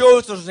the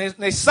children.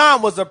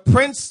 Nahshon was a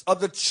prince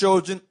of the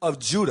children of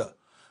Judah.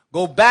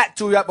 Go back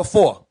to that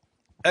before.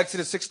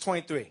 Exodus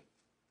 6:23.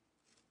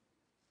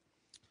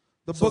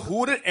 So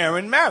who did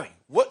Aaron marry?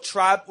 What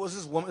tribe was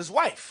his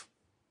wife?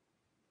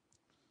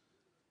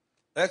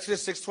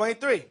 Exodus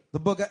 6:23. The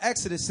book of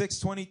Exodus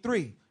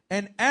 6:23.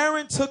 And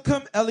Aaron took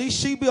him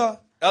Elisheba,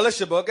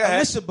 go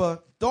ahead.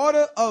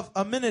 daughter of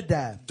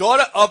Amminadab.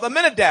 Daughter of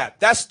Amminadab.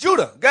 That's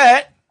Judah. Go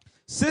ahead.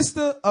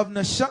 Sister of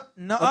Nahshon.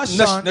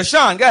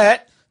 Nahshon, go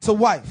ahead. To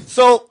wife.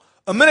 So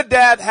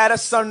Amminadab had a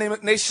son named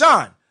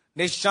Nahshon.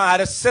 Nahshon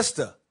had a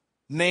sister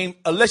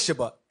named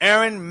Elisheba.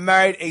 Aaron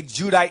married a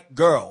Judite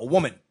girl, a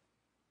woman.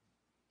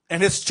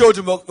 And his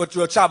children were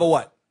a tribe of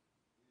what?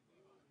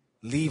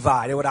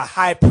 Levi. They were the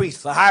high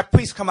priest. The high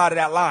priest come out of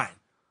that line.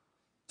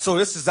 So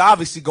this is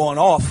obviously going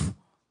off.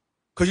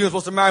 Because you were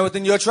supposed to marry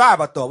within your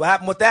tribe, I thought. What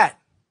happened with that?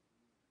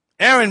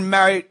 Aaron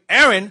married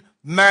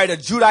a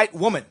Judite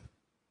woman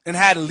and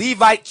had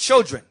Levite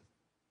children.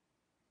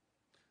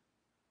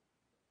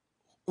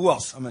 Who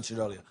else I mentioned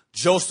earlier?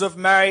 Joseph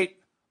married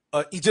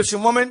an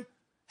Egyptian woman,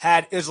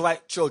 had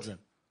Israelite children.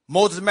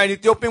 Moses married an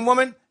Ethiopian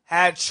woman,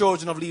 had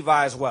children of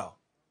Levi as well.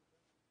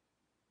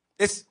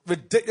 This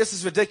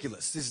is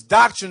ridiculous. These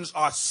doctrines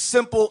are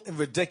simple and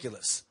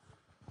ridiculous.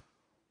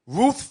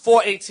 Ruth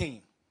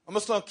 4:18. I'm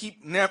just going to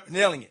keep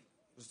nailing it.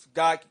 This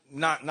guy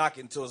knock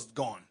it until it's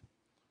gone.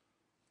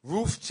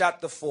 Ruth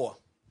chapter 4.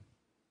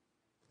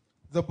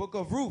 The book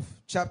of Ruth,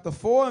 chapter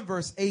 4 and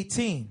verse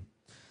 18.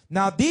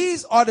 Now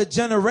these are the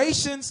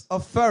generations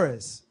of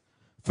Pharez.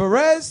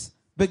 Pharez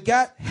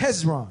begat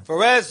Hezron.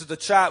 Pharez was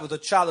the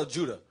child of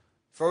Judah.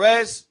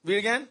 Pharez, read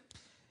again.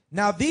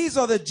 Now these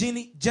are the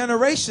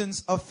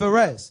generations of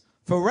Pharez.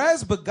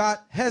 Pharez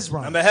begat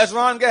Hezron. Remember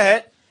Hezron? Go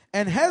ahead.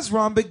 And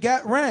Hezron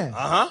begat Ram.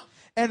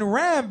 And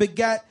Ram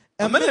begat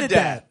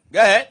Amminadab. Go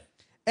ahead.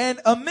 And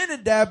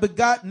Amminadab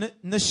begat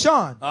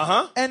Nahshon.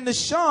 And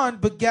Nahshon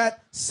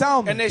begat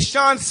Salmon. And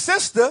Nahshon's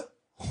sister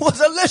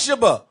was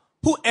Elisheba,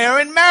 who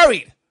Aaron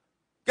married.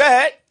 Go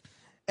ahead.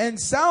 And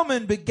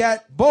Salmon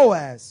begat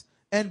Boaz.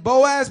 And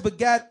Boaz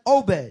begat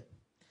Obed.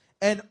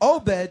 And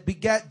Obed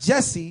begat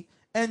Jesse.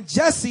 And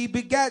Jesse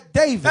begat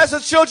David. That's the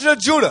children of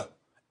Judah.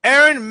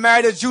 Aaron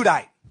married a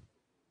Judite.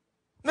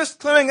 Just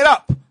clearing it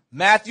up.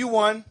 Matthew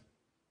 1,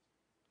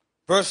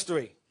 verse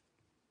 3.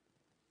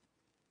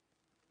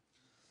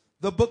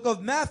 The book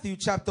of Matthew,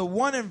 chapter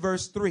 1 and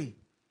verse 3.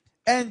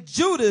 And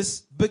Judas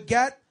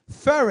begat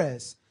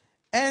Pharez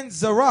and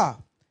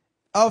Zerah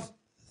of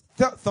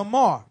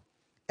Thamar.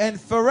 And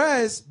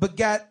Pharez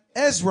begat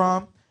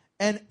Ezram.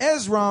 And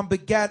Ezram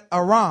begat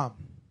Aram.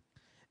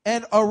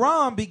 And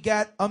Aram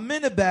begat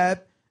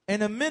Amminadab.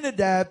 And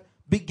Amminadab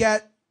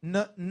begat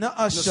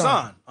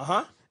Nahshon.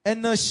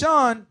 And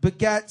Nahshon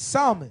begat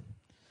Salmon.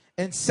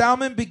 And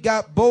Salmon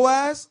begat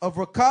Boaz of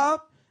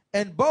Rechab.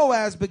 And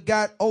Boaz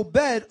begat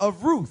Obed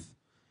of Ruth.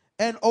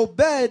 And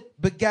Obed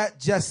begat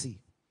Jesse.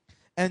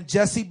 And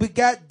Jesse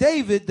begat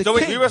David the king.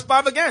 So we verse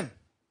 5 again.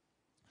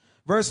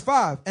 Verse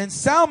 5. And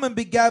Salmon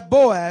begat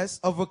Boaz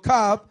of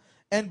Rechab.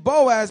 And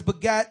Boaz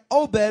begat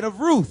Obed of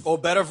Ruth.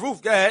 Obed of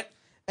Ruth, go ahead.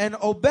 And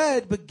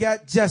Obed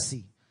begat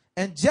Jesse.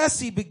 And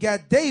Jesse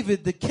begat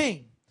David the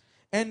king.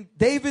 And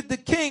David the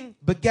king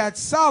begat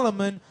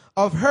Solomon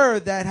of her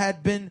that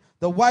had been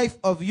the wife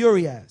of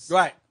Urias.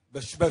 Right,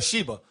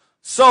 Bathsheba.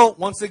 So,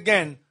 once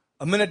again,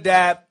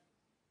 Amminadab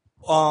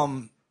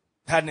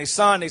had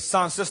Nahshon.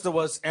 Nahshon's sister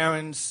was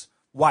Aaron's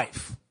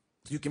wife.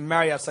 You can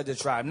marry outside your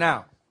tribe.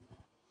 Now,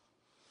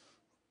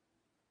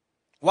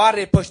 why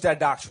did they push that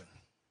doctrine?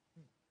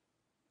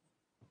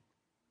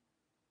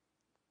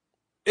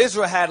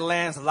 Israel had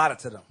lands allotted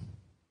to them.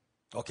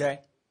 Okay?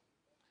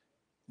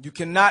 You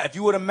cannot, if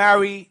you were to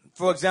marry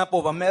for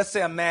example, let's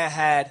say a man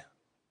had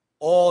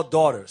all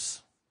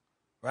daughters,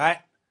 right?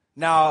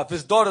 Now, if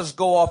his daughters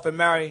go off and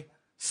marry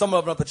some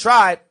of another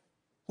tribe,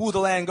 who the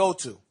land go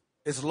to?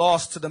 It's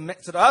lost to the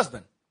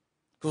husband.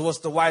 Because what's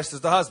the wife's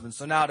is the husband.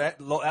 So now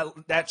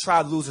that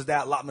tribe loses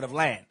that allotment of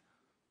land.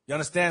 You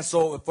understand?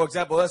 So, for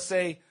example, let's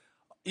say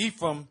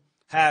Ephraim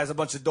has a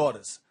bunch of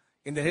daughters.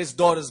 And then his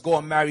daughters go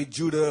and marry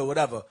Judah or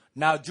whatever.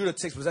 Now Judah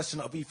takes possession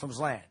of Ephraim's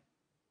land.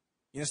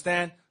 You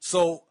understand?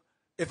 So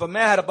if a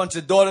man had a bunch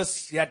of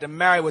daughters, he had to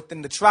marry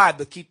within the tribe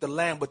to keep the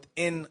land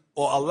within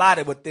or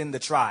allotted within the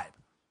tribe.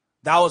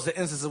 That was the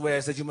instance where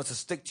it said you must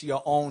stick to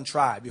your own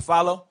tribe. You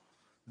follow?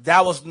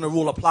 That was when the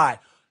rule applied.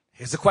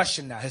 Here's a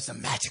question now. Here's a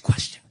magic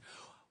question.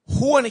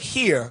 Who in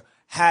here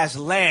has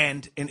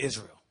land in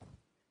Israel?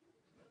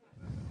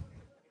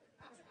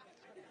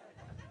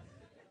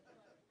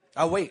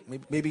 I'll wait.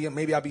 Maybe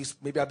I'll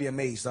be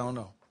amazed. I don't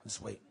know.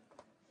 Just wait.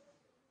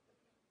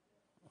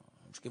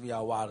 I'm just giving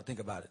y'all a while to think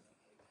about it.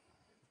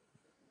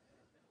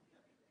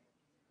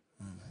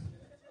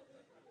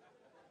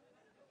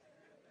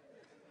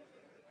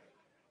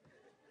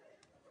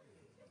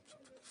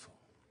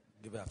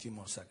 Give it a few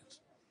more seconds.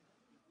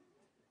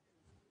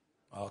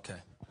 Okay.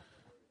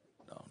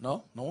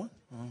 No one?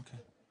 Okay.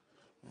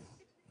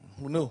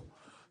 Who knew?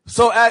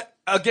 So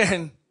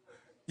again,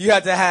 you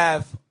had to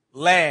have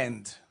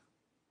land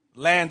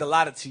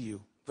allotted to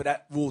you for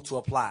that rule to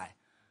apply.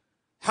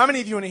 How many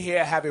of you in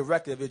here have a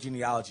record of your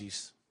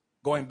genealogies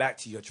going back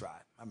to your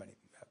tribe? How many of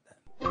you have that?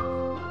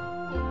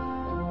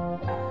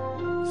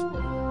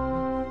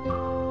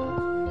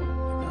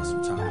 Maybe have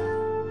some time.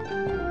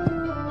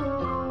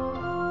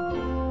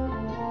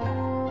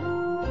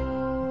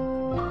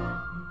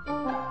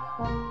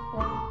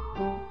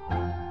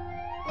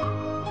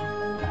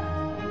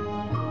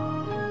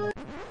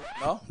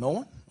 No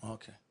one?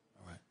 Okay.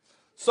 All right.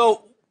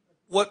 So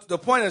what the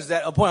point is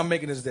that, the point I'm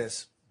making is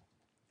this.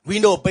 We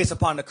know based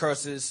upon the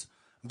curses,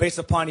 based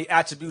upon the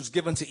attributes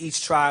given to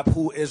each tribe,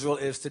 who Israel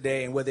is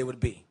today and where they would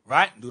be,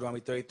 right?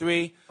 Deuteronomy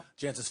 33,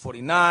 Genesis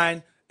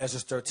 49, Ezra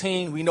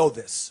 13. We know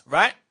this,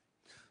 right?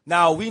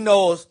 Now, we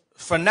know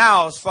for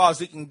now, as far as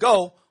we can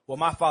go, well,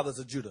 my father's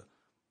a Judah.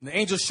 And the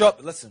angels show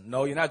up. Listen,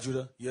 no, you're not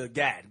Judah. You're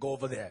Gad. Go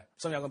over there.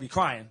 Some of y'all going to be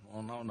crying.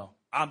 Oh, no.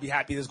 I'll be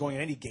happy there's going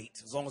in any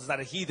gate, as long as it's not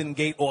a heathen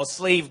gate or a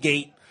slave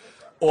gate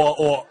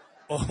or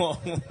I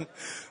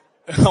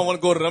want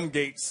to go to them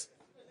gates.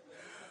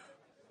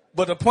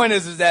 But the point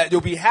is that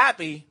you'll be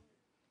happy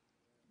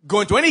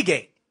going to any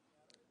gate.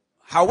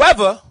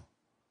 However,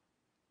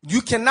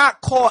 you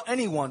cannot call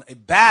anyone a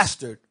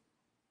bastard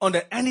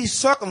under any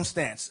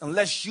circumstance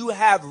unless you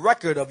have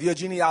record of your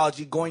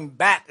genealogy going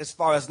back as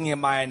far as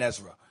Nehemiah and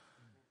Ezra.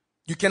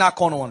 You cannot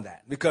call no one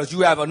that because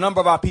you have a number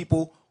of our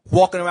people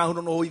walking around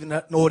who don't even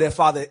know who their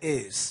father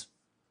is.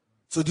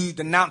 So do you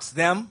denounce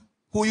them?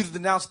 Who you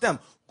denounce them?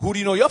 Who do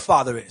you know your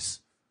father is?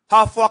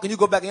 How far can you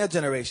go back in your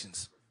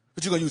generations?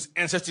 But you're going to use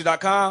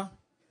Ancestry.com?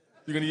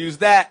 You're going to use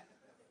that?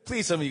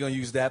 Please tell me you're going to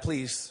use that,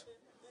 please.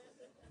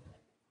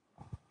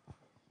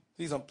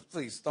 Please don't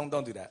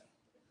do that.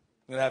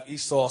 You're going to have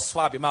Esau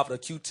swab your mouth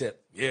with a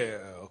Q-tip. Yeah,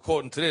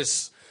 according to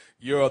this,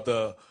 you're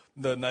the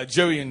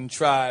Nigerian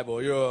tribe,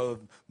 or you're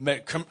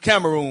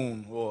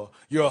Cameroon, or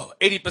you're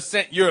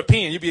 80%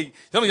 European.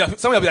 Some of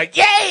y'all be like,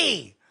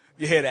 yay!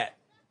 You hear that.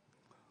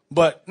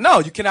 But no,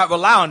 you cannot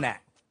rely on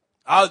that.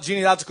 Our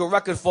genealogical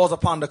record falls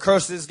upon the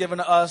curses given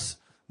to us,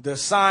 the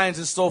signs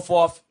and so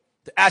forth,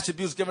 the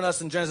attributes given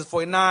us in Genesis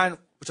 49,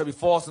 which shall be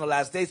false in the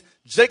last days.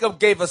 Jacob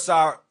gave us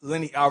our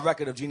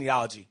record of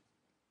genealogy.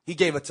 He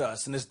gave it to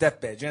us in his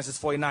deathbed. Genesis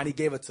 49, he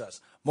gave it to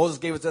us. Moses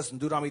gave it to us in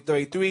Deuteronomy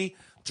 33,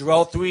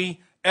 Joel 3,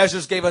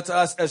 Ezra gave it to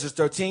us, Ezra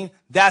 13.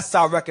 That's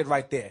our record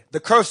right there. The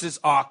curses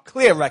are a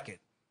clear record.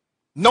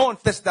 No one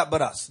fits that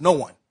but us. No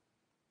one.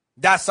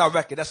 That's our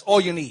record. That's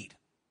all you need.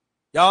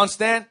 Y'all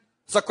understand?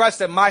 So Christ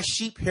said, my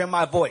sheep hear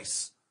my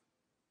voice.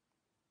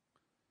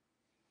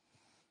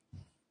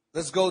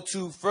 Let's go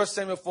to 1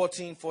 Samuel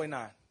 14:49.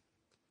 Let's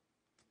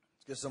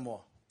get some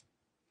more.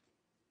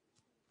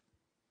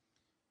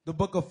 The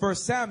book of 1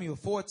 Samuel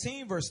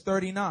 14, verse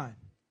 39.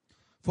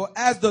 For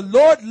as the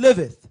Lord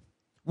liveth,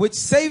 which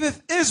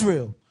saveth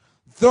Israel,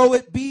 though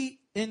it be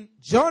in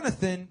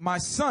Jonathan my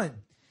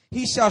son,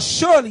 he shall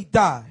surely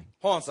die.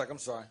 Hold on a second, I'm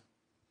sorry.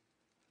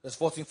 That's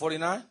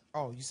 14:49?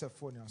 Oh, you said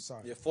 49,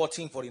 sorry. Yeah,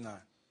 14:49.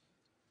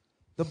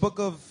 The book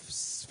of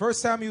 1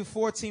 Samuel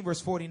 14,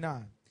 verse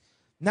 49.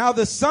 Now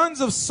the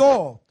sons of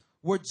Saul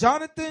were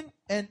Jonathan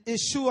and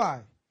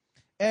Ishuai,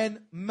 and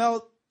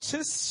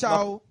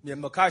Melchishua,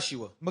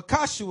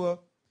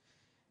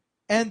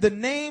 and the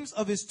names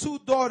of his two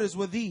daughters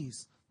were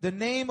these: the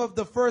name of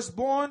the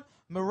firstborn,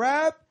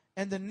 Merab,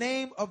 and the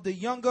name of the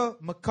younger,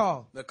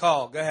 Michal.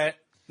 Michal, go ahead.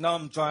 No,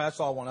 I'm trying. That's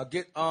all I want. I'll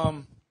get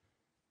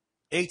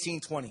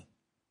 18:20.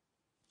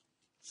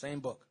 Same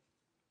book.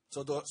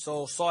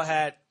 So Saul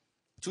had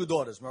two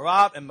daughters,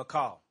 Merab and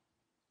Michal.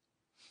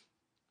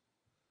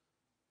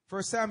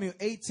 1 Samuel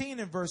 18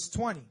 and verse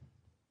 20.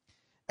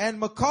 And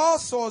Michal,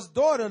 Saul's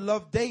daughter,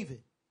 loved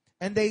David,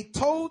 and they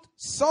told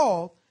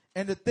Saul,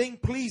 and the thing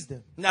pleased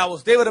him. Now,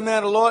 was David a man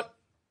of the Lord?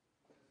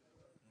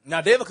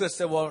 Now, David could have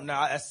said, well,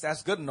 now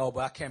that's good and all,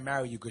 but I can't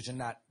marry you because you're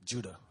not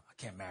Judah. I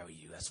can't marry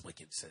you. That's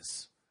wicked,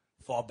 sis.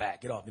 Fall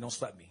back. Get off. You don't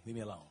sweat me. Leave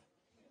me alone.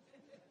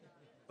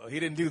 But he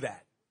didn't do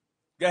that.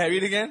 Go ahead.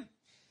 Read again.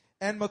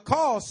 And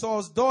Michal,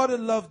 Saul's daughter,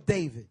 loved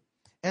David.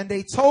 And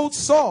they told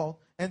Saul,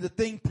 and the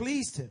thing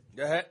pleased him.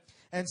 Go ahead.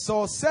 And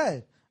Saul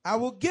said, I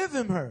will give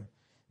him her,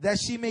 that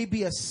she may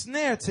be a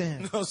snare to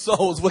him.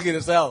 Saul was wicked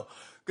as hell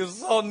because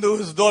Saul knew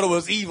his daughter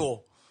was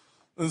evil.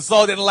 And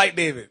Saul didn't like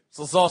David.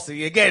 So Saul said,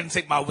 again,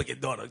 take my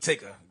wicked daughter.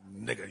 Take her.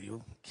 Nigga,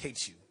 you.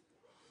 Hate you.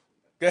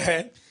 Go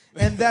ahead.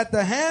 And that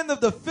the hand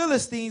of the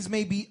Philistines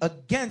may be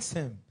against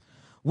him.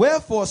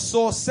 Wherefore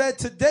Saul said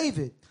to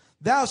David,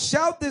 thou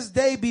shalt this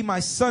day be my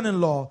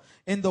son-in-law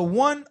in the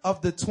one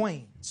of the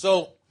twain.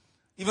 So,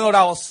 even though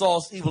that was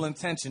Saul's evil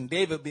intention,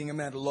 David, being a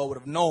man of the Lord, would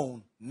have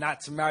known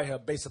not to marry her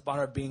based upon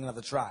her being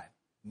another tribe.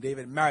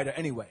 David married her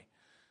anyway.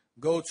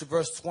 Go to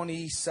verse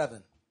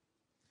 27.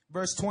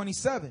 Verse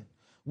 27.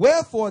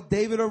 Wherefore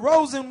David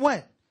arose and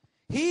went,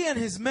 he and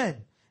his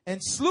men,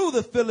 and slew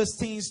the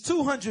Philistines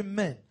 200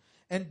 men.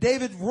 And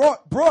David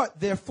brought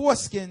their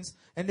foreskins,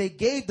 and they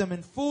gave them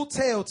in full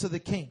tale to the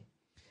king.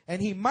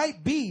 And he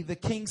might be the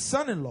king's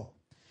son-in-law.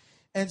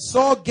 And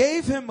Saul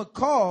gave him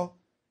Michal,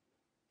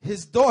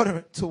 his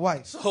daughter, to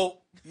wife. So,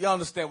 you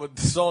understand what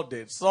Saul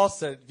did. Saul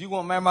said, if you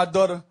want to marry my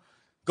daughter,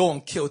 go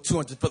and kill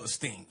 200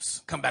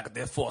 Philistines. Come back with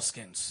their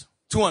foreskins.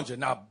 200,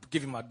 now I'll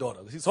give you my daughter.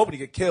 He's hoping to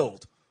get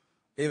killed.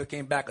 David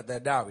came back with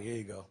that dowry. Here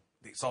you go.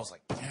 Saul's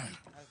like,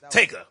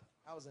 take her.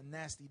 That was a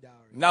nasty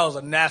dowry. And that was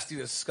a nasty,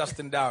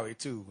 disgusting dowry,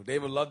 too.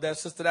 David loved that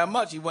sister that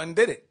much. He went and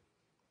did it.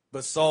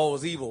 But Saul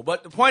was evil.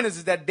 But the point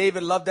is that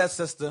David loved that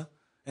sister.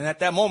 And at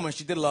that moment,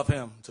 she did love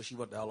him until she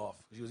went the hell off.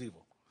 She was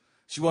evil.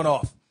 She went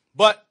off.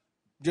 But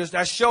just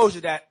that shows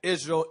you that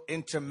Israel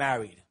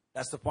intermarried.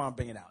 That's the point I'm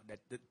bringing out.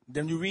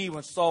 Then you read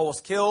when Saul was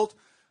killed,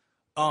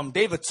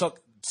 David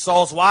took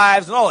Saul's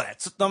wives and all of that.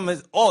 Took them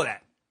all of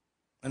that.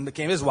 And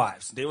became his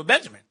wives. They were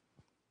Benjamin.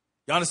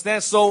 You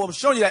understand? So I'm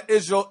showing you that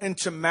Israel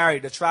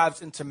intermarried. The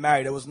tribes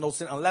intermarried. There was no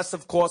sin. Unless,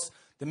 of course,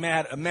 a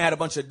man had a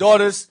bunch of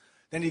daughters.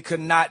 Then he could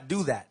not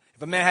do that.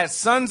 If a man had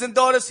sons and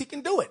daughters, he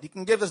can do it. He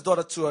can give his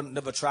daughter to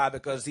another tribe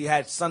because he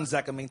had sons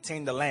that can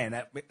maintain the land,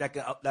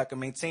 that can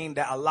maintain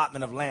that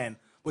allotment of land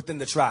within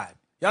the tribe.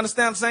 You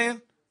understand what I'm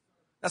saying?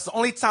 That's the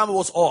only time it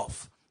was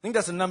off. I think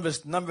that's in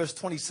Numbers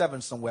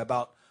 27 somewhere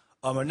about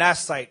a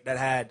Manassite that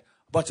had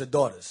a bunch of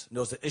daughters. And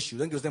there was an issue. I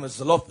think his name was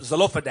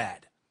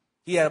Zelophehad.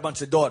 He had a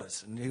bunch of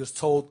daughters. And he was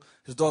told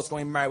his daughters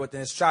going to marry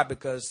within his tribe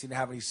because he didn't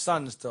have any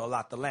sons to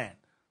allot the land.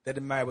 They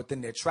didn't marry within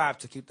their tribe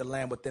to keep the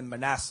land within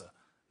Manasseh.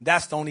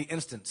 That's the only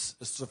instance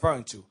it's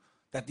referring to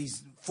that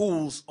these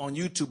fools on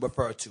YouTube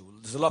refer to,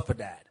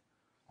 Zelophehad.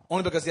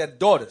 Only because he had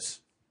daughters.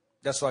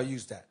 That's why I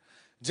used that.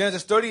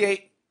 Genesis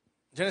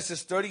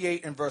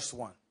 38 and verse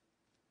 1.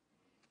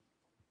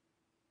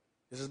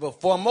 This is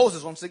before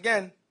Moses once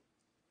again.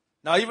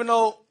 Now, even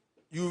though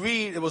you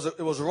read it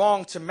was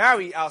wrong to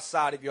marry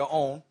outside of your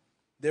own,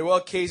 there were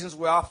occasions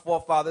where our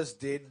forefathers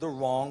did the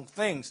wrong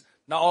things.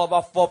 Not all of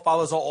our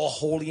forefathers are all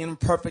holy and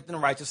perfect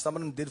and righteous. Some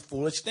of them did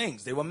foolish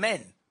things. They were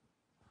men.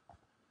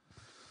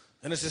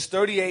 Genesis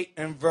 38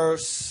 and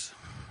verse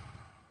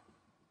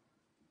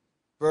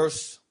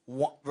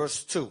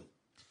 2.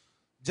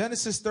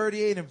 Genesis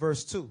 38 and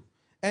verse 2.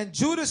 And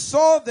Judah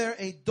saw there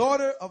a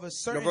daughter of a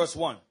certain... No, verse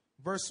 1.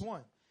 Verse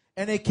 1.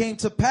 And it came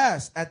to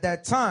pass at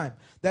that time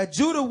that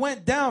Judah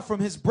went down from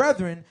his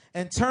brethren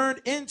and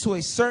turned into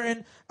a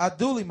certain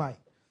Adulamite,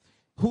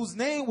 whose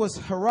name was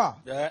Herah.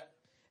 Yeah.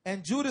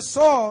 And Judah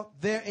saw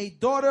there a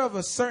daughter of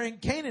a certain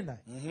Canaanite,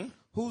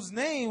 whose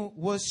name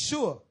was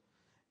Shua.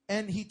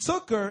 And he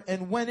took her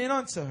and went in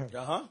unto her.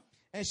 Uh-huh.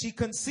 And she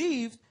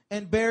conceived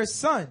and bare a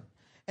son.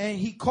 And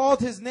he called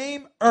his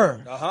name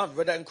Uh-huh.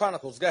 Read that in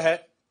Chronicles. Go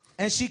ahead.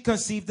 And she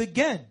conceived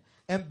again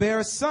and bare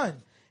a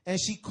son. And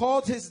she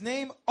called his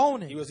name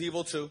Onan. He was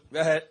evil too.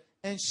 Go ahead.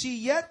 And she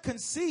yet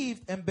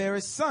conceived and bare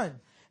a son.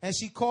 And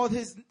she called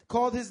his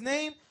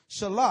name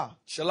Shelah.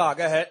 Shelah,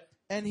 go ahead.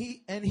 And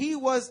he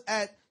was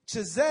at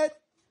Chesed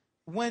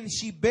when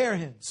she bare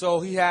him. So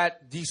he had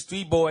these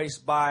 3 boys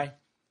by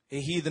a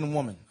heathen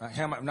woman.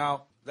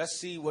 Now, let's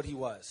see what he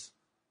was.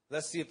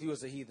 Let's see if he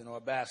was a heathen or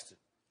a bastard.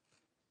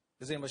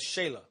 His name was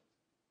Shelah.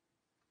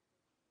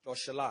 Or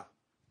Shelah.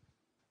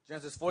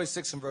 Genesis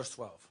 46 and verse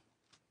 12.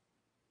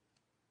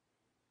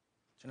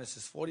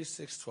 Genesis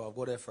 46:12.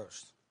 Go there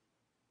first.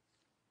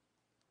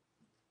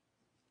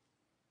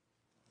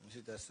 Let me see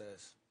what that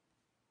says.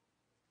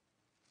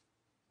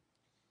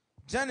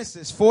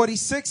 Genesis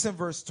 46 and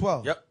verse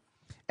 12. Yep.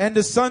 And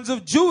the sons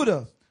of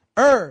Judah,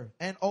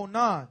 and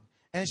Onan.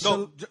 And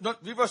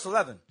read verse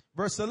 11.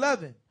 Verse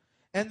 11.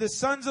 And the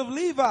sons of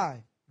Levi,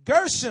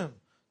 Gershom,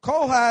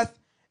 Kohath,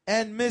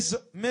 and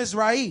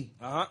Mizrahi.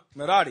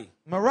 Merari.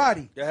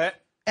 Go ahead.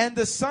 And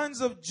the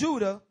sons of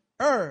Judah,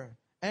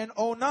 and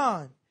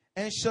Onan,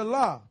 and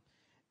Shelah,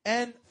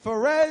 and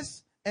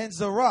Pharez, and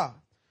Zerah.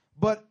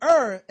 But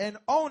and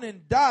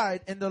Onan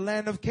died in the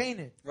land of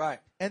Canaan. Right.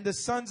 And the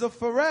sons of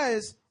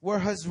Pharez were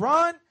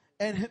Hezron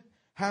and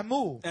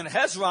Hamul. And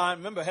Hezron,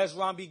 remember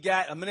Hezron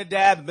begat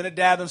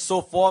Aminadab, and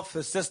so forth.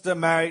 His sister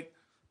married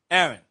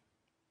Aaron.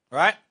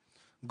 Right?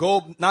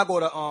 Go to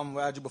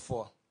where I had you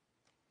before.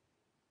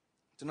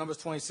 To Numbers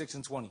 26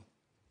 and 20.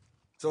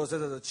 So it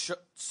says the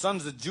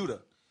sons of Judah.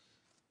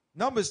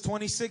 Numbers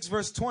 26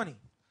 verse 20.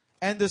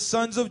 And the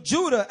sons of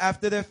Judah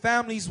after their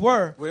families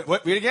were.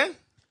 Read again.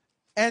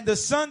 And the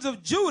sons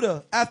of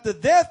Judah after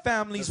their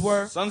families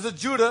were. Sons of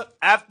Judah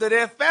after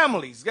their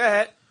families. Go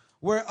ahead.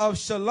 Were of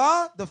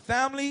Shelah, the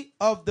family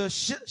of the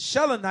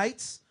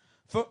Shelonites.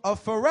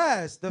 Of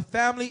Pharez, the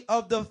family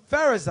of the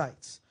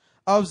Pharezites.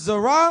 Of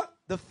Zerah,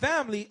 the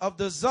family of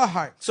the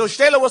Zahites. So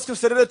Shelah was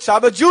considered a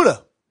tribe of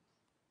Judah.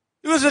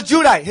 He was a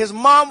Judite. His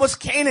mom was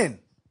Canaan.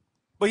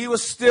 But he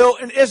was still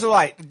an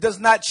Israelite. It does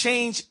not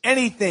change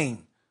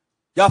anything.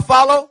 Y'all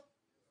follow?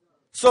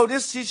 So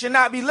he should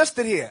not be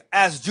listed here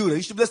as Judah.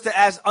 He should be listed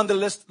as on the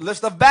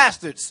list of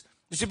bastards.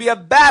 There should be a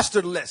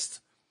bastard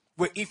list.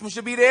 Where Ephraim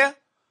should be there.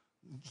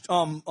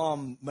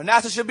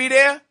 Manasseh should be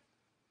there.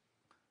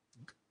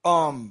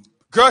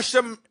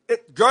 Gershom,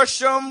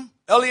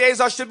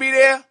 Eleazar should be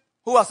there.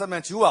 Who else I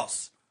mentioned? Who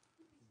else?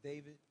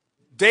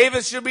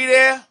 David should be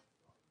there.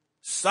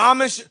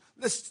 Solomon should.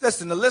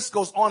 Listen, the list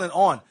goes on and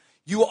on.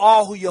 You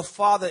are who your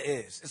father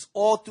is. It's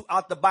all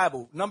throughout the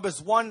Bible.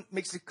 Numbers 1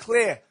 makes it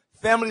clear.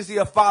 Families of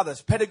your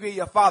fathers, pedigree of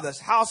your fathers,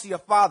 house of your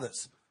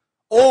fathers.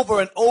 Over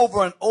and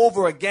over and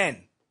over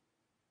again.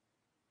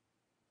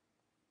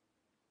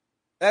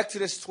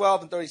 Exodus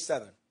 12 and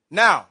 37.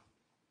 Now,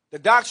 the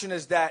doctrine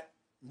is that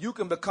you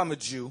can become a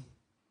Jew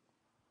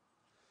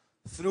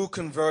through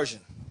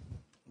conversion.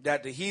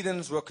 That the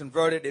heathens were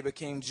converted, they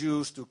became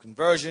Jews through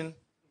conversion.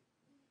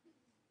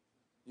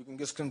 You can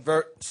just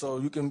convert, so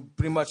you can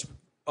pretty much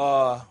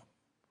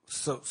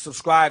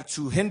subscribe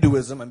to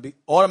Hinduism and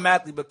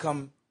automatically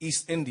become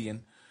East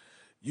Indian.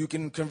 You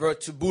can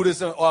convert to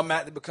Buddhism,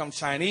 automatically become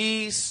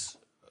Chinese.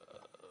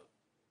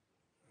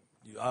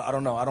 I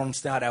don't know. I don't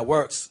understand how that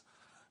works.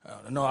 I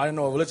didn't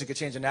know a religion could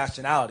change a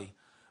nationality.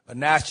 A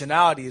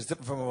nationality is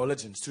different from a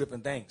religion. It's two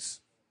different things.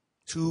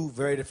 Two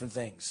very different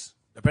things,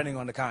 depending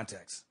on the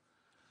context.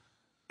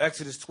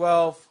 Exodus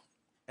 12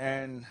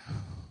 and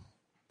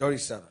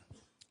 37.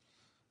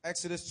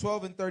 Exodus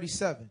 12 and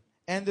 37.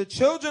 And the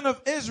children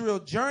of Israel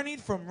journeyed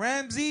from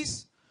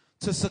Ramses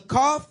to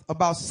Succoth,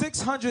 about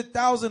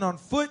 600,000 on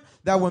foot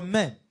that were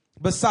men,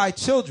 beside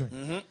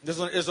children. This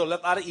is when Israel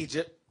left out of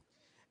Egypt.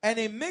 And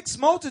a mixed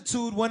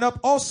multitude went up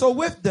also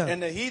with them.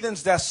 And the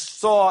heathens that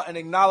saw and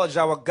acknowledged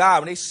our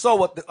God, when they saw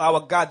what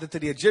our God did to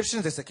the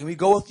Egyptians, they said, can we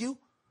go with you?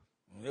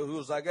 And he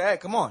was like, hey,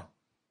 come on.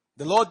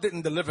 The Lord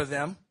didn't deliver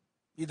them.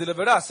 He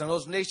delivered us. And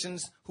those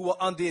nations who were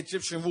under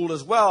Egyptian rule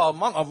as well,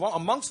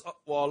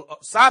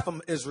 aside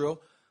from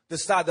Israel,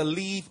 decided to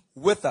leave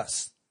with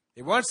us.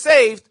 They weren't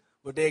saved,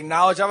 but they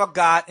acknowledged our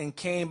God and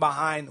came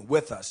behind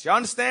with us. You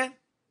understand?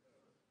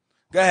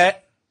 Go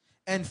ahead.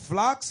 And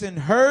flocks and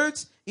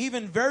herds,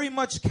 even very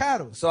much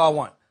cattle. So I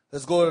want.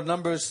 Let's go to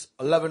Numbers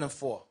 11 and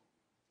 4.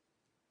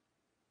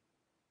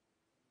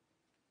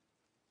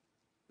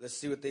 Let's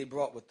see what they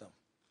brought with them.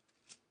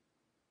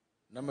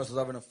 Numbers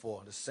 11 and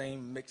 4. The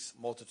same mixed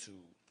multitude.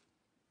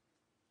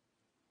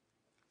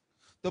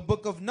 The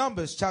book of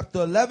Numbers,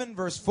 chapter 11,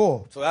 verse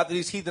 4. So after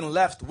these heathen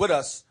left with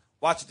us,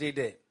 watch what they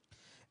did.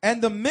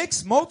 And the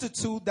mixed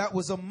multitude that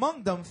was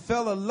among them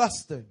fell a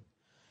luster.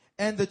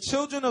 And the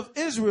children of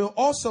Israel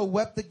also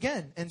wept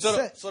again and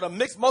said. So the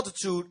mixed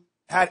multitude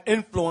had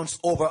influence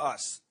over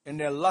us. And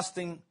they're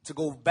lusting to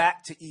go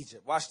back to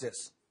Egypt. Watch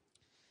this.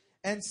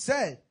 And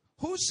said,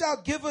 who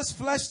shall give us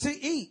flesh to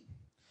eat?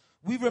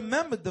 We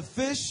remembered the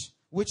fish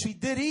which we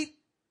did eat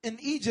in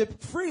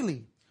Egypt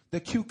freely. The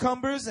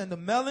cucumbers and the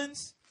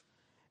melons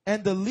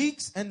and the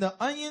leeks and the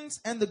onions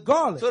and the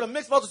garlic. So the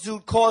mixed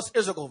multitude caused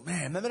Israel go,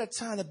 man, remember that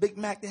time the Big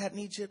Mac they had in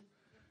Egypt?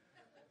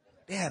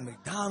 They had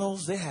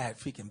McDonald's. They had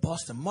freaking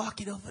Boston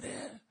Market over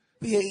there.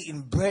 We are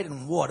eating bread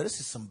and water. This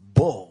is some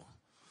bull.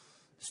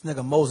 This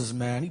nigga Moses,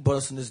 man, he brought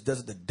us in this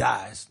desert to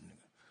die.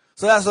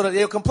 So that's what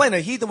they were complaining.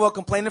 The heathen were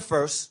complaining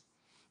first,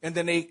 and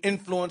then they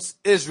influenced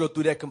Israel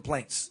through their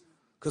complaints.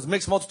 Because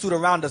mixed multitude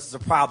around us is a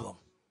problem.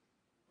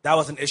 That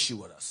was an issue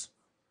with us.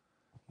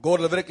 Go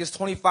to Leviticus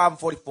 25 and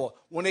 44.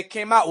 When they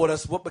came out with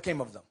us, what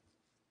became of them?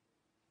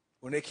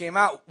 When they came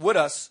out with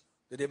us,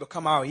 did they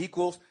become our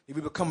equals? Did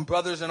we become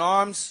brothers in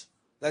arms?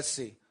 Let's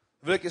see.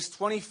 Leviticus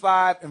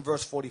 25 and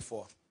verse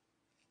 44.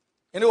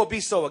 And it will be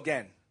so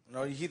again. You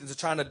know, you heathens are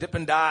trying to dip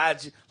and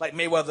dodge like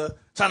Mayweather,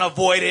 trying to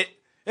avoid it.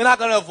 You're not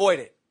going to avoid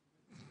it.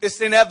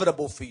 It's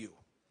inevitable for you.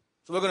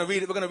 So we're going to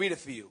read it. We're going to read it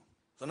for you.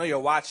 So I know you're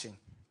watching.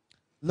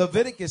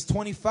 Leviticus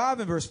 25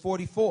 and verse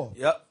 44.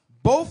 Yep.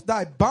 Both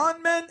thy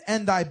bondmen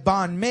and thy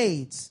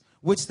bondmaids,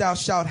 which thou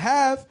shalt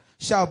have,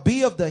 shall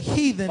be of the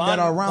heathen that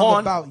are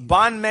round about you.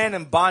 Bondmen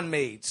and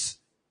bondmaids.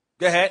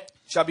 Go ahead.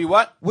 Shall be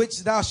what?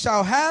 Which thou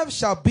shalt have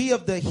shall be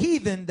of the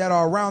heathen that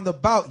are round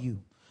about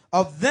you.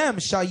 Of them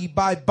shall ye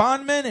buy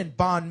bondmen and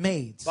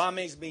bondmaids.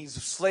 Bondmaids means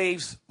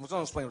slaves. I'm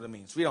going to explain what it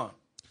means. Read on.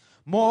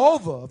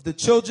 Moreover, of the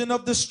children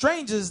of the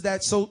strangers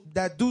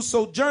that do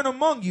sojourn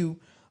among you,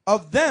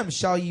 of them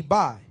shall ye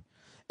buy.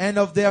 and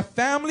of their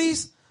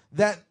families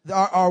that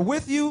are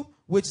with you,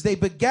 which they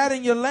begat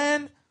in your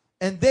land,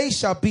 and they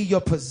shall be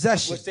your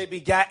possession. Which they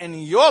begat in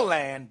your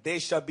land, they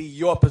shall be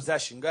your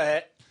possession. Go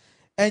ahead.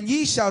 And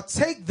ye shall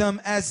take them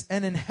as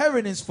an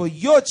inheritance for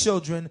your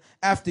children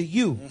after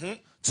you,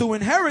 to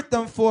inherit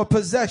them for a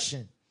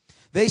possession.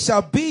 They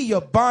shall be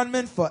your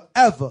bondmen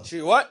forever.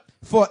 See what?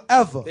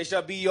 Forever. They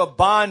shall be your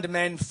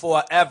bondmen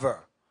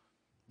forever.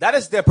 That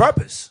is their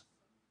purpose.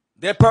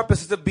 Their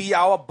purpose is to be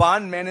our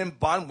bondmen and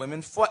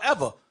bondwomen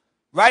forever.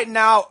 Right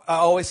now,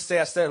 I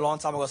said it a long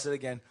time ago, I'll say it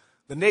again.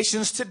 The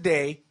nations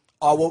today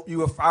are what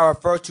I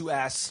refer to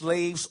as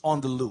slaves on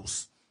the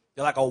loose.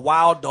 They're like a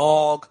wild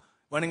dog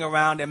running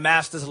around, their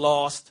master's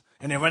lost,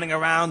 and they're running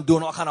around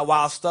doing all kind of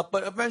wild stuff,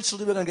 but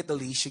eventually we're going to get the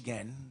leash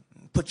again,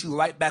 put you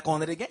right back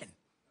on it again.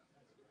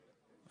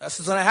 That's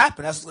what's going to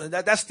happen.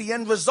 That's the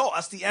end result.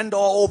 That's the end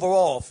all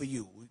overall for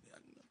you.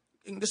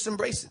 You can just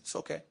embrace it. It's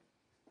okay.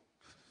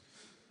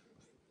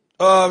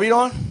 Read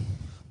on.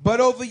 But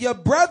over your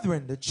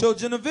brethren, the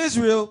children of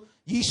Israel,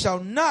 ye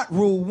shall not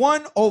rule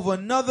one over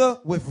another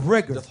with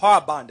rigor. The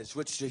hard bondage,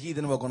 which the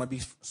heathen were going to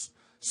be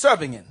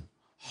serving in.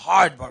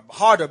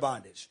 Harder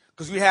bondage.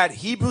 Because we had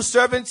Hebrew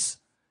servants,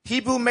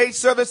 Hebrew maid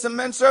servants and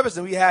men servants,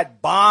 and we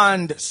had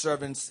bond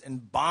servants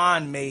and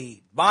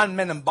bondmen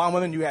and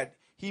bondwomen. You had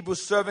Hebrew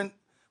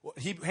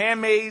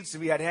handmaids,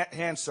 and we had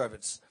hand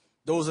servants.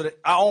 Those are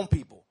our own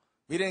people.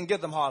 We didn't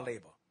give them hard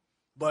labor.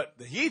 But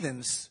the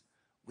heathens,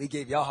 we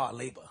gave y'all hard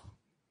labor.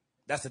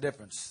 That's the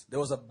difference. There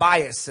was a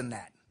bias in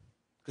that.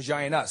 Because y'all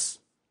ain't us.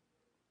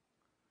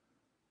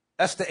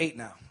 Esther 8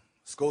 now.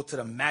 Let's go to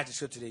the magic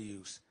scripture they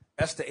use.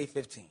 Esther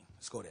 8:15.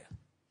 Let's go there.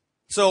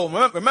 So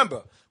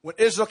remember, when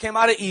Israel came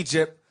out of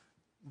Egypt,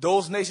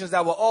 those nations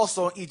that were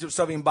also in Egypt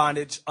serving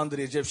bondage under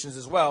the Egyptians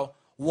as well,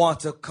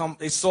 want to come.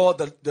 They saw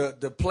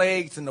the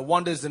plagues and the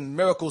wonders and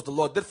miracles the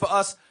Lord did for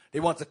us. They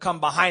want to come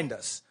behind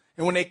us.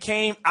 And when they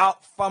came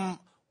out from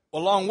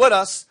along with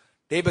us,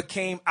 they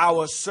became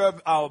our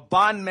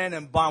bondmen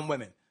and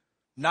bondwomen.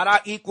 Not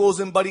our equals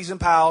and buddies and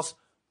pals.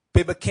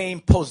 They became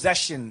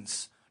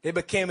possessions. They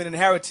became an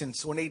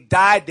inheritance. When they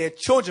died, their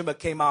children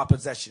became our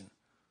possession.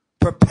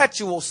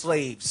 Perpetual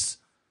slaves.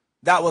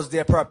 That was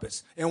their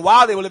purpose. And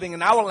while they were living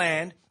in our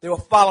land, they were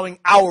following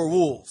our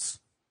rules.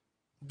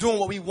 Doing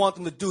what we want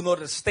them to do in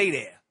order to stay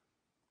there.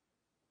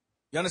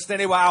 You understand?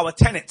 They were our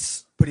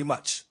tenants, pretty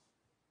much.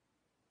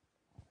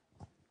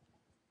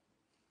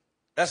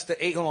 That's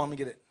the 8. Hold on, let me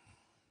get it.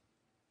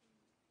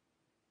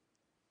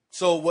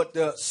 So what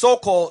the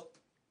so-called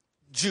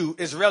Jew,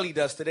 Israeli,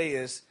 does today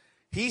is,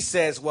 he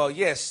says, well,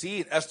 yes, see,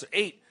 in Esther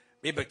 8,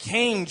 they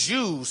became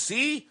Jews,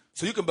 see?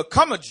 So you can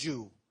become a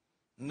Jew.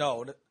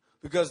 No,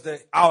 because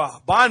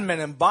our bondmen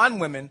and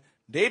bondwomen,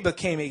 they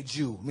became a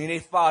Jew. I mean, they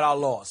followed our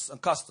laws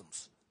and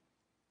customs.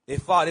 They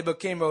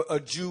became a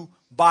Jew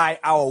by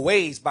our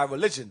ways, by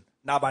religion,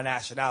 not by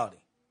nationality.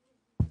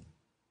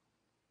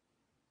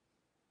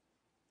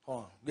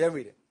 Hold on. Yeah,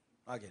 read it.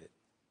 I'll get it.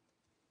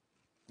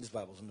 This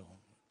Bible's new.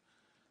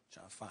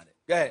 Trying to find it.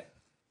 Go ahead.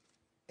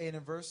 8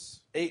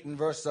 and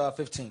verse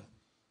 15.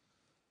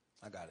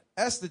 I got it.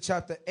 Esther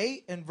chapter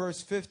 8 and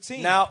verse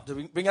 15. Now,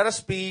 to bring out a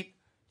speed,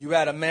 you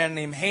had a man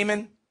named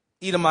Haman,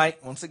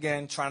 Edomite, once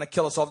again, trying to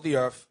kill us off the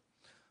earth.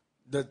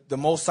 The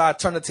Most High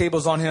turned the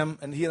tables on him,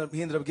 and he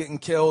ended up getting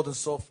killed and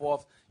so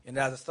forth. And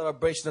as a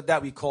celebration of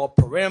that, we call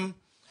Purim,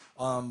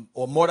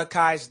 or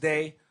Mordecai's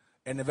Day.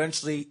 And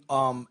eventually,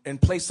 in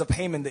place of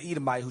Haman the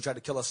Edomite, who tried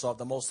to kill us off,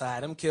 the Most High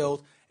had him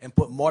killed and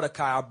put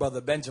Mordecai, our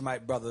brother,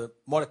 Benjamite brother,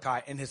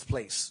 Mordecai, in his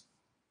place.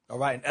 All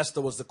right, and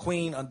Esther was the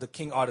queen under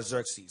King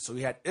Artaxerxes. So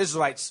we had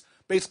Israelites,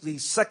 basically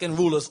second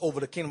rulers over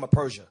the kingdom of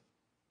Persia.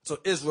 So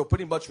Israel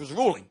pretty much was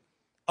ruling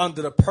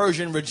under the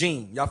Persian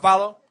regime. Y'all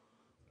follow?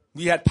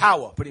 We had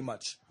power, pretty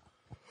much.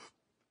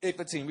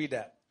 8:15, read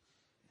that.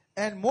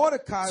 And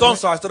Mordecai... So I'm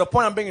sorry, so the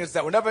point I'm bringing is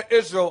that whenever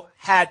Israel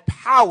had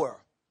power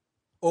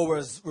or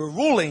were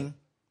ruling,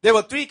 there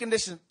were two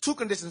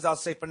conditions I'll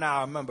say for now,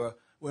 I remember,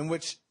 in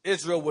which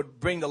Israel would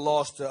bring the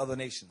laws to other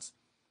nations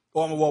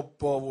or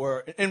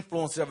were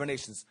influenced other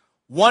nations.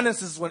 One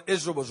instance when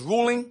Israel was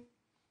ruling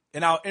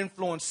and our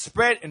influence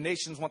spread and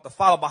nations want to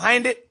follow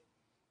behind it.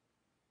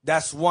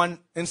 That's one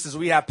instance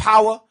we had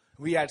power.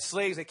 We had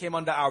slaves that came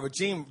under our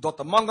regime, dwelt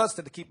among us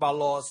to keep our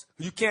laws.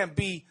 You can't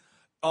be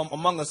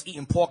among us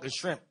eating pork and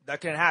shrimp.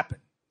 That can't happen.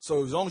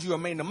 So as long as you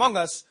remain among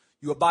us,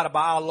 you abided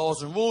by our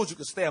laws and rules, you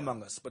could stay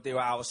among us. But they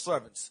were our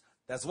servants.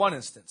 That's one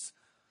instance.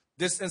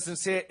 This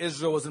instance here,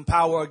 Israel was in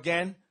power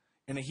again.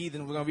 And the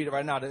heathen, we're going to read it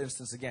right now, the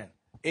instance again.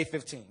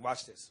 8:15.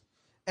 Watch this.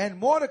 And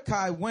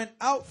Mordecai went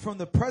out from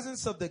the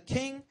presence of the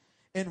king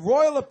in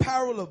royal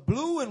apparel of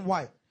blue and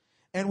white,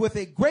 and with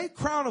a great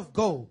crown of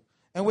gold,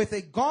 and with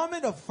a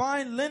garment of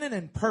fine linen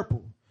and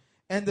purple.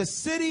 And the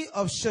city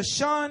of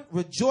Shushan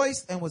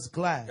rejoiced and was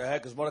glad. Go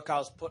ahead, because Mordecai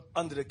was put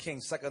under the king,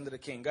 second under the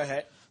king. Go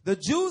ahead. The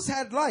Jews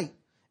had light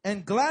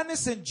and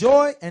gladness and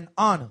joy and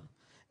honor.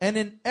 And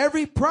in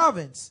every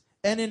province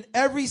and in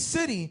every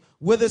city,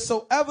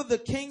 whithersoever the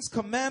king's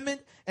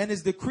commandment and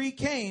his decree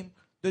came,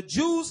 the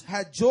Jews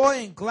had joy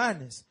and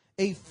gladness,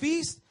 a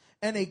feast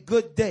and a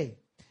good day.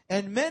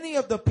 And many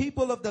of the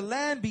people of the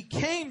land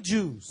became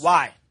Jews.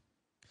 Why?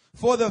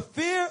 For the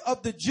fear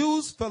of the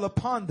Jews fell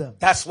upon them.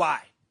 That's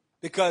why.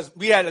 Because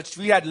we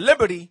had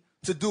liberty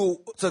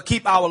to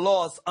keep our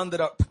laws under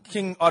the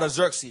king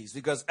Artaxerxes.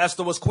 Because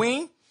Esther was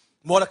queen,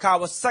 Mordecai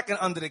was second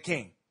under the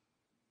king.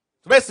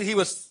 So basically he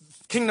was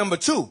king number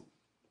 2.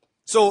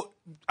 So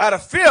out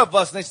of fear of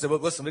us, they said, well,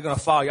 listen, we're going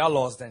to follow your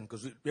laws then,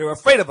 because they were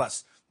afraid of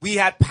us. We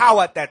had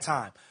power at that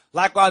time.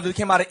 Likewise, we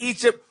came out of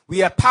Egypt, we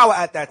had power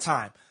at that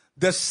time.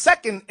 The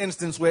second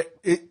instance where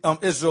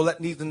Israel let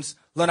heathens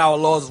learn our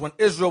laws is when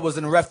Israel was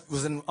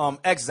in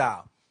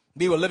exile.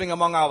 We were living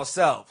among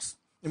ourselves,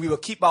 and we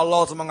would keep our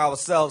laws among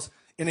ourselves,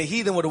 and the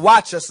heathen would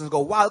watch us and go,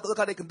 wow, look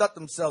how they conduct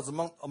themselves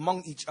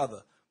among each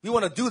other. We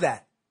want to do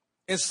that.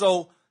 And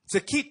so to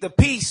keep the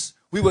peace,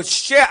 we would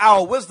share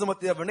our wisdom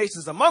with the other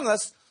nations among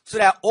us, so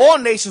that all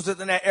nations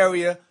within that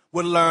area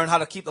would learn how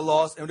to keep the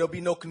laws, and there'll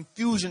be no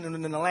confusion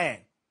in the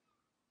land.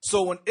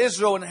 So when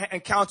Israel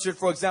encountered,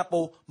 for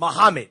example,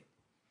 Muhammad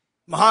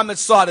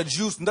saw the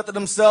Jews conducted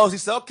themselves. He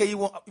said, "Okay, you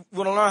want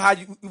to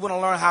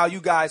learn how you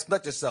guys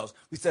conduct yourselves."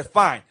 We said,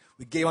 "Fine."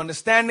 We gave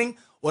understanding.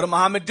 What did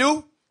Muhammad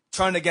do?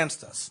 Turned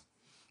against us.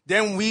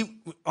 Then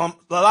a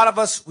lot of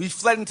us, we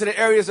fled into the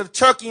areas of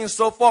Turkey and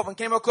so forth, and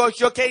came across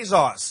your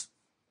Khazars.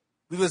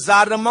 We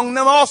resided among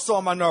them also,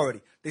 a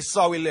minority. They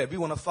saw we lived. We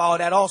want to follow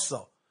that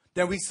also.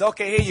 Then we said,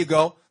 okay, here you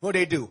go. What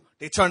did they do?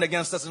 They turned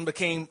against us and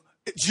became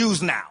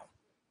Jews now.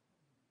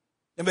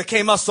 And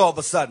became us all of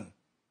a sudden.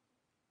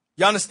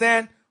 You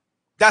understand?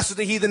 That's what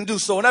the heathen do.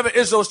 So whenever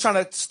Israel is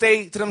trying to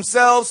stay to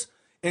themselves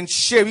and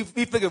share, we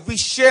figure if we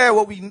share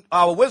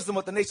our wisdom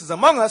with the nations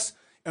among us,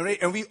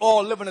 and we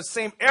all live in the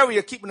same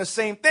area, keeping the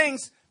same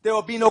things, there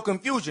will be no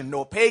confusion.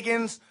 No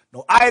pagans,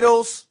 no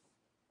idols.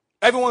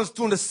 Everyone's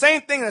doing the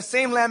same thing in the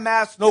same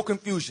landmass, no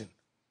confusion.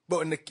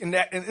 But in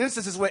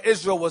instances where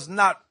Israel was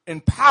not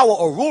in power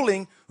or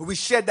ruling, when we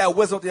shared that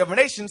wisdom with the other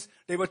nations,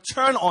 they would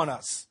turn on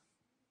us.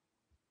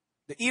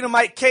 The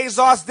Edomite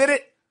Khazars did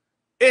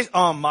it.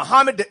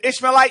 Muhammad, the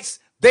Ishmaelites,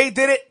 they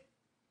did it.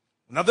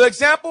 Another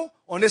example,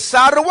 on this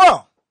side of the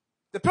world,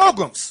 the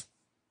pilgrims.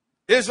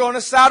 Israel on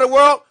this side of the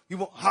world,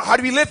 how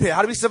do we live here?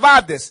 How do we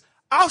survive this?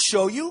 I'll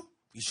show you.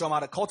 You show them how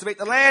to cultivate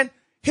the land.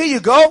 Here you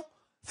go.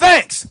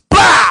 Thanks.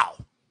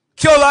 Blow!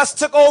 Killed us,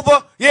 took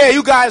over. Yeah,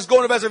 you guys go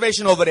on the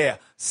reservation over there.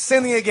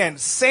 Sinning again.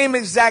 Same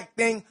exact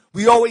thing.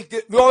 We always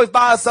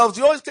by ourselves.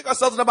 We always take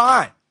ourselves in the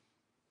behind.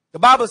 The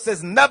Bible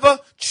says never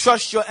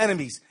trust your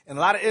enemies. And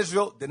a lot of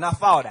Israel did not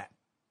follow that.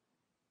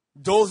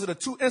 Those are the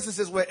two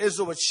instances where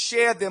Israel would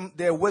share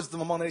their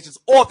wisdom among the nations,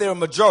 or if they were a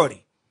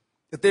majority.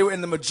 If they were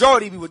in the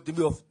majority,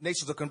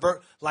 nations would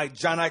convert like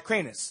John I.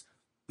 Cranus.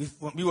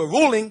 We were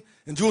ruling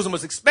and Jerusalem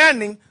was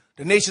expanding.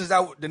 The nations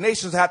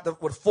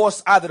would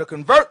force either to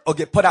convert or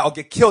get put out or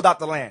get killed out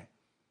the land.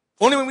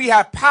 Only when we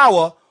had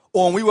power,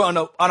 or when we were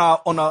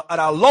at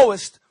our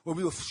lowest, where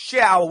we would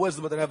share our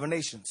wisdom with the other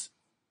nations.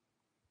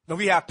 When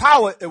we had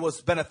power, it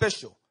was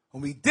beneficial.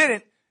 When we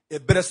didn't,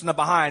 it bit us in the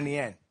behind in the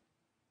end.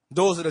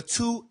 Those are the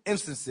two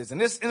instances. In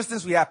this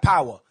instance, we have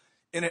power.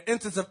 In the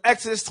instance of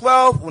Exodus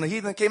 12, when the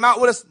heathen came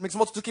out with us, mixed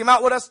multitude came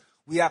out with us,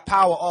 we have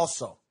power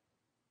also.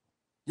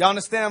 Y'all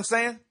understand what I'm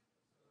saying?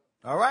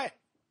 All right.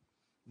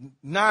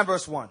 9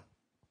 verse 1.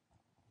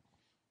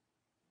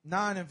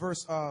 9 and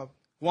verse 1.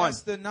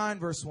 That's the 9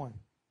 verse 1.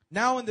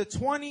 Now in the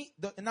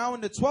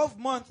 12th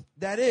month,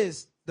 that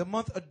is the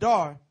month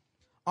Adar,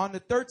 on the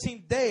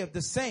 13th day of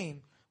the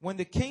same, when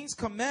the king's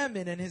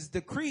commandment and his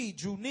decree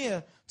drew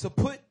near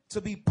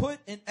to be put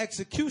in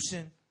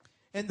execution,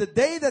 and the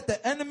day that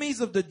the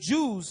enemies of the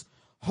Jews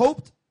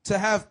hoped to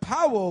have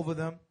power over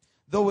them,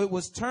 though it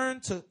was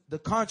turned to the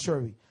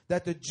contrary,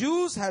 that the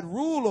Jews had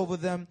rule over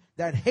them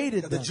that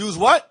hated them. The Jews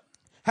what?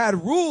 Had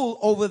rule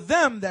over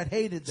them that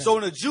hated them. So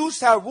when the Jews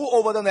had rule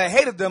over them that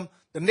hated them,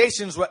 the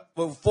nations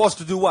were forced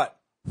to do what?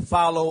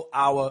 Follow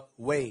our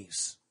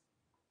ways.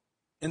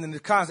 And in the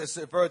context,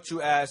 it's referred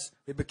to as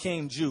they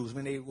became Jews. I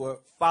mean, they were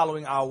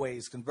following our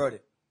ways,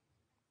 converted.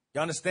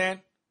 You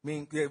understand? I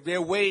mean,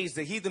 their ways,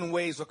 the heathen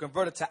ways, were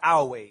converted to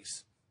our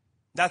ways.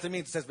 That's what it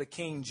means. It says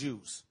became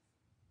Jews.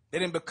 They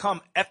didn't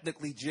become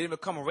ethnically Jews. They didn't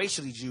become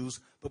racially Jews,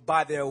 but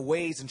by their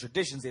ways and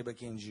traditions, they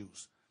became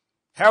Jews.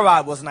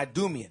 Herod was an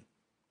Idumean.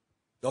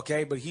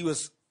 Okay, but he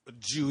was a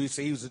Jew.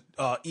 He was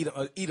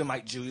an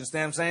Edomite Jew. You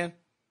understand what I'm saying?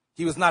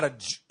 He was not an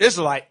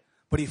Israelite,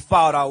 but he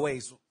followed our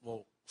ways.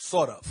 Well,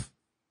 sort of.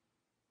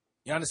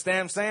 You understand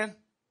what I'm saying?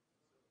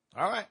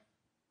 All right.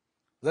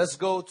 Let's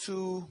go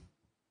to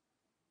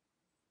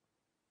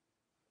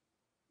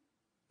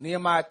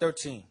Nehemiah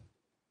 13.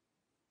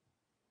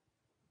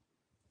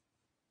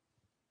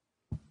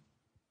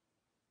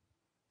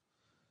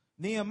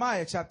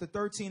 Nehemiah chapter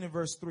 13 and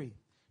verse 3.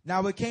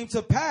 Now it came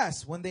to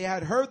pass, when they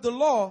had heard the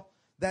law,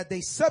 that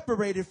they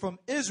separated from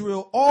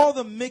Israel all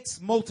the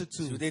mixed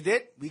multitude. See what they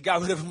did? We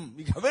got rid of them.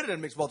 We got rid of the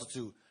mixed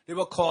multitude. They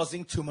were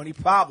causing too many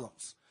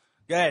problems.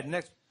 Go ahead.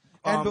 Next.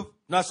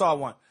 That's all I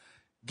want.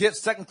 Get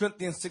 2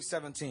 Corinthians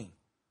 6:17.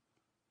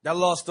 That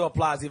law still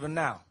applies even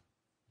now.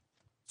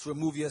 To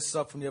remove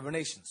yourself from the other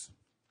nations.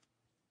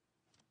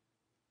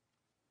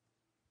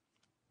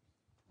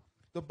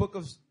 The book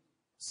of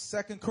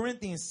 2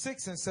 Corinthians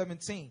 6 and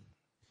 17.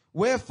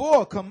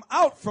 Wherefore come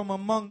out from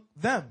among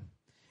them,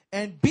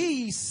 and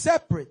be ye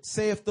separate,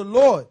 saith the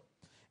Lord,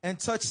 and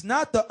touch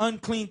not the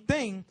unclean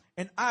thing,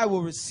 and I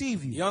will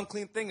receive you. The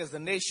unclean thing is the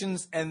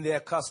nations and their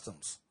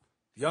customs.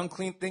 The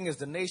unclean thing is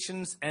the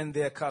nations and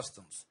their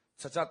customs.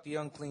 Touch out the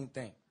unclean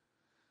thing.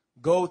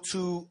 Go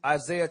to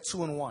Isaiah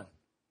 2 and 1.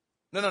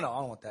 No, I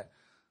don't want that.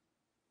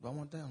 Do I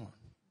want that one?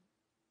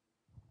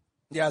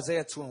 Yeah,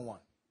 Isaiah 2 and 1.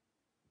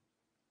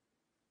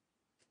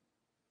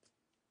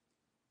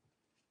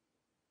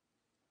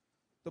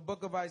 The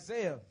book of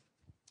Isaiah,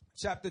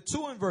 chapter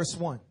 2 and verse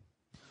 1.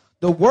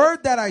 The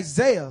word that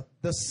Isaiah,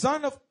 the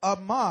son of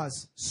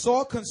Amoz,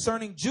 saw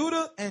concerning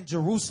Judah and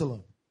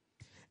Jerusalem.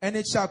 And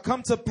it shall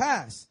come to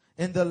pass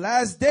in the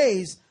last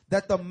days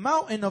that the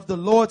mountain of the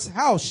Lord's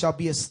house shall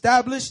be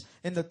established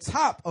in the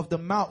top of the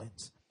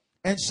mountains,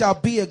 and shall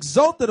be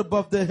exalted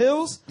above the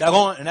hills.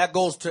 And that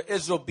goes to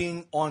Israel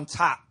being on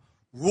top,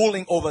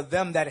 ruling over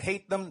them that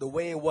hate them the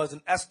way it was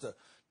in Esther.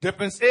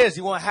 Difference is,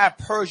 you won't have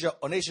Persia,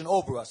 a nation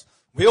over us.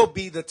 We'll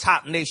be the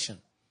top nation.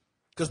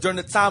 Because during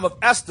the time of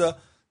Esther,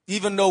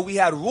 even though we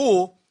had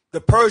rule, the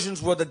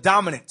Persians were the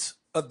dominant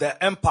of their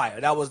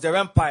empire. That was their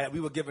empire. We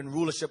were given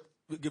rulership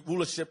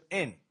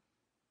in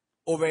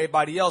over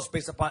everybody else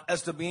based upon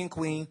Esther being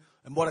queen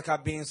and Mordecai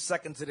being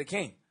second to the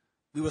king.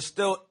 We were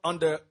still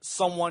under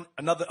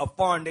a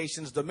foreign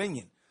nation's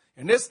dominion.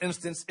 In this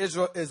instance,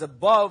 Israel is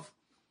above,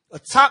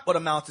 atop of the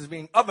mountains,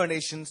 being other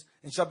nations,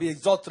 and shall be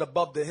exalted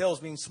above the hills,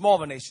 being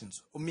smaller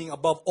nations, or being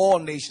above all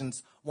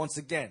nations once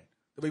again,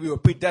 the way we were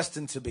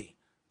predestined to be.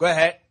 Go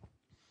ahead.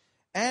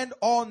 And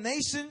all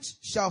nations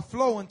shall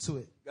flow into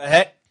it. Go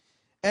ahead.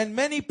 And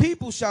many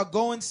people shall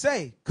go and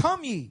say,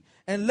 Come ye,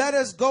 and let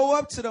us go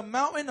up to the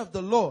mountain of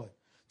the Lord,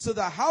 to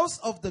the house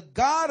of the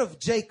God of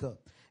Jacob.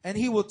 And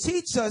he will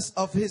teach us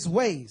of his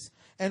ways,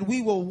 and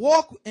we will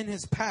walk in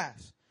his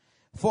paths.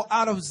 For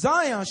out of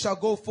Zion shall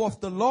go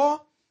forth the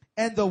law,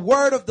 and the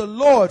word of the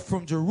Lord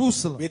from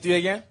Jerusalem. Read through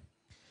again.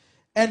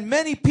 And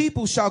many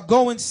people shall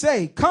go and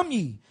say, Come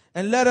ye,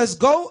 and let us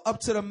go up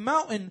to the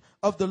mountain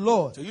of the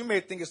Lord. So you may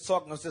think it's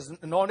talking, it says,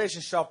 and all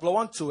nations shall flow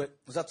unto it.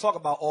 As I talk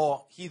about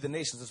all heathen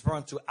nations, it's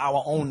referring to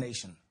our own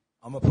nation.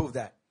 I'm going to prove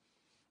that.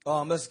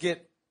 Let's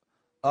get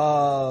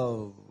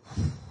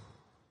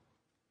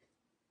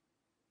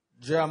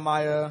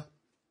Jeremiah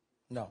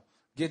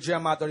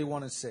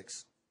 31 and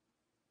 6.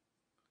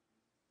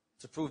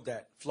 To prove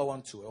that, flow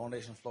unto it. All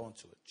nations flow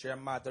unto it.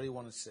 Jeremiah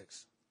 31 and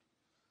 6.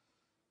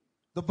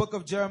 The book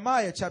of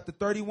Jeremiah, chapter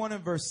 31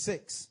 and verse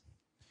 6.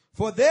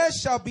 For there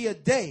shall be a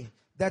day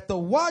that the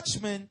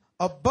watchman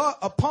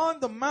upon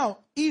the mount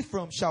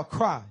Ephraim shall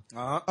cry,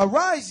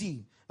 Arise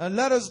ye, and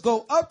let us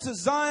go up to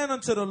Zion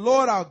unto the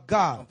Lord our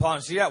God.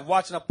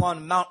 Watching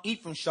upon Mount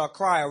Ephraim shall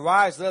cry,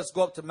 Arise, let us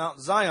go up to Mount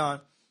Zion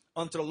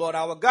unto the Lord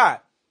our God.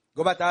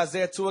 Go back to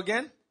Isaiah 2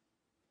 again.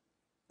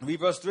 Read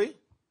verse 3.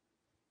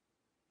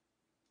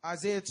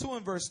 Isaiah 2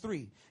 and verse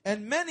 3.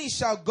 And many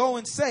shall go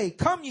and say,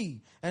 Come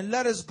ye, and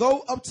let us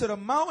go up to the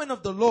mountain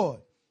of the Lord.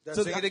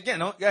 Say it again.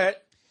 Go ahead.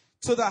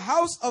 To the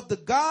house of the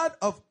God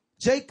of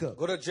Jacob.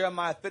 Go to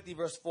Jeremiah 50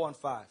 verse 4 and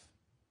 5.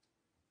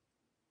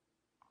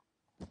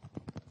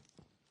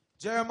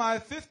 Jeremiah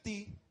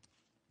 50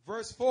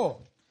 verse 4.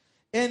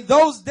 In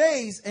those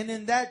days and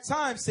in that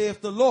time,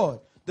 saith the Lord,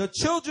 the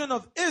children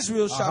of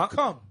Israel shall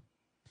come,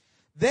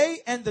 they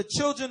and the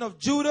children of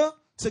Judah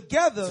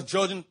together. The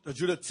children of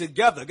Judah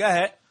together. Go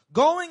ahead.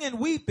 Going and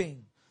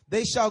weeping,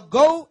 they shall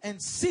go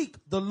and seek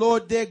the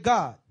Lord their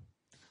God.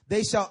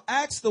 They shall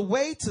ask the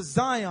way to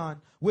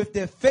Zion with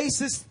their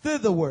faces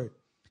thitherward,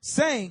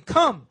 saying,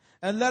 Come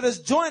and let us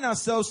join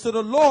ourselves to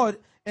the Lord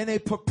in a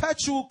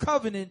perpetual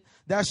covenant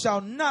that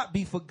shall not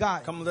be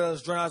forgotten. Come and let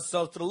us join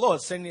ourselves to the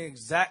Lord. Saying the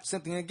exact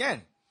same thing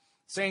again.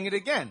 Saying it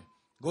again.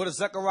 Go to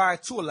Zechariah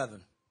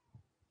 2:11.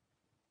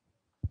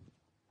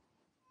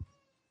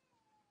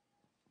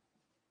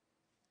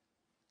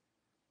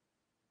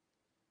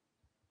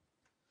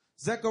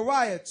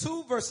 Zechariah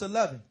 2 verse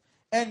 11.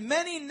 And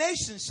many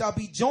nations shall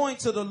be joined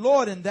to the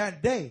Lord in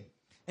that day,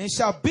 and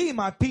shall be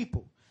my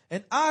people.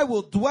 And I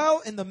will dwell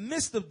in the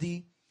midst of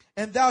thee,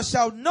 and thou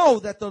shalt know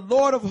that the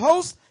Lord of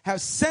hosts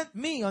has sent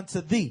me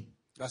unto thee.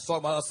 Let's talk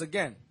about us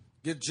again.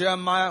 Get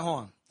Jeremiah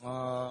on.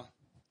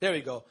 There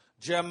we go.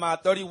 Jeremiah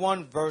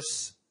 31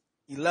 verse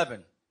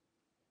 11.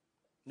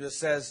 It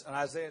says in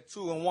Isaiah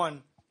 2 and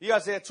 1. You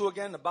got Isaiah 2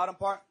 again, the bottom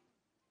part?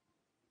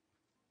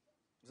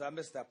 Because I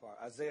missed that part.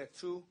 Isaiah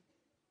 2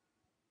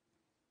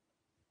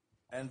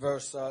 and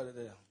verse...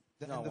 the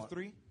end of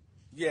 3?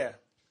 Yeah.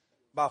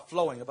 About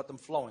them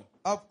flowing.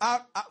 For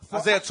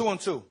Isaiah 2 and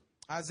 2.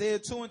 Isaiah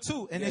 2 and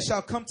 2. And it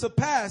shall come to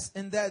pass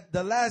in that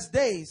the last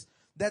days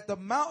that the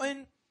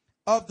mountain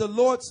of the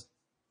Lord's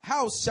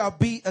house shall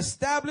be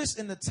established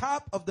in the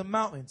top of the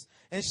mountains,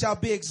 and shall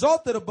be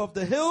exalted above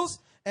the hills,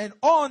 and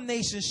all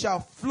nations shall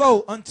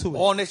flow unto it.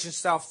 All nations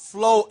shall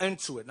flow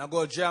into it. Now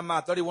go to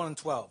Jeremiah 31 and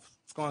 12.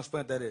 Let's go and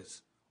explain what that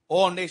is.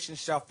 All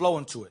nations shall flow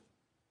into it.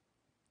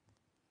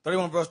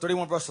 31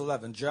 verse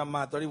 11.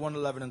 Jeremiah 31,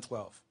 11 and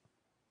 12.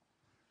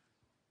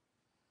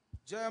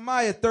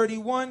 Jeremiah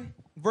 31,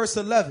 verse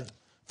 11.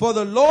 For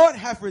the Lord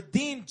hath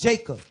redeemed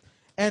Jacob,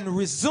 and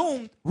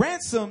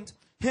ransomed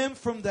him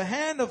from the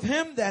hand of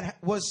him that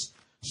was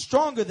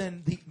stronger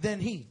than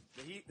he.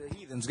 The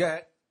heathens, go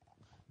ahead.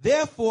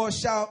 Therefore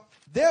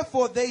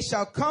they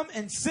shall come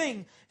and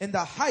sing in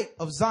the height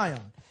of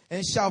Zion,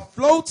 and shall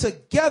flow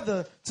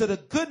together to the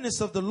goodness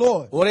of the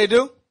Lord. What they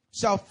do?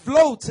 Shall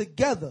flow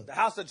together. The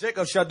house of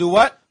Jacob shall do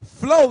what?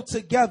 Flow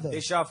together. They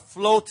shall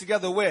flow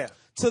together where?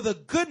 To the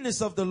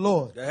goodness of the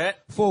Lord. Go ahead.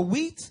 For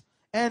wheat,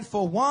 and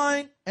for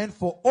wine, and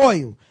for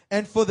oil,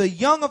 and for the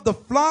young of the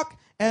flock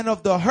and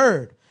of the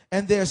herd.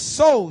 And their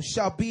soul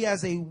shall be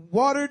as a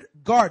watered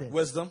garden.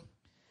 Wisdom.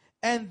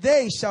 And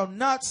they shall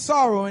not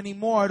sorrow any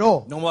more at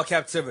all. No more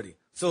captivity.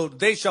 So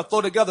they shall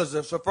flow together is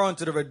referring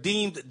to the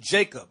redeemed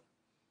Jacob.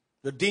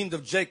 Redeemed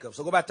of Jacob.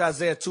 So go back to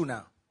Isaiah 2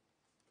 now.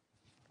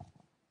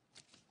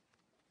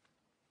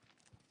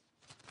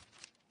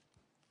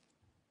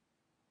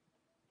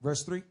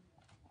 Verse 3.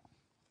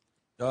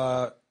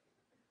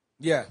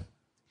 Yeah.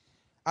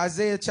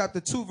 Isaiah chapter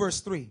 2, verse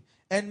 3.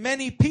 And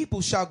many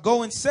people shall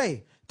go and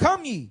say,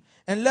 Come ye,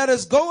 and let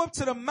us go up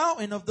to the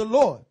mountain of the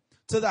Lord,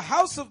 to the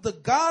house of the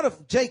God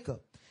of Jacob.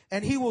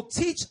 And he will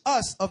teach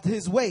us of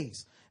his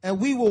ways, and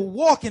we will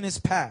walk in his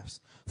paths.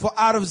 For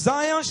out of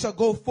Zion shall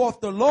go forth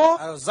the law.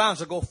 Out of Zion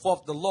shall go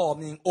forth the law,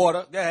 meaning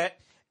order. Go ahead.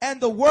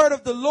 And the word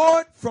of the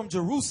Lord from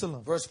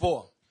Jerusalem. Verse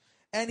 4.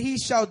 And he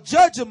shall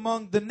judge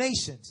among the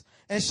nations,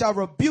 and shall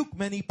rebuke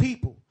many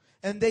people.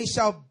 And they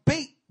shall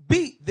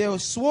beat their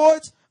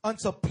swords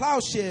unto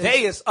plowshares.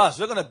 They is us.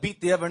 We're going to beat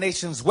the other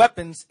nation's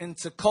weapons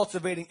into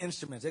cultivating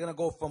instruments. They're going to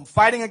go from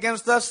fighting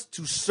against us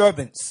to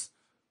servants.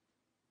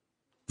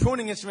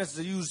 Pruning instruments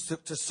are used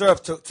to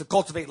serve, to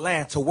cultivate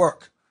land, to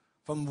work.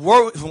 From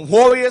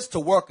warriors to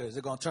workers,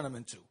 they're going to turn them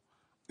into.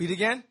 Read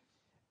again.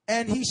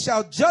 And he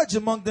shall judge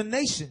among the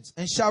nations,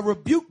 and shall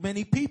rebuke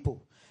many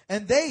people.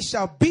 And they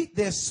shall beat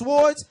their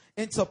swords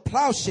into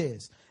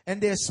plowshares,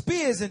 and their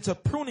spears into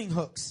pruning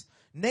hooks.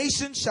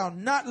 Nation shall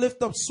not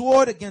lift up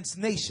sword against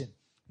nation,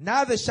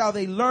 neither shall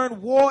they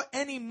learn war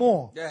any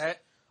more. Go ahead.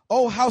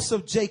 O house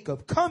of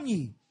Jacob, come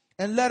ye,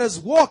 and let us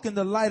walk in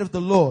the light of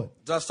the Lord.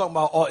 That's talking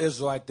about all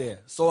Israel right there.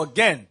 So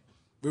again,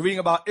 we're reading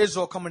about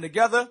Israel coming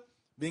together,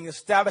 being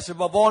established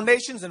above all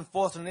nations, and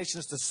forcing the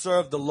nations to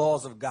serve the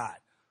laws of God.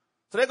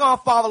 So they're going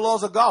to follow the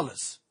laws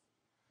regardless.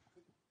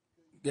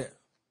 Yeah.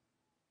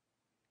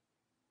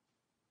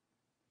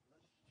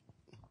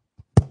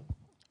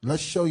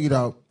 Let's show you that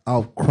out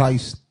of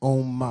Christ's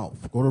own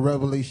mouth. Go to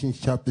Revelation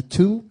chapter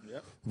 2,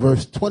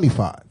 verse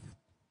 25.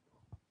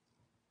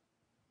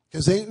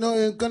 Because ain't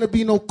going to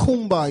be no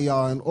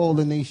kumbaya and all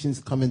the nations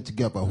coming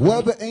together.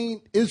 Whoever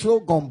ain't Israel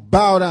going to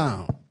bow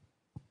down.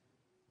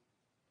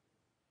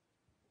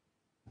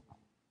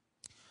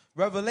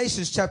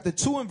 Revelation chapter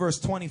 2 and verse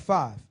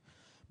 25.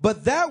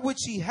 But that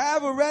which ye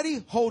have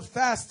already, hold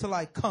fast till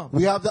I come.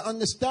 We have the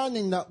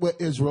understanding that we're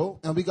Israel,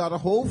 and we got to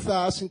hold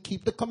fast and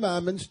keep the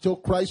commandments till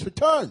Christ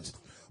returns.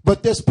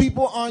 But there's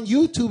people on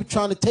YouTube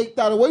trying to take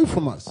that away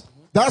from us.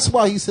 That's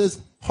why he says,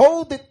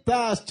 hold it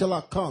fast till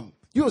I come.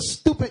 You're a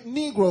stupid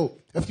Negro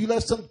if you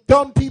let some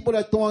dumb people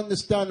that don't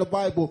understand the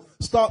Bible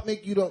start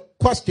making you to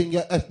question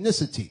your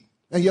ethnicity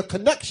and your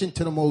connection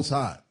to the Most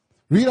High.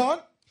 Read on.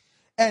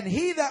 And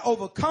he that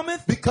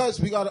overcometh. Because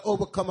we got to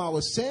overcome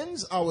our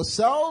sins,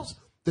 ourselves,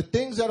 the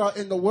things that are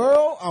in the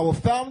world, our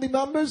family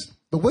members,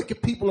 the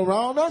wicked people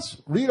around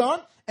us. Read on.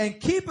 And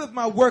keepeth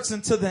my works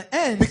unto the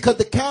end. Because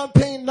the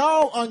campaign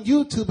now on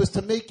YouTube is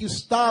to make you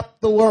stop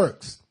the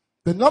works.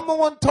 The number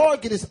one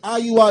target is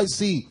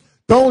IUIC.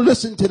 Don't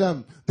listen to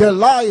them. They're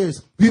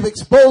liars. We've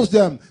exposed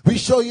them. We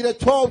show you the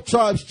 12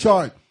 tribes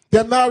chart.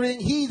 They're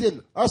marrying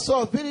heathen. I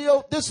saw a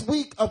video this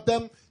week of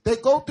them. They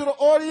go to the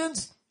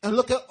audience and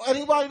look at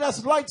anybody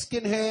that's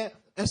light-skinned hair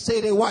and say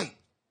they're white.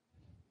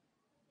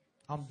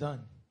 I'm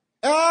done.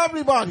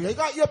 Everybody. They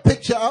got your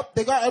picture up.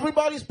 They got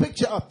everybody's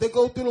picture up. They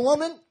go through the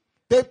woman.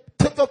 They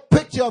took a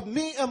picture of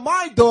me and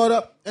my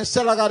daughter and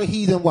said I got a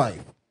heathen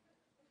wife.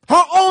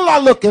 How old I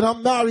looking?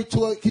 I'm married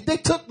to her. They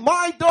took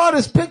my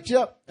daughter's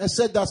picture and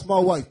said that's my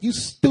wife. You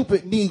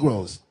stupid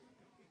Negroes.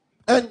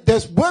 And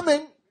there's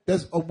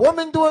a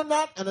woman doing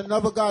that and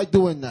another guy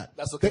doing that.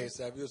 That's okay,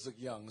 Sam. You look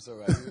young. It's all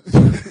right.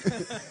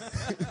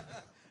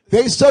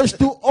 They search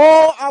through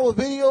all our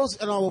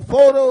videos and our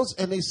photos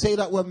and they say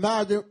that we're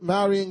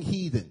marrying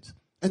heathens.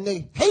 And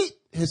they hate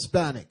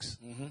Hispanics.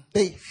 Mm-hmm.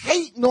 They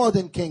hate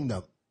Northern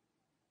Kingdom.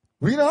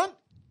 Read on.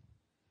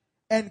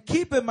 And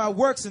keeping my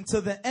works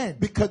unto the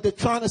end. Because they're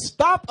trying to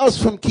stop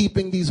us from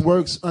keeping these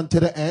works unto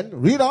the end.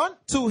 Read on.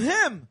 To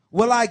him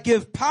will I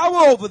give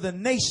power over the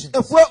nations.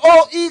 If we're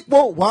all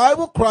equal, why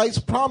will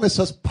Christ promise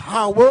us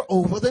power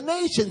over the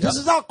nations? Yep. This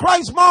is our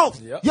Christ's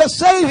mouth. Yep. Your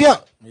Savior.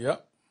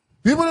 Yep.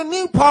 We wouldn't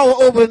need power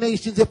over the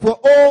nations if we're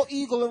all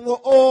equal and we're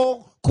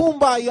all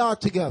kumbaya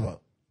together.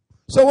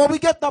 So when we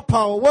get that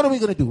power, what are we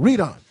going to do?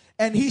 Read on.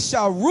 and he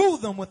shall rule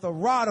them with a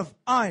rod of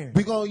iron.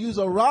 We're going to use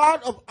a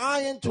rod of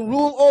iron to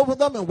rule over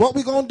them. And what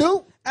we going to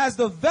do? As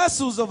the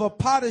vessels of a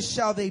potter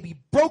shall they be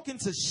broken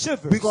to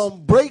shivers. We're going to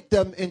break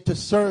them into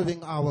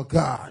serving our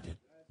God.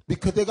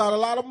 Because they got a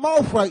lot of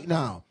mouth right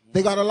now.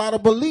 They got a lot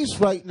of beliefs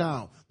right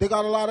now. They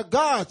got a lot of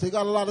gods. They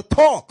got a lot of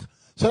talk.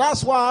 So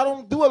that's why I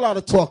don't do a lot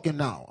of talking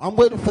now. I'm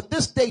waiting for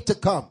this day to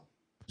come.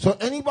 So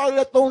anybody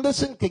that don't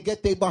listen can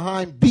get their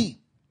behind beat.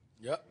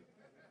 Yep.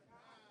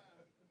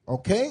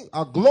 Okay?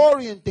 I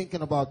glory in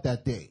thinking about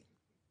that day.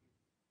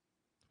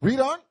 Read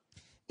on.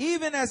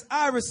 Even as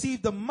I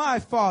received of my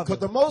Father.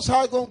 Because the Most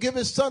High going to give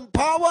his son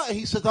power. And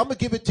he says, I'm going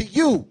to give it to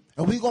you.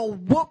 And we're going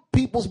to whoop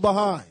people's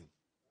behind.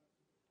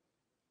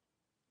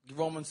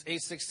 Romans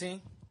 8:16.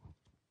 In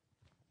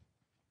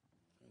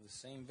the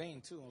same vein,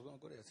 too. I'm going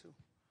to go there, too.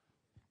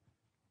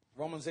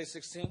 Romans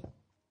 8:16.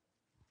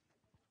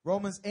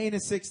 Romans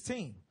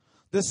 8:16.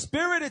 The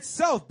Spirit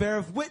itself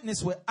beareth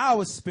witness with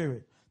our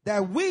spirit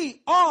that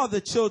we are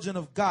the children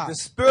of God. The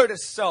Spirit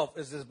itself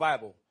is this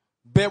Bible.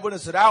 Bear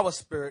witness with our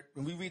spirit.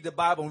 When we read the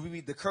Bible, when we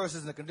read the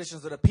curses and the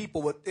conditions of the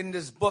people within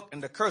this book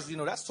and the curses,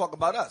 that's talk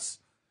about us.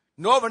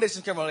 No other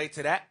nation can relate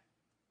to that.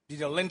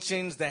 The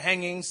lynchings, the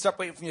hangings,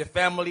 separating from your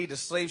family, the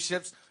slave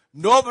ships.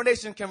 No other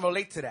nation can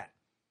relate to that.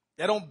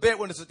 They don't bear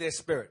witness with their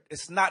spirit.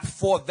 It's not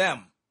for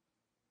them.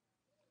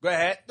 Go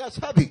ahead. That's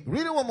heavy.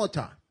 Read it one more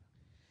time.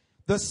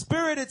 The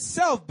Spirit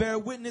itself bear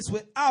witness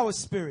with our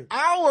spirit.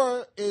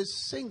 Our is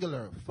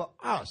singular for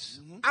us.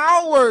 Mm-hmm.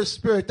 Our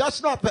spirit.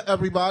 That's not for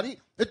everybody.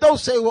 It don't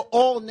say we're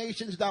all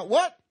nations that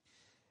what?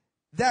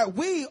 That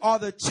we are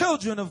the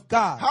children of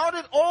God. How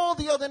did all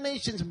the other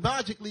nations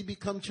magically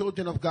become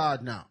children of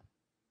God now?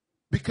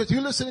 Because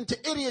you're listening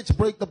to idiots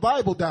break the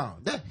Bible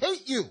down. They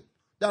hate you.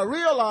 They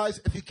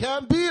realize if you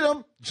can't beat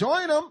them,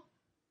 join them.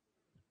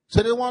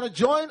 So they want to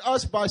join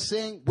us by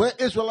saying we're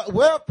Israelites.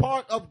 We're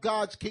part of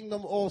God's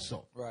kingdom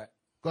also. Right.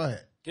 Go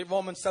ahead. Get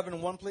Romans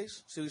 7:1,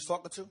 please. See who he's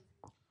talking to.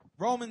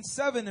 Romans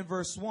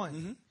 7:1.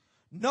 Mm-hmm.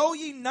 Know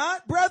ye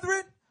not,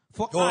 brethren?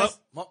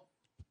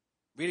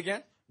 Read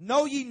again.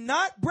 Know ye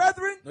not,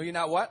 brethren? Know ye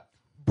not what?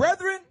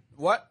 Brethren?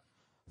 What?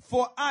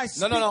 For I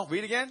speak. No.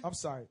 Read again. I'm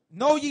sorry.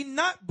 Know ye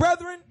not,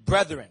 brethren?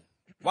 Brethren.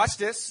 Watch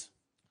this.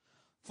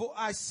 For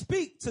I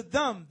speak to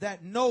them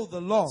that know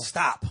the law.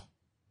 Stop.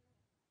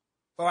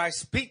 For I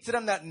speak to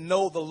them that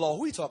know the law.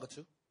 Who are you talking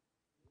to?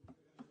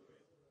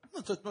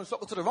 I'm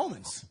talking to the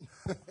Romans.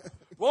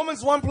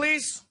 Romans 1,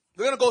 please.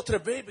 We're going to go to the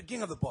very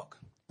beginning of the book.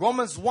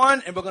 Romans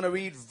 1, and we're going to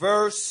read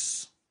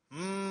verse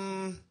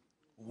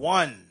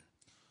 1.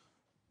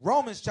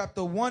 Romans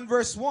chapter 1,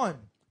 verse 1.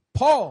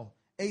 Paul,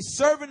 a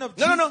servant of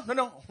Jesus.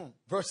 No.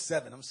 Verse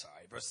 7. I'm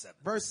sorry. Verse 7.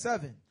 Verse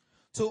 7.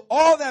 To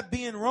all that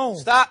be in Rome.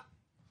 Stop.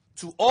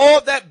 To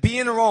all that be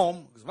in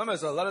Rome. Because remember,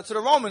 it's a letter to the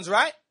Romans,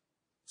 right?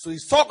 So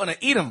he's talking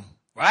to Edom,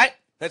 right?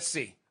 Let's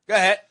see. Go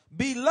ahead.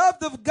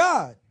 Beloved of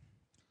God,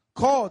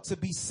 called to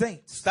be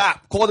saints.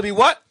 Stop. Called to be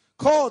what?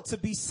 Called to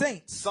be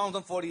saints. Psalms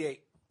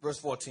 148, verse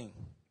 14.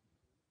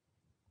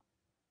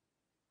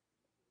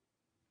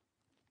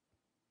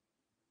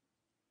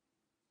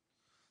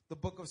 The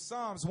book of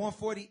Psalms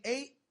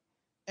 148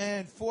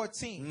 and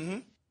 14. Mm-hmm.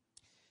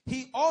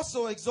 He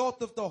also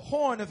exalteth the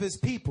horn of his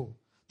people,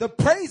 the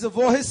praise of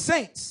all his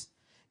saints,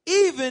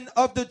 even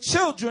of the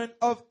children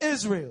of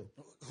Israel.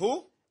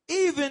 Who?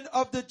 Even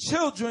of the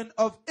children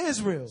of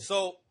Israel.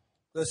 So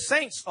the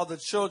saints are the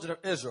children of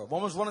Israel.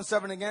 Romans 1 and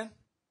 7 again.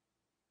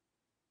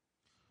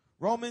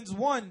 Romans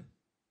 1.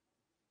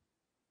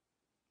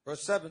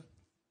 Verse 7.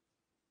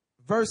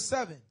 Verse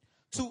 7.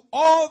 To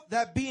all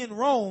that be in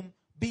Rome,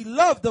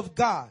 beloved of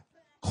God,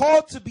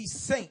 called to be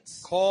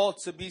saints. Called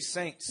to be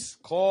saints.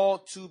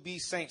 Called to be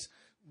saints.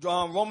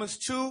 Romans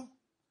 2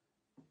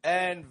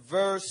 and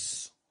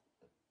verse,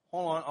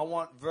 hold on, I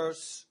want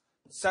verse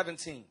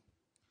 17.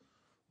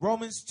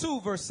 Romans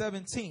 2 verse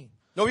 17.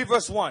 No, read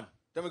verse 1.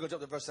 Then we're going to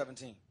jump to verse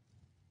 17.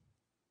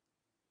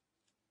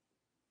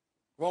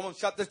 Romans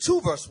chapter 2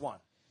 verse 1.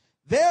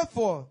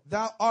 Therefore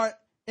thou art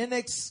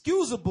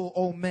inexcusable,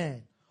 O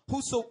man,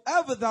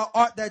 whosoever thou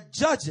art that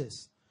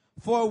judgest.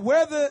 For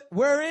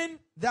wherein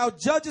thou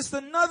judgest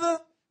another,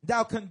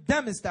 thou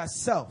condemnest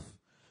thyself.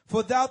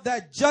 For thou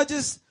that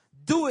judgest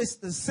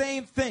doest the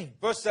same thing.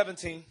 Verse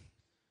 17.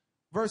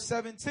 Verse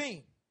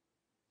 17.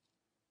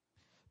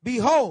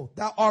 Behold,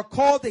 thou art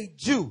called a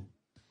Jew,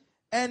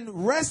 and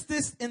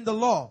restest in the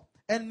law,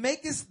 and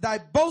makest thy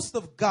boast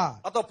of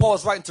God. I thought Paul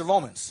was writing to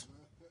Romans.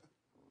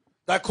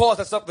 Thou callest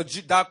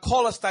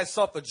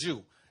thyself a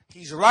Jew.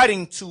 He's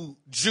writing to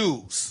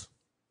Jews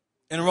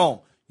in Rome.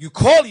 You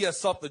call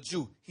yourself a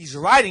Jew. He's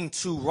writing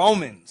to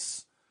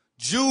Romans.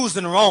 Jews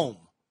in Rome.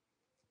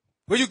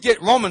 Where you get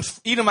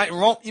Edomite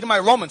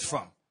Romans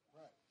from?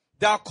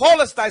 Thou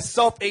callest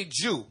thyself a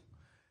Jew,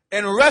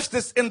 and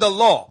restest in the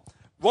law.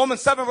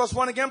 Romans 7 verse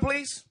 1 again,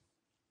 please.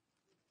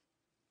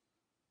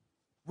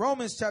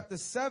 Romans chapter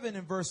 7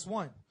 and verse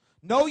 1.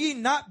 Know ye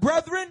not,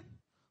 brethren?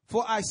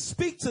 For I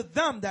speak to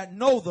them that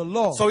know the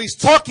law. So he's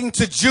talking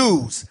to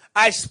Jews.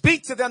 I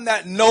speak to them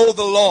that know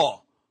the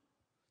law.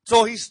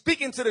 So he's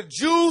speaking to the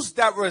Jews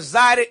that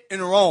resided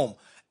in Rome.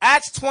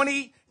 Acts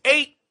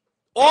 28,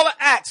 all the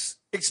Acts,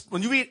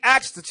 when you read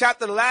Acts,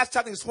 the last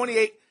chapter is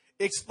 28,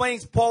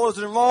 explains Paul was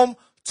in Rome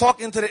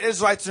talking to the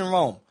Israelites in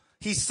Rome.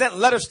 He sent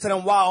letters to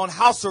them while on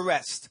house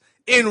arrest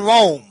in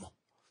Rome,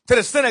 to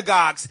the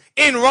synagogues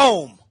in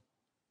Rome.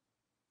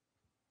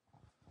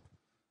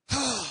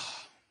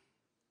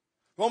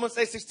 Romans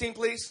 8:16,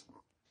 please.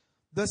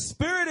 The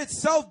Spirit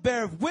itself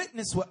beareth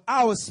witness with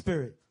our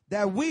spirit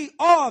that we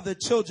are the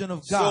children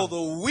of God.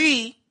 So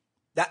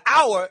the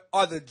our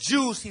are the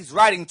Jews he's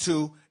writing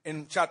to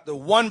in chapter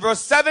 1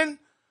 verse 7,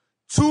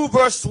 2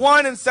 verse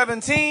 1 and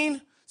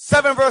 17,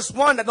 7 verse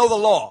 1 that know the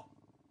law.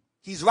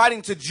 He's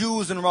writing to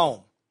Jews in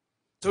Rome.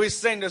 So he's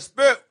saying the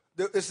Spirit,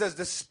 it says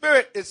the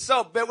Spirit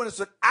itself bear witness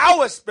with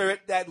our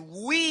spirit that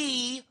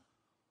we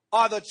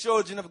are the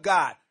children of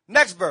God.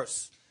 Next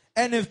verse.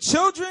 And if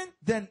children,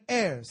 then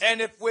heirs.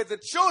 And if we're the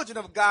children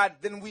of God,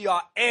 then we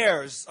are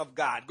heirs of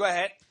God. Go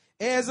ahead.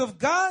 Heirs of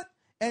God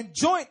and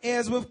joint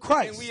heirs with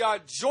Christ. And we are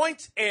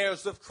joint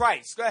heirs with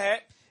Christ. Go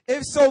ahead.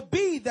 If so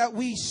be that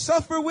we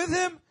suffer with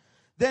him,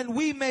 then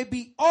we may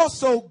be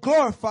also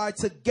glorified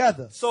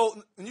together.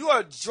 So when you are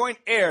a joint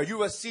heir,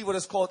 you receive what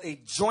is called a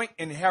joint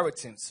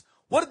inheritance.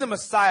 What did the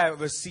Messiah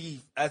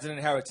receive as an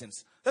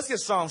inheritance? Let's get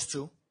Psalms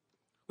 2,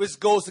 which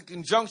goes in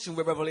conjunction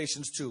with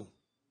Revelations 2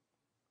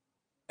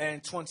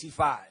 and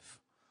 25.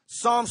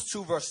 Psalms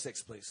 2 verse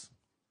 6, please.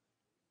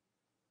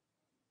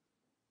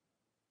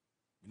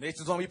 The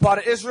nation's going to be part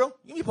of Israel.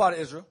 You can be part of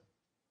Israel.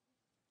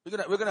 We're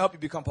going to help you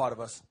become part of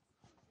us.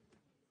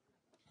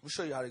 We'll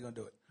show you how you're going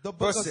to do it.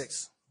 Verse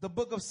 6. The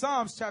book of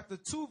Psalms, chapter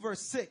 2,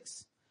 verse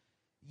 6.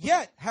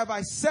 Yet have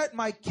I set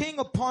my king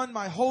upon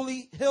my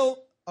holy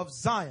hill of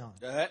Zion.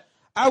 Go ahead.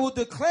 I will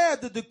declare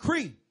the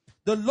decree.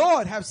 The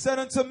Lord have said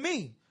unto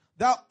me,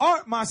 thou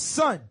art my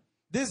son.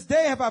 This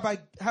day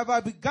have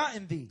I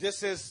begotten thee.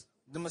 This is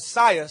the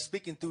Messiah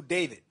speaking through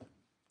David,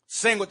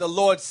 saying what the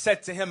Lord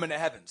said to him in the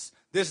heavens.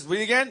 This is,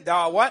 read again.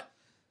 Thou art what?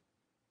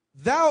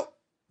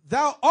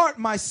 Thou art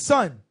my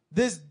son.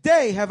 This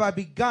day have I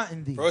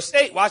begotten thee. Verse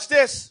 8, watch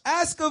this.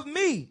 Ask of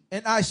me,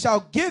 and I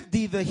shall give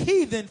thee the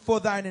heathen for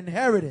thine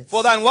inheritance.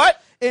 For thine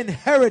what?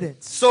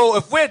 Inheritance. So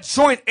if we're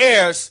joint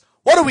heirs,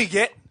 what do we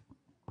get?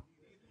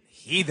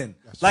 Heathen.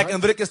 That's like right.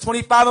 in Leviticus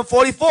 25 and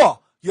 44.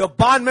 You're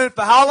bondmen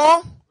for how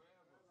long?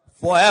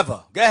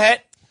 Forever. Go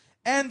ahead.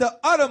 And the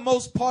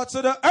uttermost parts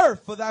of the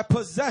earth for thy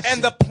possession.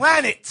 And the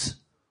planet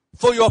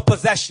for your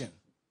possession.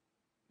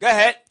 Go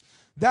ahead.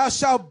 Thou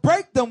shalt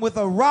break them with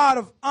a rod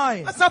of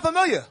iron. That's not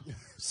familiar.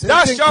 Same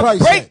Thou thing shalt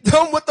Christ break said.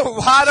 them with the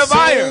rod of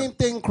iron. Same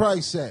thing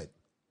Christ said.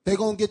 They're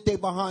going to get their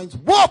behinds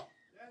whoop.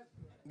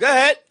 Go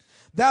ahead.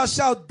 Thou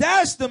shalt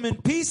dash them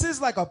in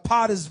pieces like a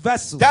potter's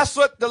vessel. That's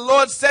what the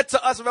Lord said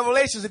to us in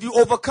Revelations. If you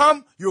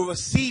overcome, you'll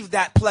receive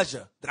that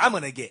pleasure that I'm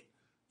going to get.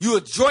 You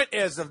are joint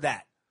heirs of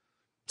that.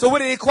 So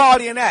what is the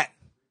equality in that?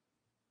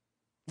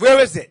 Where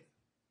is it?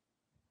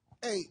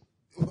 Hey,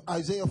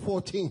 Isaiah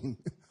 14.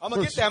 I'm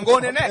going to get there. I'm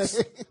going there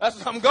next. That's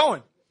where I'm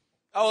going.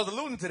 I was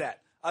alluding to that.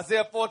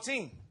 Isaiah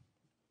 14.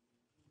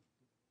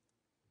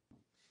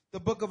 The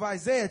book of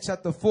Isaiah,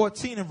 chapter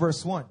 14 and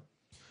verse 1.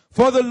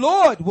 For the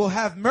Lord will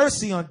have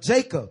mercy on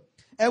Jacob,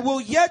 and will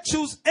yet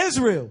choose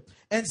Israel,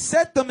 and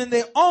set them in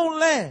their own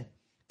land.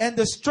 And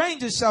the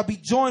strangers shall be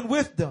joined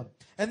with them,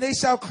 and they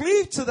shall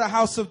cleave to the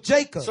house of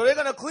Jacob. So they're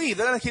going to cleave.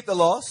 They're going to keep the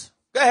laws.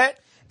 Go ahead.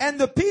 And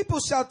the people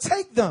shall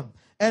take them,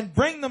 and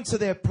bring them to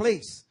their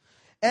place.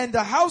 And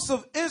the house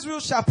of Israel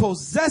shall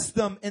possess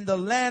them in the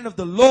land of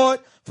the Lord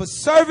for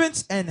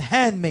servants and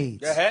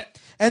handmaids. Go ahead.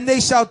 And they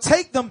shall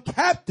take them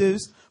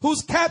captives,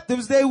 whose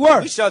captives they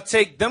were. We shall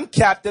take them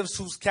captives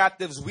whose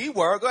captives we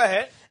were. Go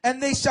ahead.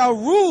 And they shall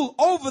rule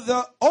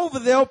over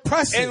their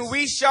oppressors. And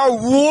we shall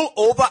rule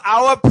over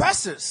our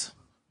oppressors.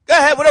 Go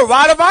ahead with a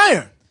rod of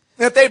iron.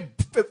 And if they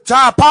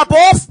try to pop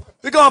off,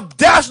 we're going to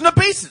dash them to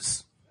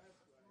pieces.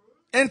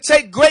 And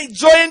take great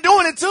joy in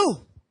doing it too.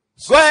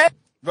 Go ahead.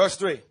 Verse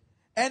 3.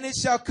 And it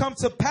shall come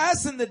to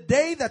pass in the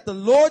day that the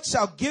Lord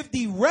shall give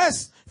thee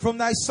rest from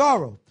thy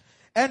sorrow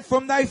and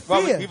from thy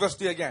fear. Read verse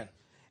 3 again.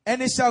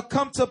 And it shall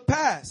come to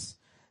pass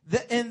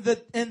in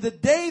the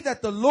day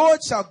that the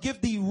Lord shall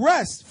give thee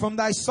rest from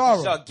thy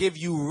sorrow. Shall give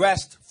you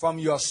rest from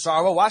your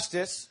sorrow. Watch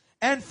this.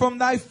 And from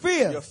thy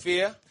fear. Your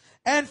fear.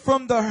 And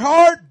from the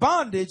hard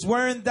bondage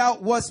wherein thou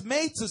wast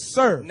made to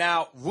serve.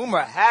 Now,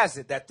 rumor has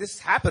it that this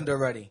happened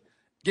already.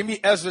 Give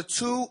me Ezra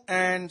 2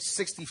 and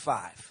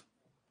 65.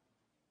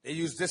 They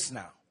use this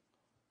now.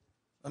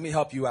 Let me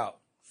help you out.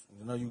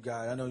 I know you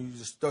guys, I know you're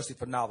just thirsty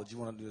for knowledge. You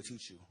want to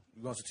teach you.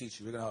 He wants to teach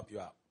you. We're going to help you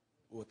out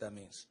with what that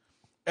means.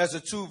 Ezra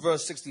 2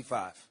 verse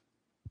 65.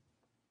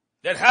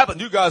 That happened.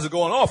 You guys are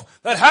going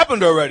off. That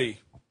happened already.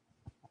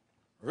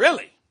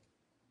 Really?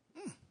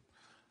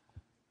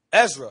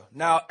 Ezra.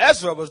 Now,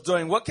 Ezra was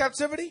during what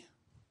captivity?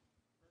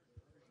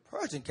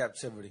 Persian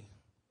captivity.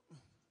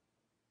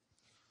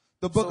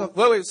 The book So, of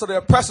wait, so the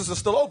oppressors are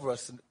still over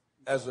us in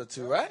Ezra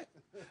 2, right?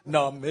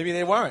 No, maybe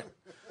they weren't.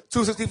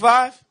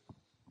 265?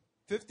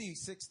 50,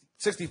 60,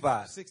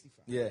 65. 65.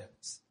 Yeah.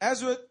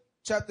 Ezra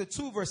chapter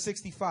 2 verse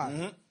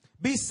 65.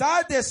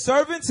 Beside their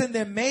servants and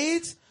their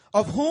maids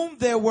of whom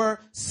there were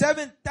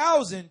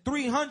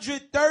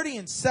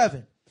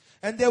 7,337.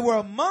 And there were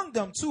among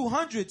them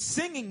 200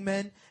 singing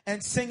men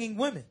and singing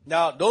women.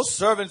 Now, those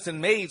servants and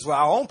maids were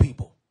our own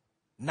people,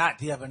 not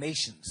the other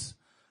nations.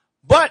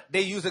 But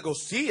they used to go,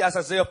 see, that's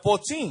Isaiah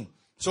 14.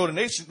 So our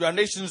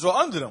nations were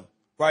under them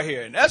right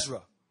here in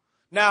Ezra.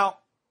 Now,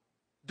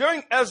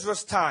 during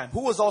Ezra's time,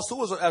 who was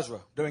with Ezra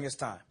during his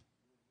time?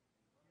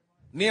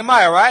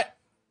 Nehemiah, right?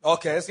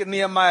 Okay, let's get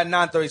Nehemiah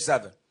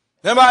 9:37.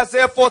 Remember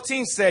Isaiah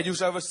 14 said, you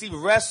shall receive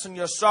rest from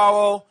your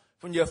sorrow,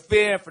 from your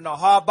fear, and from the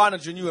hard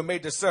bondage you were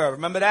made to serve.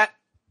 Remember that?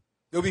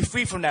 You'll be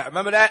free from that.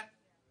 Remember that?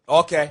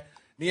 Okay.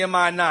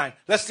 Nehemiah 9.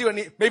 Let's see what,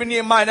 maybe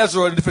Nehemiah and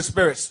Ezra are different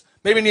spirits.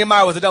 Maybe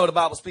Nehemiah was the devil the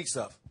Bible speaks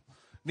of.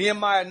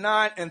 Nehemiah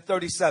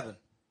 9:37.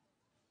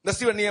 Let's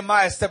see what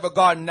Nehemiah said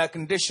regarding that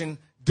condition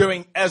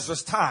during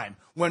Ezra's time,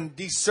 when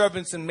these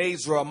servants and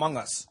maids were among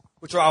us,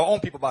 which are our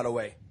own people, by the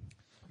way.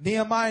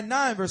 Nehemiah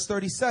 9, verse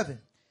 37.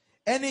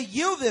 And it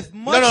yieldeth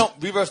much. No,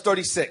 read verse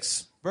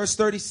 36. Verse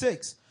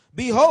 36.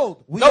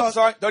 Behold, we Nope, are.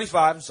 sorry,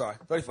 35. I'm sorry,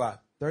 35.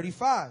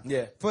 35.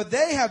 Yeah. For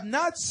they have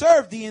not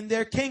served thee in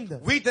their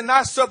kingdom. We did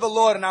not serve the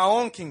Lord in our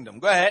own kingdom.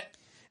 Go ahead.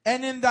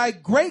 And in thy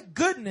great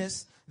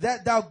goodness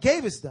that thou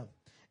gavest them,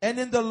 and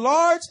in the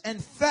large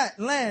and fat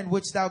land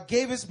which thou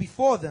gavest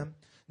before them,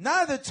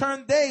 neither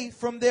turned they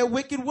from their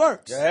wicked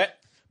works. Go ahead.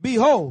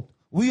 Behold,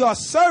 we are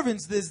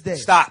servants this day.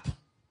 Stop.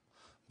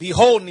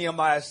 Behold,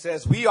 Nehemiah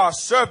says, we are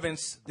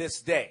servants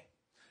this day.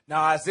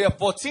 Now, Isaiah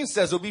 14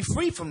 says we'll be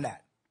free from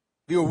that.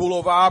 We will rule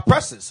over our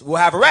oppressors. We'll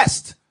have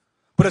rest.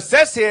 But it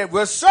says here,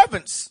 we're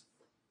servants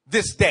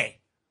this day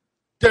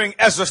during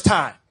Ezra's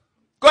time.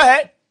 Go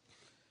ahead.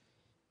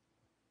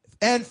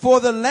 And for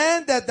the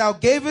land that thou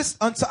gavest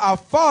unto our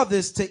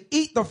fathers to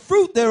eat the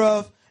fruit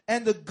thereof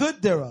and the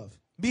good thereof,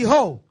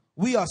 behold,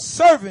 we are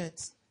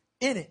servants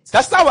in it.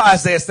 That's not what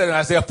Isaiah said in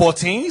Isaiah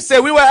 14. He said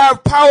we will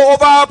have power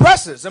over our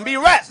oppressors and be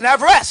rest and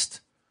have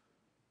rest.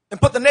 And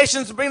put the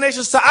nations, bring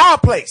nations to our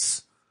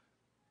place.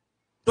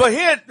 But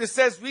here it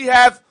says we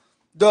have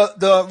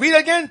read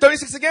again,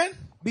 36 again.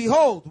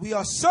 Behold, we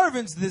are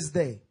servants this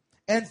day.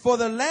 And for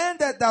the land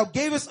that thou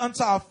gavest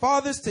unto our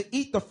fathers to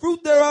eat the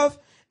fruit thereof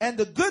and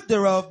the good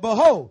thereof,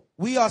 behold,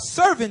 we are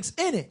servants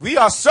in it. We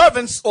are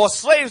servants or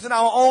slaves in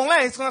our own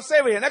land. He's going to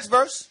say right here, next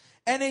verse.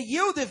 And it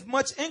yieldeth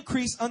much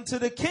increase unto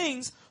the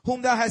kings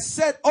whom thou hast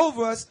set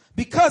over us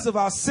because of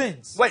our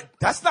sins. Wait,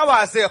 that's not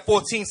what Isaiah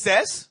 14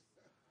 says.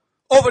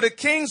 Over the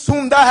kings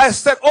whom thou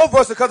hast set over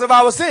us because of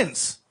our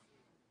sins.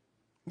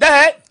 Go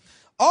ahead.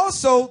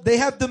 Also, they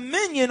have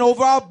dominion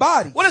over our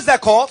bodies. What is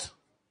that called?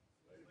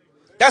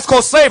 That's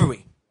called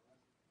slavery.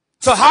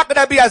 So how could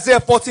that be Isaiah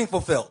 14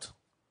 fulfilled?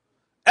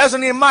 Ezra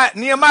and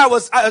Nehemiah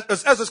was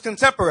Ezra's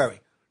contemporary.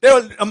 They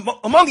were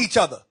among each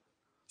other.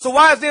 So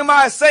why is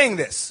Nehemiah saying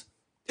this?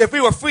 If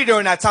we were free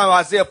during that time of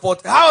Isaiah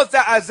 14, how is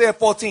that Isaiah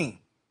 14?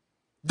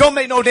 Don't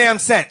make no damn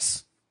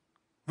sense.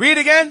 Read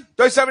again,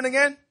 37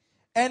 again.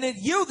 And it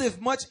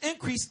yieldeth much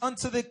increase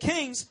unto the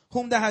kings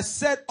whom thou hast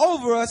set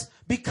over us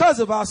because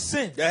of our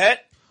sins. Go ahead.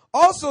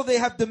 Also they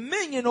have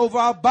dominion over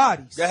our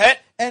bodies. Go ahead.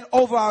 And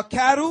over our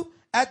cattle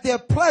at their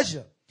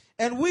pleasure.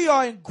 And we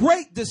are in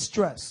great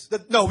distress.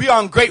 No, we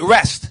are in great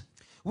rest.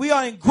 We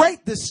are in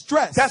great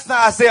distress. That's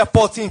not Isaiah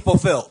 14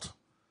 fulfilled.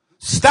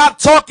 Stop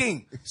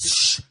talking.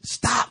 Shh,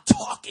 stop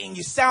talking.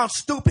 You sound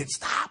stupid.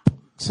 Stop.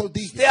 So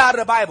stay out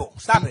of the Bible.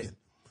 Stop it.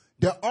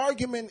 The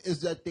argument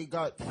is that they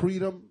got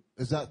freedom.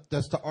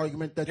 That's the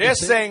argument that they're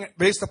saying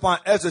based upon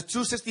Ezra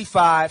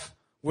 265,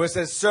 where it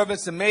says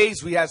servants and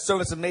maids. We had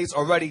servants and maids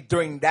already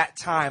during that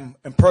time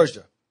in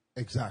Persia.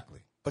 Exactly.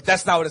 But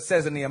that's not what it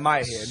says in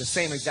Nehemiah here, in the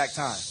same exact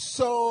time.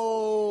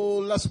 So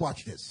let's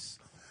watch this.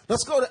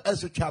 Let's go to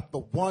Ezra chapter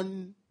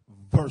 1,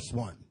 verse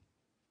 1.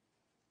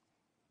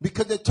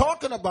 Because they're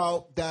talking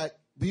about that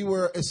we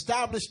were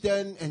established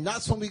then, and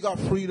that's when we got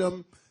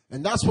freedom,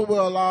 and that's when we're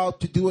allowed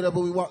to do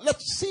whatever we want.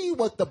 Let's see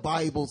what the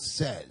Bible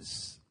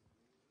says.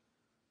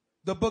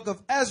 The book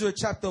of Ezra,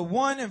 chapter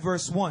 1 and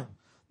verse 1.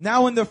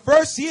 Now in the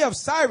first year of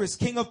Cyrus,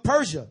 king of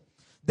Persia,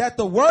 that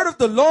the word of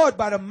the Lord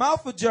by the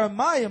mouth of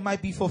Jeremiah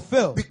might be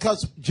fulfilled.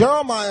 Because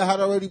Jeremiah had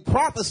already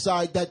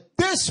prophesied that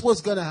this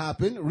was going to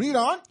happen. Read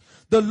on.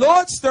 The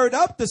Lord stirred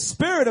up the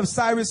spirit of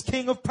Cyrus,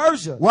 king of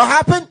Persia. What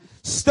happened?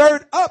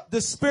 Stirred up the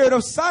spirit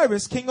of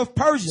Cyrus, king of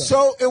Persia.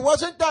 So it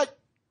wasn't that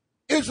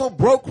Israel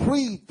broke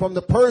free from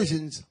the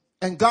Persians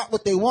and got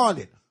what they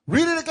wanted.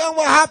 Read it again.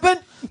 What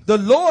happened? The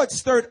Lord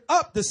stirred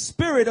up the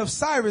spirit of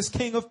Cyrus,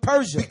 king of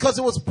Persia. Because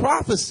it was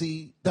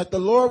prophecy that the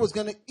Lord was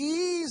going to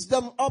ease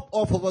them up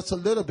off of us a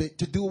little bit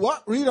to do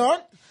what? Read on.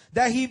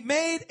 That he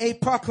made a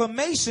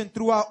proclamation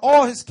throughout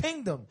all his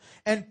kingdom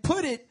and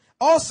put it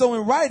also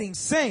in writing,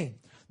 saying,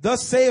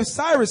 Thus saith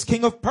Cyrus,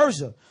 king of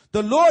Persia,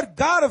 the Lord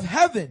God of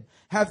heaven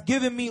hath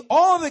given me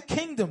all the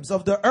kingdoms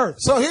of the earth.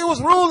 So he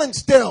was ruling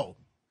still.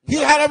 He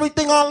had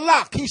everything on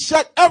lock. He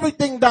shut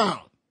everything down.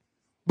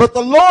 But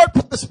the Lord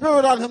put the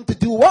Spirit on him to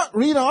do what?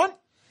 Read on.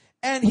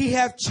 And he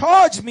hath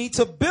charged me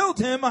to build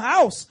him a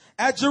house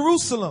at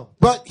Jerusalem.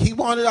 But he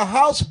wanted a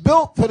house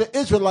built for the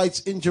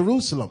Israelites in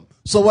Jerusalem.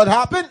 So what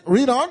happened?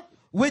 Read on.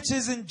 Which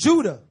is in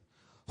Judah.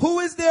 who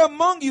is there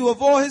among you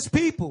of all his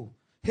people?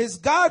 His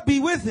God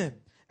be with him,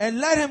 and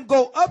let him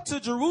go up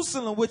to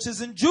Jerusalem, which is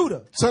in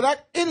Judah. So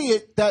that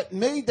idiot that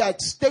made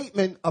that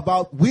statement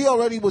about we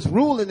already was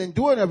ruling and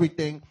doing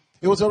everything,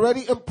 it was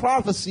already in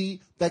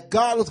prophecy that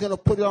God was going to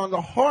put it on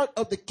the heart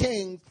of the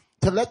king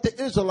to let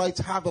the Israelites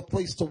have a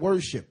place to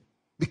worship,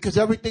 because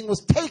everything was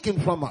taken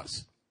from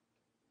us.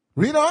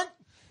 Read on.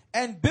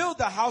 And build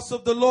the house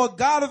of the Lord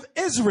God of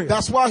Israel.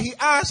 That's why he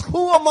asked,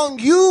 who among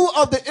you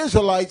of the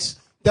Israelites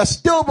that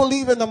still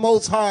believe in the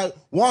Most High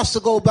wants to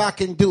go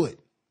back and do it?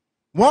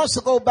 Wants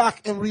to go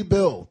back and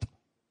rebuild.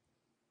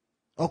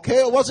 Okay,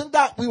 it wasn't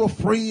that we were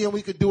free and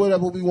we could do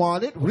whatever we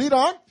wanted. Read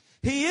on.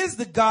 He is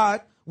the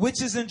God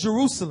which is in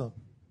Jerusalem.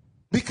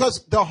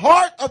 Because the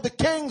heart of the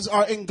kings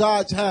are in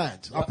God's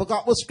hands. I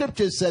forgot what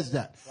scripture says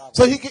that.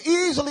 So he can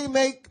easily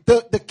make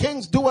the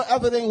kings do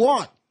whatever they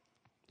want.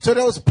 So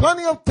there was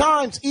plenty of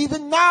times,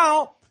 even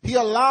now, he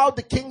allowed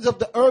the kings of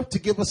the earth to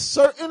give us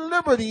certain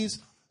liberties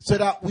so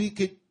that we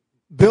could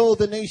build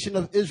the nation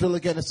of Israel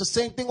again. It's the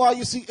same thing why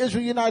you see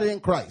Israel united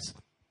in Christ.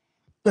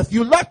 If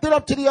you left it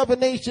up to the other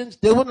nations,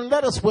 they wouldn't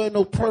let us wear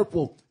no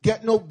purple,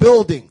 get no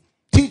building,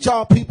 teach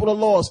our people the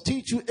laws,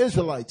 teach you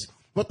Israelites.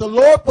 But the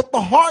Lord put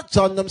the hearts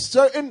on them.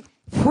 Certain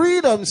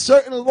freedoms,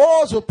 certain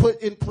laws were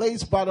put in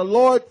place by the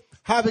Lord,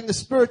 having the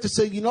Spirit to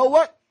say, you know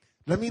what?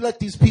 Let me let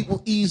these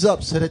people ease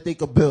up so that they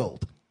could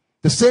build.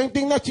 The same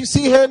thing that you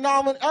see here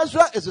now in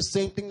Ezra is the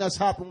same thing that's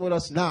happened with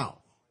us now.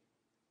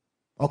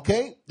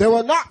 Okay? They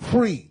were not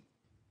free.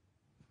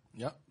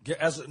 Yep. Get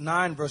Ezra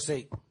 9, verse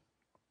 8.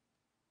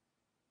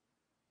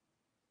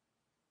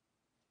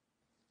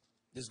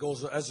 This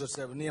goes with Ezra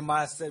said.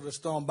 Nehemiah said,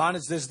 restore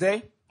bondage this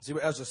day. See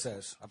what Ezra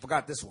says. I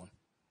forgot this one.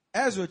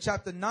 Ezra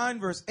chapter 9,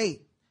 verse 8.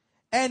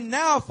 And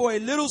now for a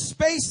little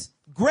space,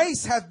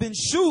 grace hath been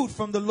shewed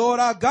from the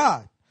Lord our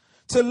God,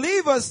 to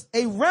leave us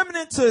a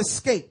remnant to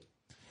escape,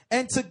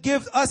 and to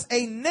give us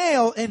a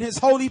nail in his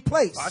holy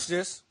place. Watch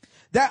this.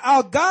 That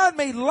our God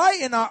may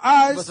lighten our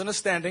eyes. Give us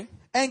understanding.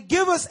 And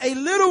give us a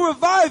little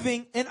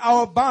reviving in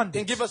our bondage.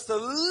 And give us a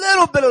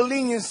little bit of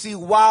leniency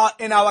while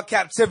in our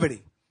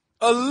captivity.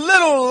 A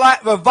little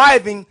light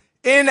reviving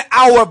in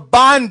our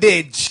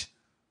bondage.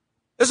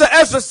 This is what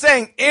Ezra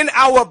saying, in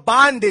our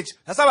bondage.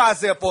 That's not what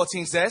Isaiah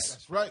 14 says.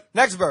 That's right.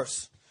 Next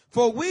verse.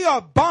 For we are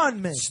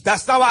bondmen.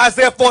 That's not what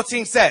Isaiah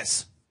 14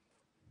 says.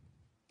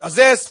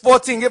 Isaiah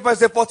 14, give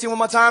Isaiah 14 one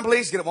more time,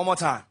 please. Get it one more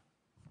time.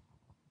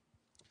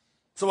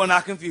 So we're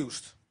not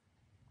confused.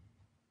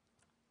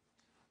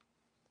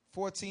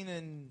 14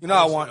 and... You know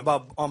I want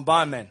about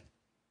bondmen.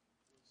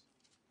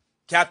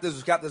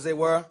 Captives they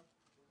were.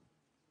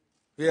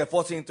 Yeah,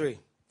 14:3.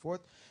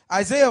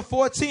 Isaiah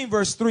 14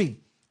 verse 3.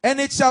 And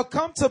it shall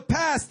come to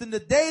pass in the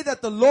day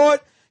that the Lord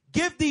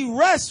give thee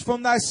rest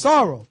from thy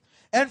sorrow,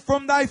 and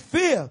from thy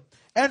fear,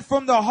 and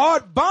from the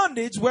hard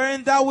bondage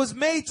wherein thou was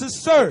made to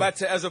serve. Back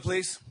to Ezra,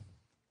 please.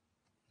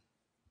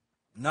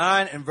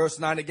 9 and verse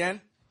 9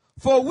 again.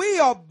 For we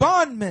are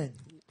bondmen.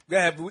 Go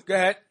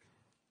ahead.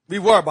 We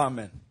were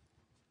bondmen.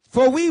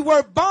 For we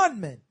were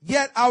bondmen,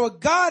 yet our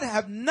God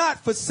have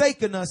not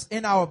forsaken us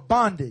in our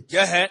bondage.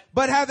 Go ahead.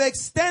 But have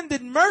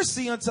extended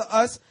mercy unto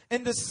us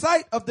in the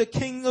sight of the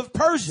king of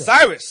Persia.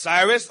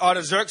 Cyrus,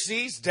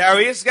 Artaxerxes,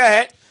 Darius, go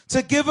ahead.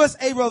 To give us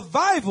a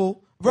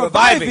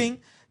reviving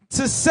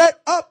to set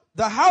up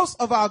the house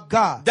of our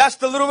God. That's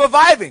the little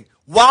reviving.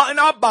 While in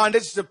our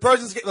bondage,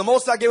 the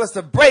Most High gave us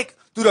the break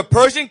through the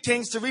Persian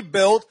kings to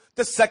rebuild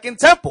the second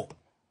temple.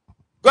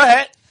 Go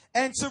ahead.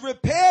 And to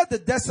repair the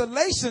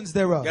desolations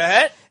thereof. Go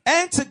ahead.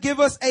 And to give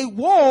us a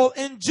wall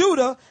in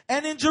Judah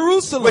and in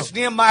Jerusalem. Which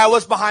Nehemiah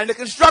was behind the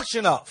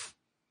construction of.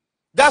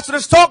 That's what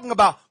it's talking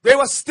about. They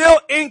were still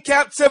in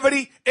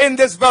captivity in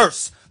this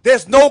verse.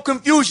 There's no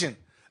confusion.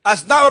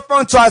 That's not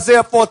referring to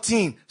Isaiah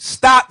 14.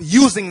 Stop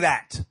using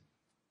that.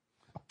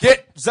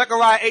 Get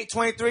Zechariah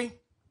 8:23.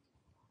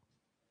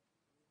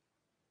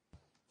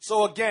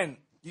 So again,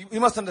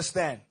 you must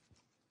understand,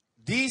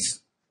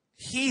 these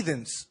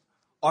heathens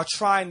are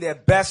trying their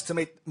best to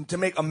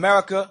make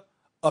America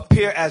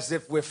appear as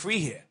if we're free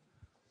here.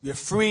 You're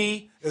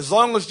free. As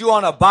long as you're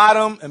on the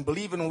bottom and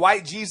believe in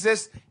white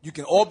Jesus, you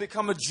can all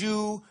become a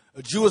Jew.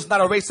 A Jew is not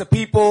a race of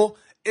people.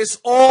 It's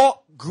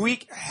all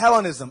Greek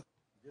Hellenism.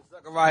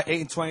 Zechariah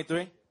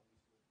 8:23.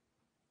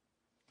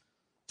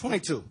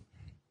 22.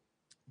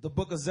 The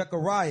book of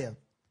Zechariah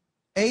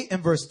 8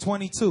 and verse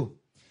 22.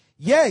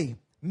 Yea,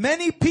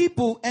 many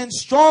people and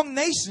strong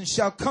nations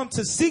shall come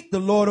to seek the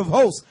Lord of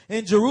hosts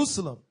in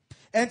Jerusalem,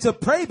 and to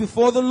pray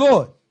before the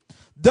Lord.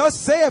 Thus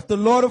saith the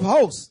Lord of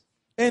hosts,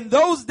 in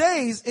those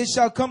days it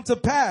shall come to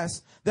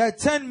pass that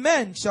 10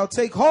 men shall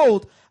take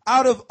hold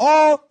out of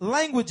all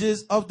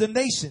languages of the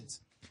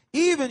nations,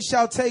 even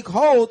shall take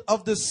hold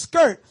of the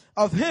skirt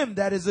of him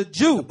that is a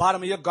Jew. The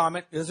bottom of your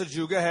garment is a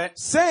Jew. Go ahead.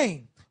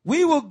 Saying,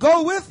 we will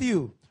go with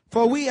you,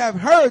 for we have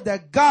heard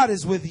that God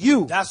is with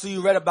you. That's what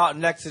you read about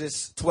in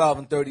Exodus 12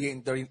 and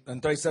 38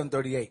 and 37,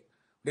 38.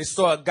 They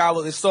saw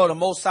the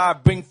Most High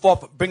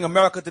bring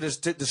America to this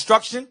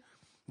destruction.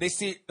 They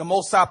see the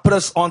Most High put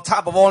us on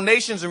top of all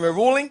nations and we're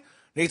ruling.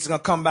 They're just going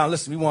to come down.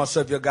 Listen, we want to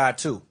serve your God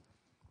too.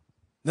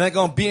 There ain't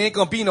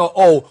gonna be no,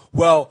 oh,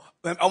 well,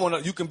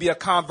 you can be a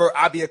convert,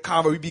 I be a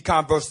convert, we be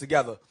converts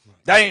together.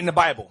 That ain't in the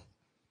Bible.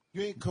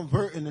 You ain't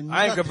converting nothing.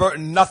 I ain't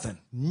converting nothing.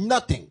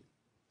 Nothing.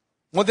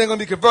 One thing gonna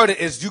be converted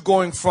is you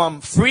going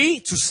from free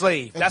to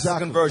slave. That's Exactly.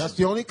 the conversion. That's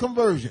the only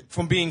conversion.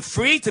 From being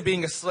free to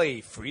being a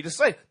slave. Free to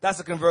slave. That's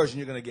the conversion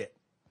you're gonna get.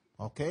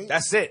 Okay.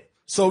 That's it.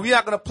 So we're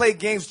not gonna play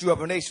games with you,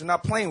 other nation. We're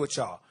not playing with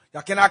y'all.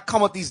 Y'all cannot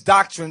come with these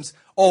doctrines,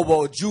 oh,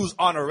 well, Jews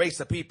aren't a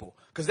race of people.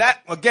 Because that,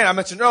 again, I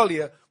mentioned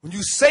earlier, when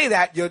you say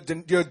that, you're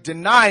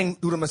denying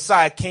who the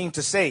Messiah came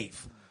to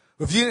save.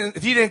 If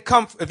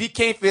he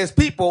came for his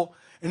people,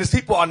 and his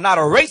people are not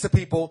a race of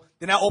people,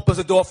 then that opens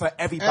the door for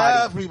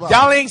everybody.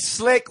 Y'all ain't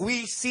slick.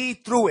 We see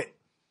through it.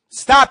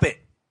 Stop it.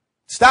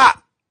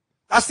 Stop.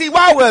 I see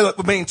why we're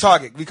being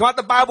targeted. We come out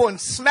the Bible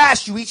and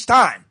smash you each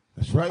time.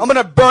 That's right. I'm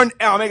going to burn,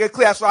 I'll make it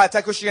clear. That's why I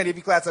attack Christianity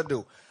every class I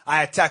do.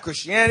 I attack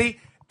Christianity.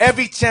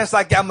 Every chance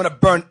I get, I'm going to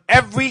burn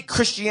every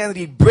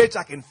Christianity bridge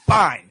I can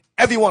find.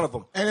 Every one of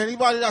them. And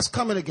anybody that's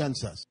coming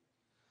against us.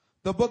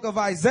 The book of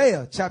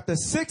Isaiah, chapter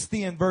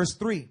 60 and verse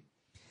 3.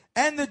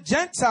 And the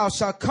Gentiles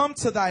shall come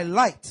to thy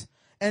light,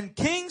 and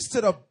kings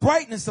to the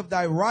brightness of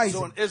thy rising.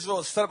 So when Israel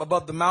is set up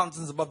above the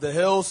mountains, above the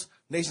hills,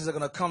 nations are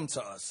going to come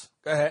to us.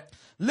 Go ahead.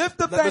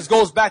 Lift up This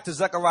goes back to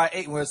Zechariah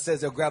 8 where it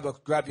says they'll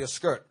grab your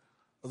skirt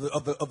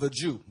of the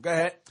Jew. Go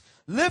ahead.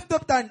 Lift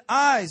up thine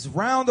eyes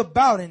round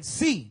about and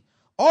see.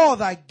 All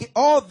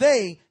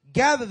they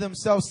gather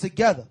themselves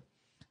together.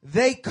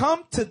 They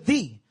come to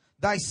thee.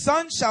 Thy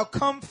son shall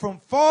come from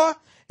far,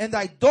 and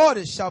thy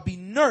daughters shall be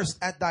nursed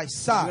at thy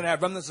side. We're going to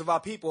have remnants of our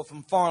people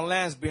from foreign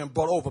lands being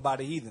brought over by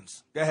the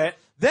heathens. Go ahead.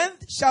 Then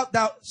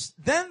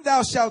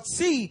thou shalt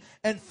see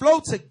and flow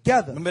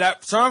together. Remember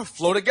that term?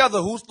 Flow together.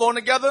 Who's flowing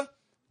together?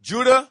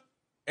 Judah.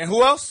 And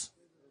who else?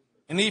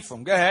 And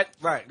Ephraim. Go ahead.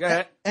 Right. Go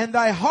ahead. And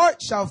thy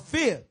heart shall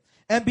fear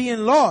and be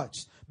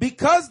enlarged,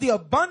 because the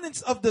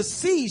abundance of the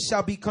sea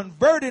shall be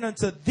converted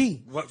unto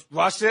thee.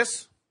 Watch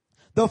this.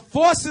 The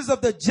forces of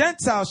the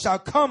Gentiles shall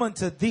come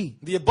unto thee.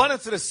 The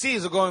abundance of the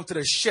seas are going to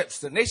the ships.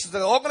 The nations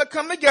are all going to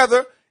come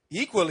together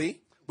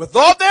equally with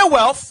all their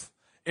wealth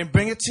and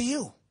bring it to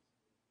you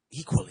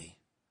equally.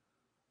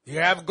 You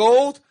have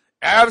gold.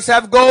 Arabs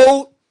have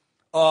gold.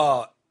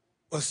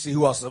 Let's see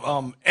who else.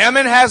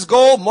 Ammon has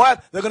gold.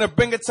 Moab. They're going to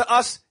bring it to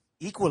us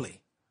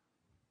equally.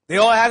 They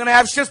all are going to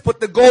have ships. Put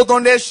the gold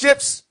on their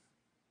ships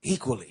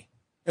equally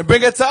and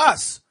bring it to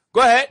us.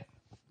 Go ahead.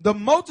 The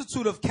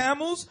multitude of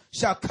camels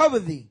shall cover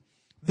thee.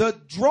 The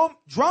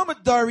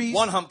dromedaries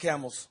one hump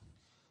camels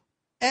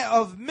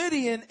of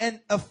Midian and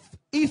of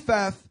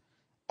Ephah,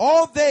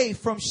 all they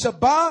from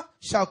Sheba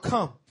shall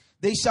come.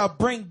 They shall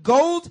bring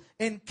gold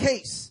in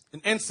case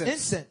and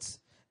incense,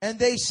 and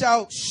they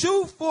shall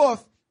shew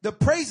forth the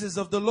praises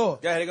of the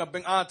Lord. Go ahead. They're going to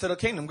bring honor to the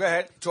kingdom. Go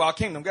ahead. To our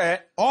kingdom. Go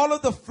ahead. All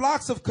of the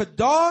flocks of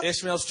Kedar,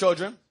 Ishmael's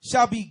children,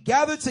 shall be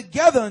gathered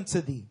together unto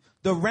thee.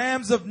 The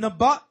rams of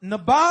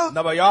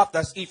Nabayoth,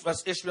 that's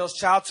Ishmael's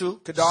child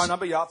too. Kedar,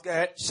 Nabayoth, go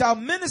ahead. Shall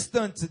minister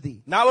unto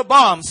thee. Not with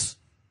bombs,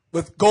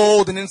 with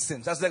gold and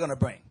incense. That's what they're going to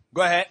bring.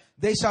 Go ahead.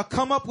 They shall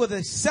come up with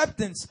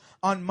acceptance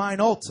on mine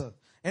altar,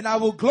 and I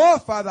will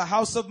glorify the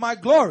house of my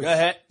glory. Go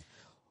ahead.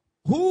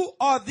 Who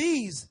are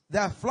these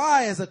that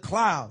fly as a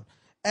cloud,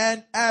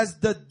 and as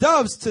the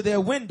doves to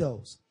their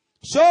windows?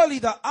 Surely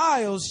the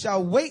isles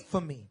shall wait for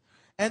me,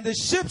 and the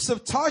ships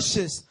of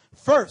Tarshish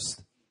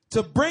first,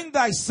 to bring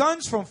thy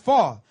sons from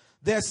far,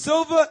 their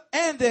silver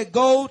and their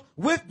gold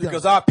with them.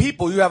 Because our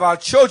people, you have our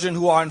children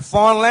who are in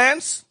foreign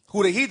lands,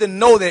 who the heathen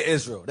know they're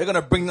Israel. They're going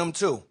to bring them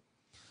too.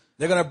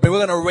 We're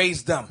going to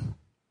raise them.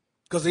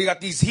 Because you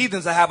got these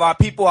heathens that have our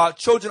people, our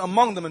children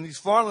among them in these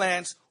foreign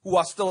lands who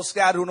are still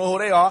scattered, who know who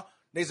they are.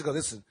 They say, go,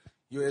 listen,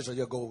 you're Israel,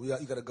 you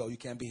got to go. You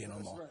can't be here no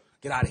more. Right.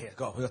 Get out of here.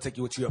 Go. We're going to take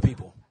you with your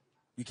people.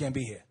 You can't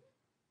be here.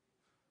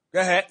 Go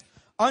ahead.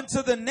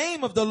 Unto the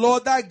name of the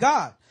Lord thy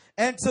God,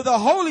 and to the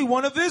Holy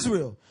One of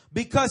Israel,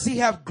 because he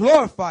hath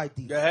glorified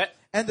thee. Go ahead.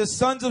 And the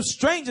sons of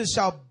strangers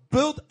shall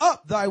build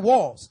up thy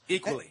walls.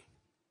 Equally.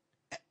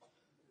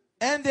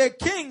 And their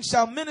king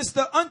shall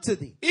minister unto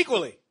thee.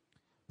 Equally.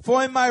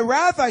 For in my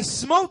wrath I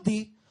smote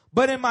thee,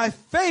 but in my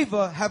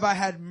favor have I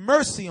had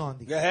mercy on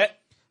thee. Go ahead.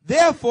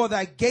 Therefore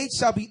thy gates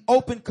shall be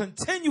open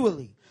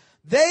continually.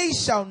 They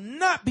shall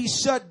not be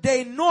shut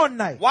day nor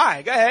night.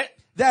 Why? Go ahead.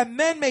 That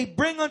men may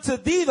bring unto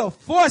thee the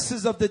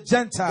forces of the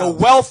Gentiles.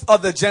 The wealth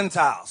of the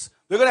Gentiles.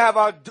 We're going to have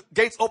our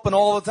gates open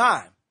all the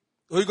time.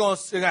 We're going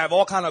to have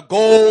all kind of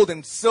gold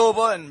and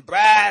silver and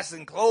brass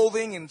and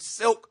clothing and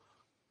silk.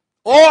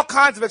 All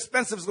kinds of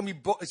expensive things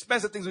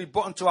will be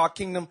brought into our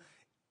kingdom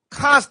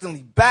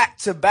constantly, back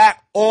to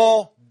back,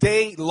 all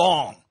day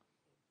long.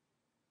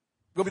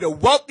 We're going to be the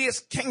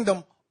wealthiest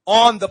kingdom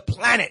on the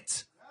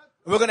planet.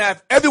 We're going to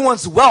have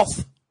everyone's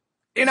wealth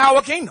in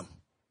our kingdom.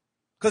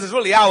 Because it's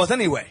really ours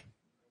anyway.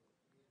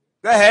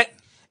 Go ahead.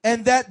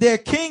 And that their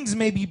kings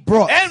may be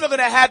brought. And we're going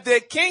to have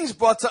their kings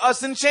brought to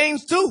us in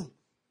chains too.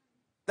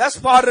 That's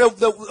part of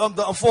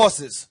the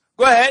forces.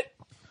 Go ahead.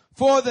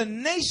 For the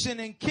nation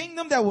and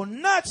kingdom that will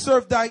not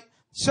serve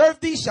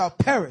thee shall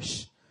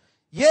perish.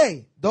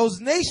 Yea, those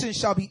nations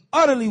shall be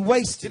utterly See,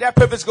 wasted. that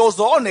privilege goes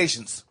to all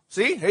nations.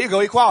 See, here you go,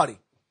 equality.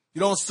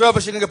 You don't serve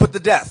us, you're going to get put to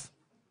death.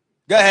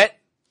 Go ahead.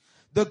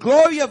 The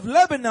glory of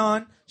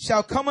Lebanon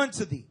shall come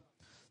unto thee.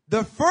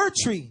 The fir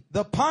tree,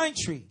 the pine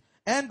tree,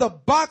 and the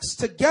box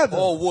together.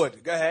 All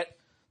wood. Go ahead.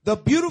 The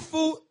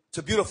beautiful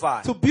To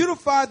beautify. to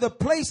beautify the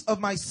place of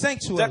my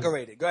sanctuary.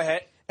 Decorate it. Go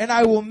ahead. And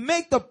I will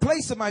make the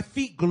place of my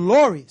feet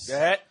glorious. Go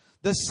ahead.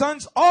 The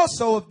sons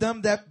also of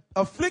them that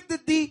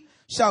afflicted thee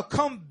shall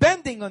come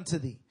bending unto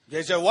thee.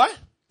 You said what?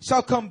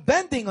 Shall come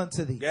bending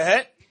unto thee. Go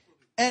ahead.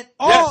 And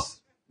all Yes.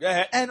 Go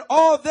ahead. and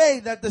all they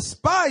that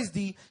despise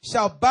thee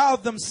shall bow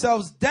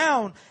themselves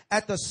down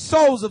at the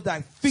soles of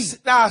thy feet.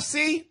 Now,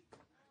 see,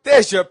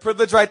 there's your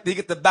privilege right there. You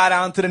get to bow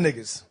down to the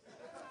niggas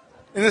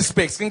in the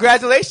space.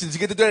 Congratulations. You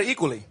get to do it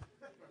equally.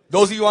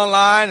 Those of you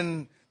online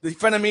and the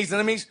frenemies,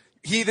 enemies,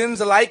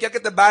 heathens alike, you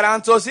get to bow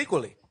down to us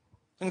equally.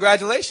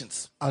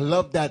 Congratulations. I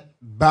love that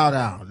bow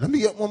down. Let me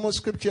get one more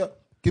scripture.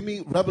 Give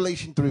me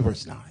Revelation 3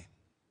 verse 9.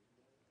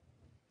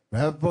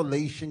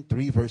 Revelation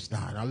 3 verse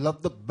 9. I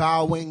love the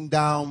bowing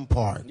down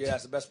part. Yeah,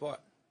 that's the best part.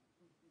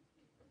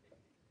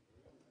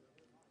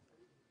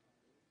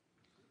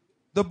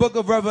 The book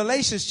of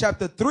Revelations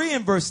chapter 3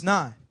 and verse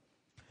 9.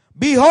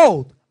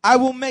 Behold, I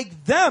will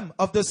make them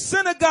of the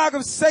synagogue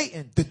of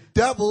Satan. The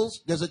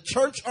devils, there's a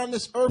church on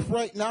this earth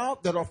right now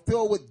that are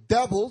filled with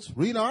devils.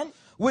 Read on.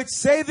 Which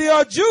say they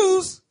are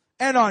Jews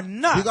and are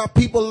not. You got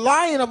people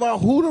lying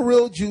about who the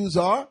real Jews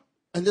are.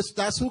 And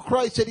that's who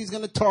Christ said he's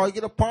going to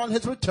target upon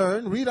his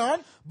return. Read on.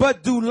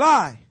 But do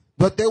lie.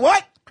 But they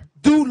what?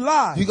 Do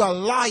lie. You got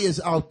liars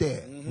out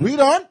there. Read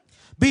on.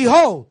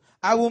 Behold,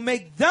 I will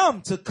make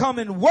them to come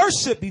and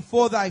worship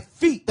before thy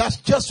feet. That's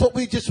just what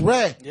we just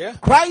read. Yeah.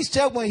 Christ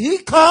said when he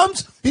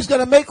comes, he's going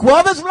to make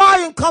whoever's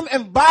lying come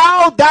and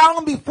bow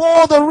down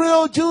before the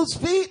real Jews'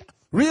 feet.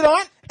 Read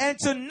on. And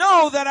to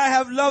know that I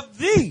have loved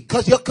thee.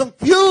 Because you're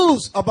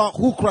confused about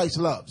who Christ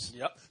loves.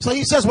 Yep. So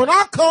he says, when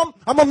I come,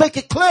 I'm going to make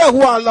it clear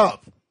who I love.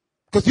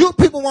 Because you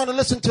people want to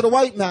listen to the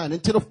white man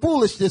and to the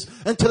foolishness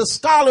and to the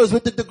scholars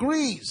with the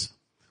degrees.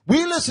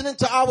 We listening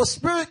to our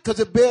spirit because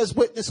it bears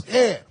witness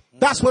here.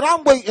 That's what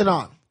I'm waiting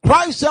on.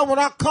 Christ said, when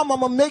I come, I'm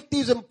going to make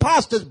these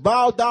imposters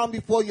bow down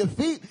before your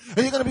feet. And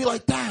you're going to be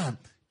like, damn,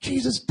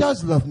 Jesus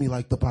does love me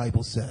like the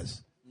Bible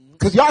says.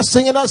 Because y'all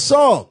singing that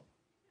song.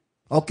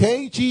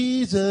 Okay,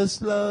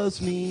 Jesus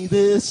loves me,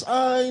 this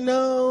I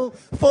know,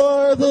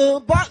 for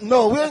the...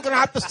 No, we ain't going to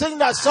have to sing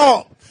that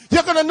song.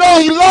 You're going to know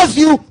he loves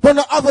you when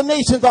the other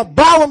nations are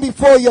bowing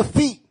before your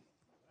feet.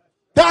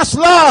 That's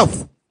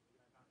love.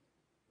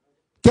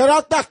 Get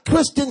out that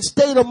Christian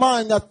state of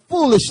mind, that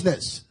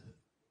foolishness.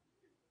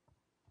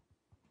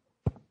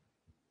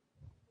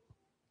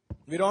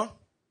 Read on.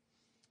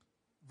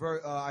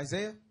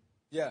 Isaiah?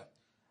 Yeah.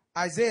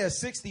 Isaiah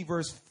 60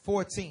 verse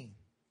 14.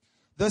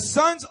 The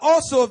sons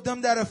also of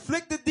them that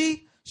afflicted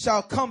thee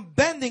shall come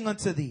bending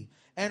unto thee.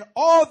 And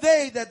all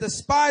they that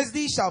despise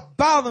thee shall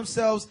bow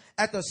themselves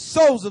at the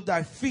soles of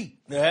thy feet.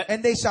 Yeah.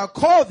 And they shall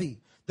call thee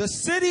the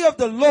city of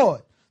the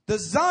Lord, the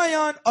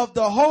Zion of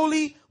the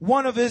Holy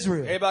One of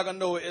Israel. Everybody gonna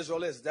know what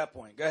Israel is at that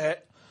point. Go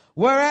ahead.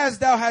 Whereas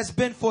thou hast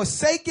been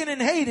forsaken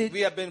and hated,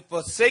 We have been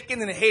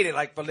forsaken and hated,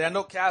 like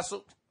Philando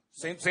Castle.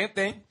 Same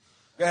thing.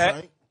 Go ahead.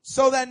 Right.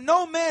 so that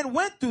no man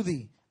went through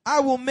thee, I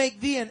will make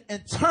thee an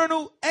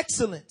eternal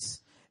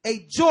excellence,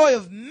 a joy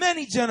of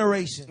many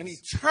generations. An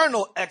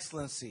eternal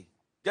excellency.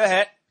 Go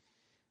ahead.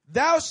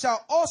 Thou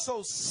shalt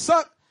also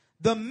suck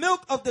the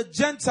milk of the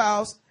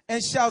Gentiles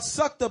and shalt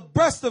suck the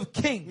breast of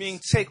kings. Meaning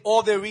take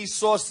all their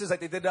resources like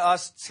they did to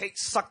us,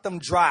 suck them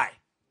dry.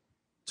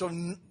 So,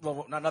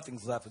 well, not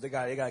nothing's left. They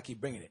got to keep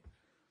bringing it.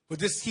 But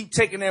just keep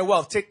taking their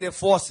wealth, take their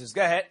forces.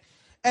 Go ahead.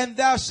 And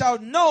thou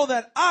shalt know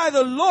that I,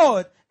 the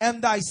Lord,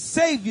 am thy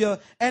Savior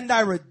and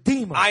thy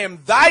Redeemer. I am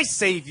thy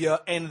Savior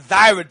and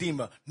thy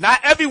Redeemer. Not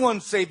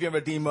everyone's Savior and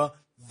Redeemer.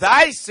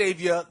 Thy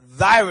Savior,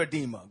 thy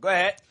Redeemer. Go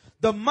ahead.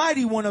 The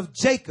mighty one of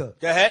Jacob.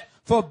 Go ahead.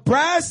 For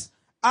brass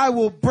I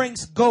will bring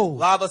A gold.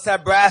 lot of us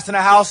have brass in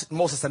the house.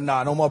 Most of us said,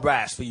 nah, no more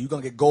brass for you. You're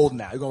going to get gold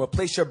now. You're going to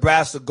replace your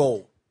brass with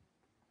gold.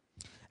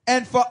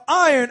 And for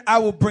iron I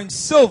will bring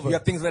silver. You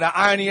have things like that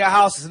iron in your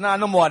house. It's, nah,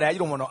 no more of that. You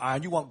don't want no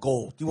iron. You want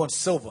gold. You want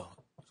silver.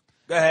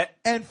 Go ahead.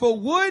 And for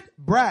wood,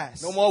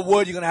 brass. No more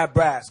wood. You're going to have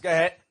brass. Go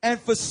ahead. And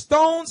for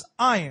stones,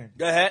 iron.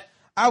 Go ahead.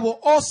 I will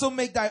also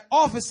make thy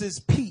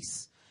offices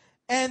peace,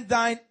 and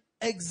thine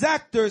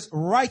exactors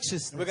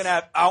righteousness. We're going to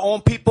have our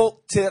own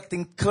people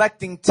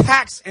collecting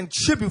tax and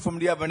tribute from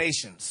the other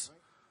nations.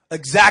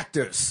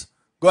 Exactors.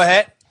 Go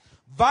ahead.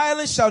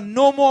 Violence shall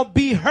no more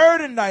be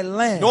heard in thy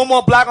land. No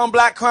more black on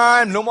black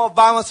crime. No more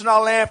violence in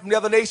our land from the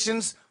other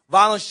nations.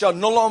 Violence shall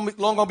no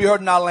longer be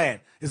heard in our land.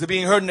 Is it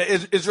being heard in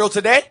Israel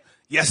today?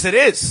 Yes, it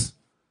is.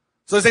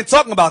 So this ain't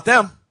talking about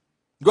them.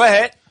 Go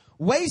ahead.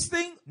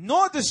 Wasting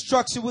nor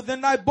destruction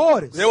within thy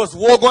borders. There was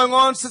war going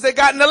on since they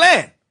got in the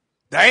land.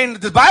 That ain't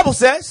what the Bible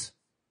says.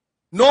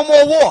 No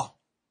more war.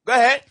 Go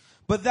ahead.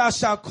 But thou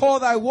shalt call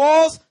thy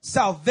walls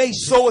salvation.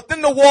 So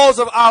within the walls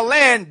of our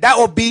land, that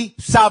will be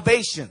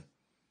salvation.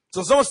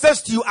 So if someone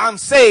says to you, I'm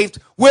saved,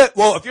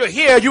 well, if you're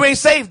here, you ain't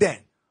saved then.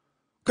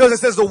 Because it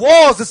says the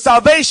walls is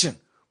salvation.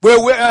 Where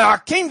we're in our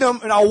kingdom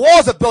and our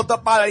walls are built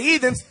up by the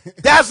heathens,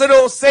 that's what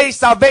it'll say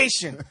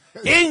salvation.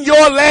 In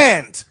your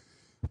land.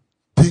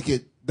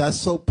 Pickett, that's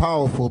so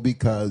powerful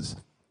because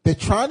they're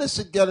trying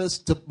to get us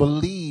to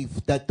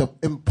believe that the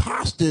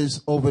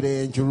imposters over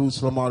there in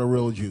Jerusalem are the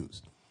real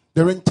Jews.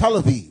 They're in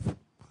Tel Aviv.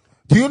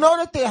 Do you know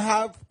that they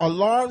have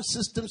alarm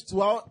systems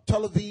throughout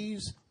Tel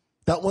Aviv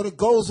that when it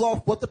goes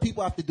off, what do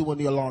people have to do when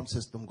the alarm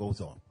system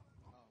goes off?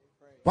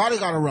 Why they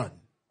got to run?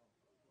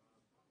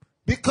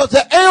 Because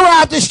the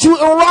Arabs are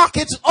shooting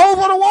rockets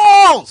over the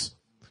walls.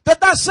 Does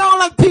that sound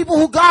like people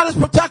who God is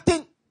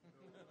protecting?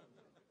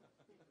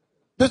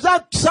 Does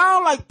that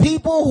sound like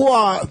people who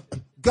are,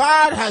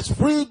 God has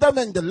freed them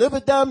and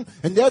delivered them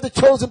and they're the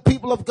chosen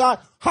people of God?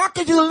 How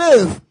could you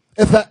live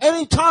if at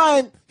any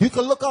time you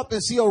can look up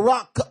and see a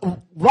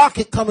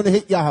rocket coming to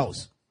hit your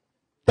house?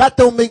 That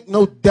don't make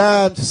no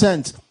damn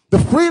sense. The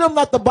freedom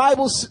that the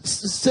Bible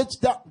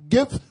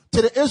gives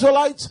to the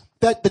Israelites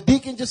that the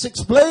deacon just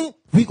explained,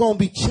 we're going to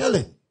be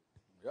chilling.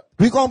 Yep.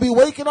 We're going to be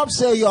waking up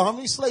saying, yo, how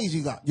many slaves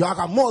you got? Yo, I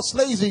got more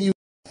slaves than you.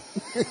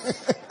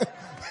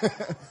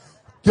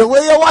 Yo,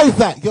 where your wife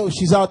at? Yo,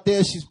 she's out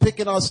there. She's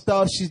picking our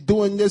stuff. She's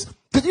doing this.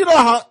 Because you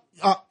know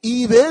how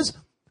Eve is,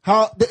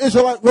 how the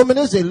Israelite woman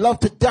is. They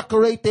love to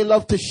decorate. They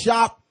love to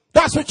shop.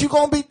 That's what you're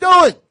going to be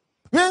doing.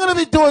 We ain't going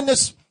to be doing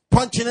this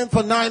punching in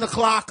for 9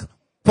 o'clock,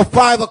 for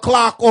 5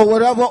 o'clock or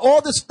whatever.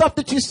 All the stuff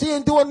that you see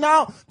and doing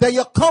now that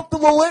you're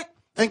comfortable with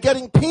and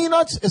getting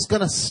peanuts is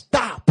going to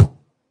stop.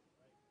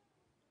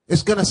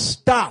 It's going to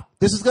stop.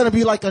 This is going to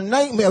be like a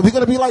nightmare. We're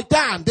going to be like,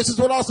 damn, this is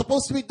what I was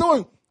supposed to be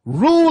doing.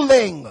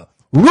 Ruling.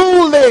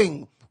 You're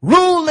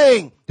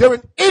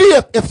an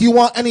idiot if you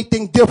want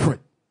anything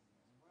different.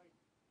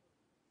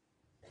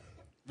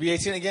 Read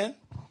 18 again.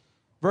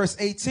 Verse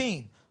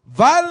 18.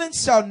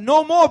 Violence shall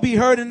no more be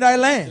heard in thy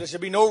land. There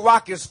should be no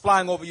rockets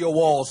flying over your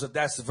walls if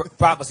that's the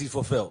prophecy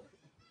fulfilled.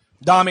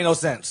 Don't make no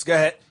sense. Go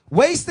ahead.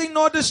 Wasting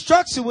nor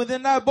destruction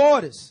within thy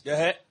borders. Go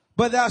ahead.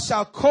 But thou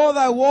shalt call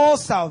thy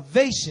walls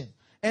salvation,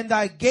 and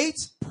thy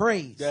gates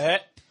praise. Go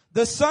ahead.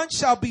 The sun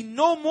shall be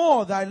no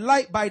more thy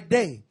light by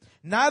day,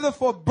 neither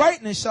for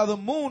brightness shall the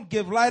moon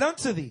give light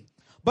unto thee.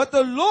 But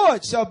the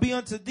Lord shall be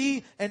unto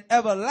thee an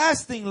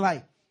everlasting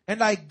light, and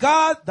thy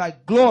God thy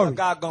glory.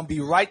 God going to be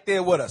right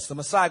there with us. The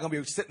Messiah going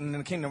to be sitting in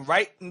the kingdom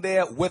right in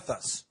there with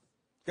us.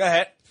 Go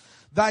ahead.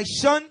 Thy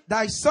sun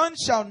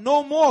shall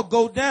no more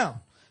go down,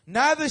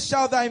 neither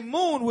shall thy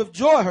moon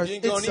withdraw her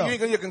itself. You ain't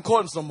going to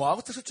concordance no more.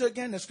 What's the scripture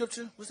again? The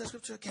scripture? What's that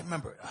scripture? I can't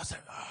remember it. I was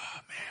like, oh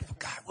man, I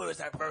forgot. Where is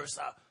that verse?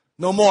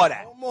 No more of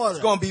that. No more of that.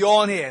 It's going to be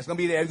on here. It's going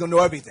to be there. You're going to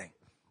know everything.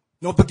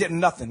 No forgetting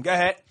nothing. Go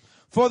ahead.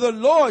 For the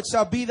Lord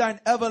shall be thine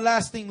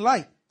everlasting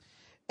light,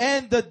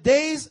 and the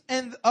days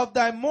of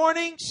thy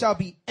mourning shall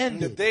be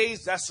ended. And the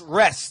days, that's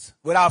rest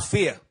without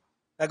fear.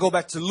 I go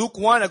back to Luke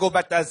 1. I go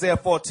back to Isaiah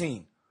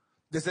 14.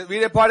 Does it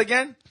read that part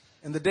again?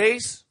 And the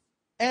days?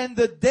 And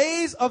the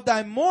days of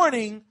thy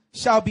mourning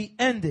shall be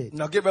ended.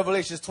 Now get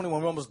Revelations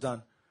 21. We're almost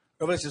done.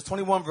 Revelations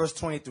 21 verse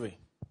 23.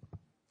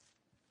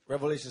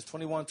 Revelations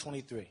 21,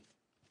 23.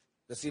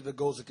 Let's see if it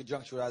goes in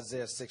conjunction with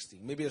Isaiah 60.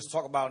 Maybe let's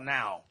talk about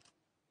now.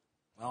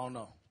 I don't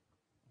know.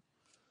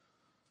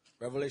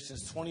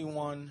 Revelations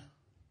 21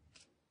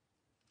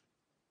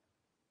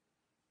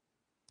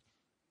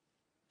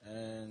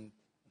 and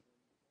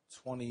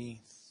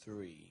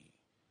 23.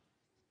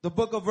 The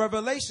book of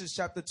Revelations,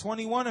 chapter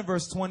 21 and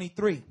verse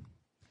 23.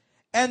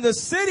 And the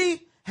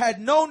city had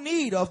no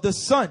need of the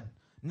sun,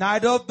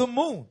 neither of the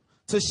moon,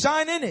 to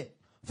shine in it.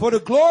 For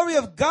the glory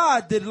of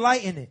God did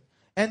lighten it,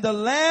 and the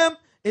Lamb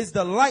is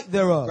the light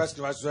thereof.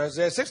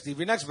 Isaiah 60,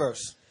 the next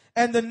verse.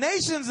 And the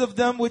nations of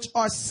them which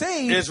are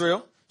saved,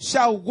 Israel,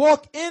 shall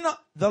walk in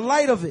the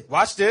light of it.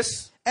 Watch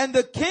this. And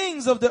the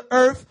kings of the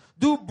earth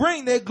do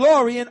bring their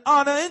glory and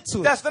honor into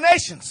it. That's the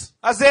nations.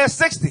 Isaiah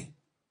 60.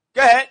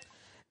 Go ahead.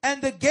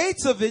 And the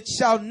gates of it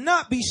shall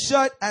not be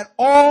shut at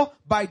all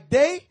by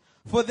day,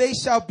 for there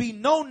shall be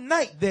no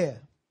night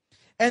there.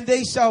 And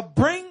they shall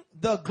bring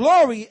the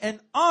glory and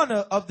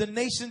honor of the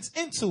nations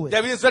into it.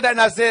 Yeah, we just read that in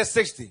Isaiah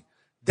 60.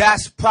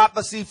 That's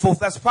prophecy.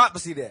 That's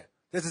prophecy there.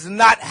 This has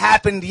not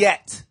happened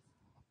yet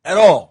at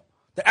all.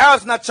 The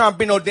Arabs not trying to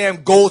bring no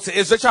damn gold to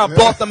Israel. They're trying to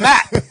blow up the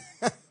map. They're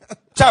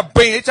trying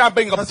to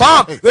bring a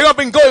bomb. They're going to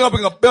bring gold.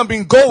 They're going to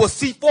bring gold with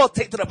C4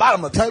 taped to the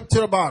bottom of it. Taped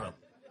to the bottom.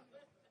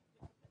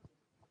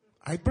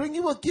 I bring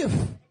you a gift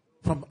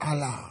from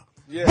Allah.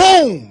 Yeah.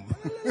 Boom!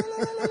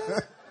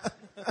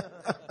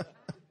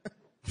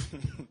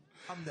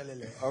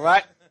 All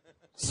right.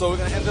 So we're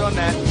going to end it on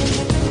that.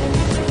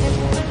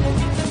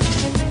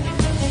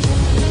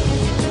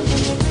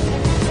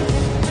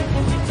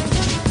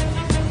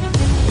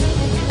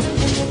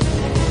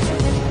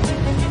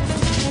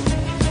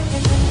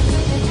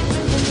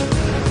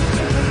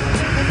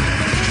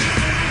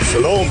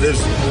 Shalom,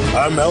 Israel.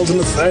 I'm Elder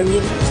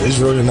Nathaniel,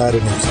 Israel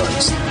United in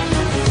Christ.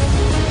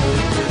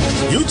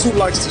 YouTube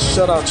likes to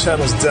shut our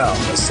channels down,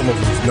 as some of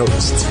you have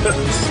noticed,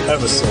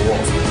 ever so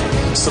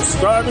often.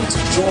 Subscribing to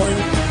join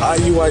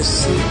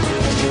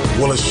IUIC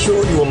will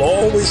assure you will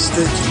always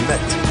stay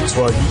connected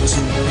to our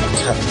YouTube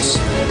accounts.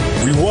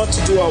 We want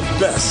to do our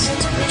best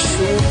to make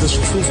sure this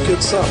truth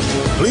gets out.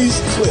 Please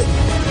click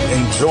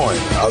and join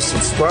our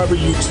subscriber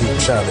YouTube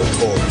channel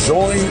called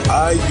Join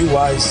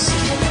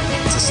IUIC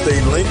to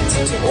stay linked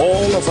to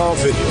all of our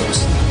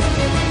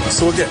videos.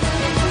 So again,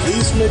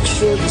 please make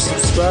sure you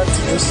subscribe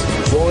to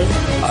this Join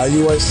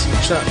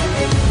IUIC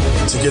channel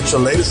to get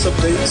your latest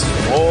updates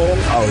from all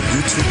our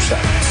YouTube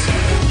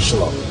channels.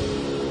 Shalom.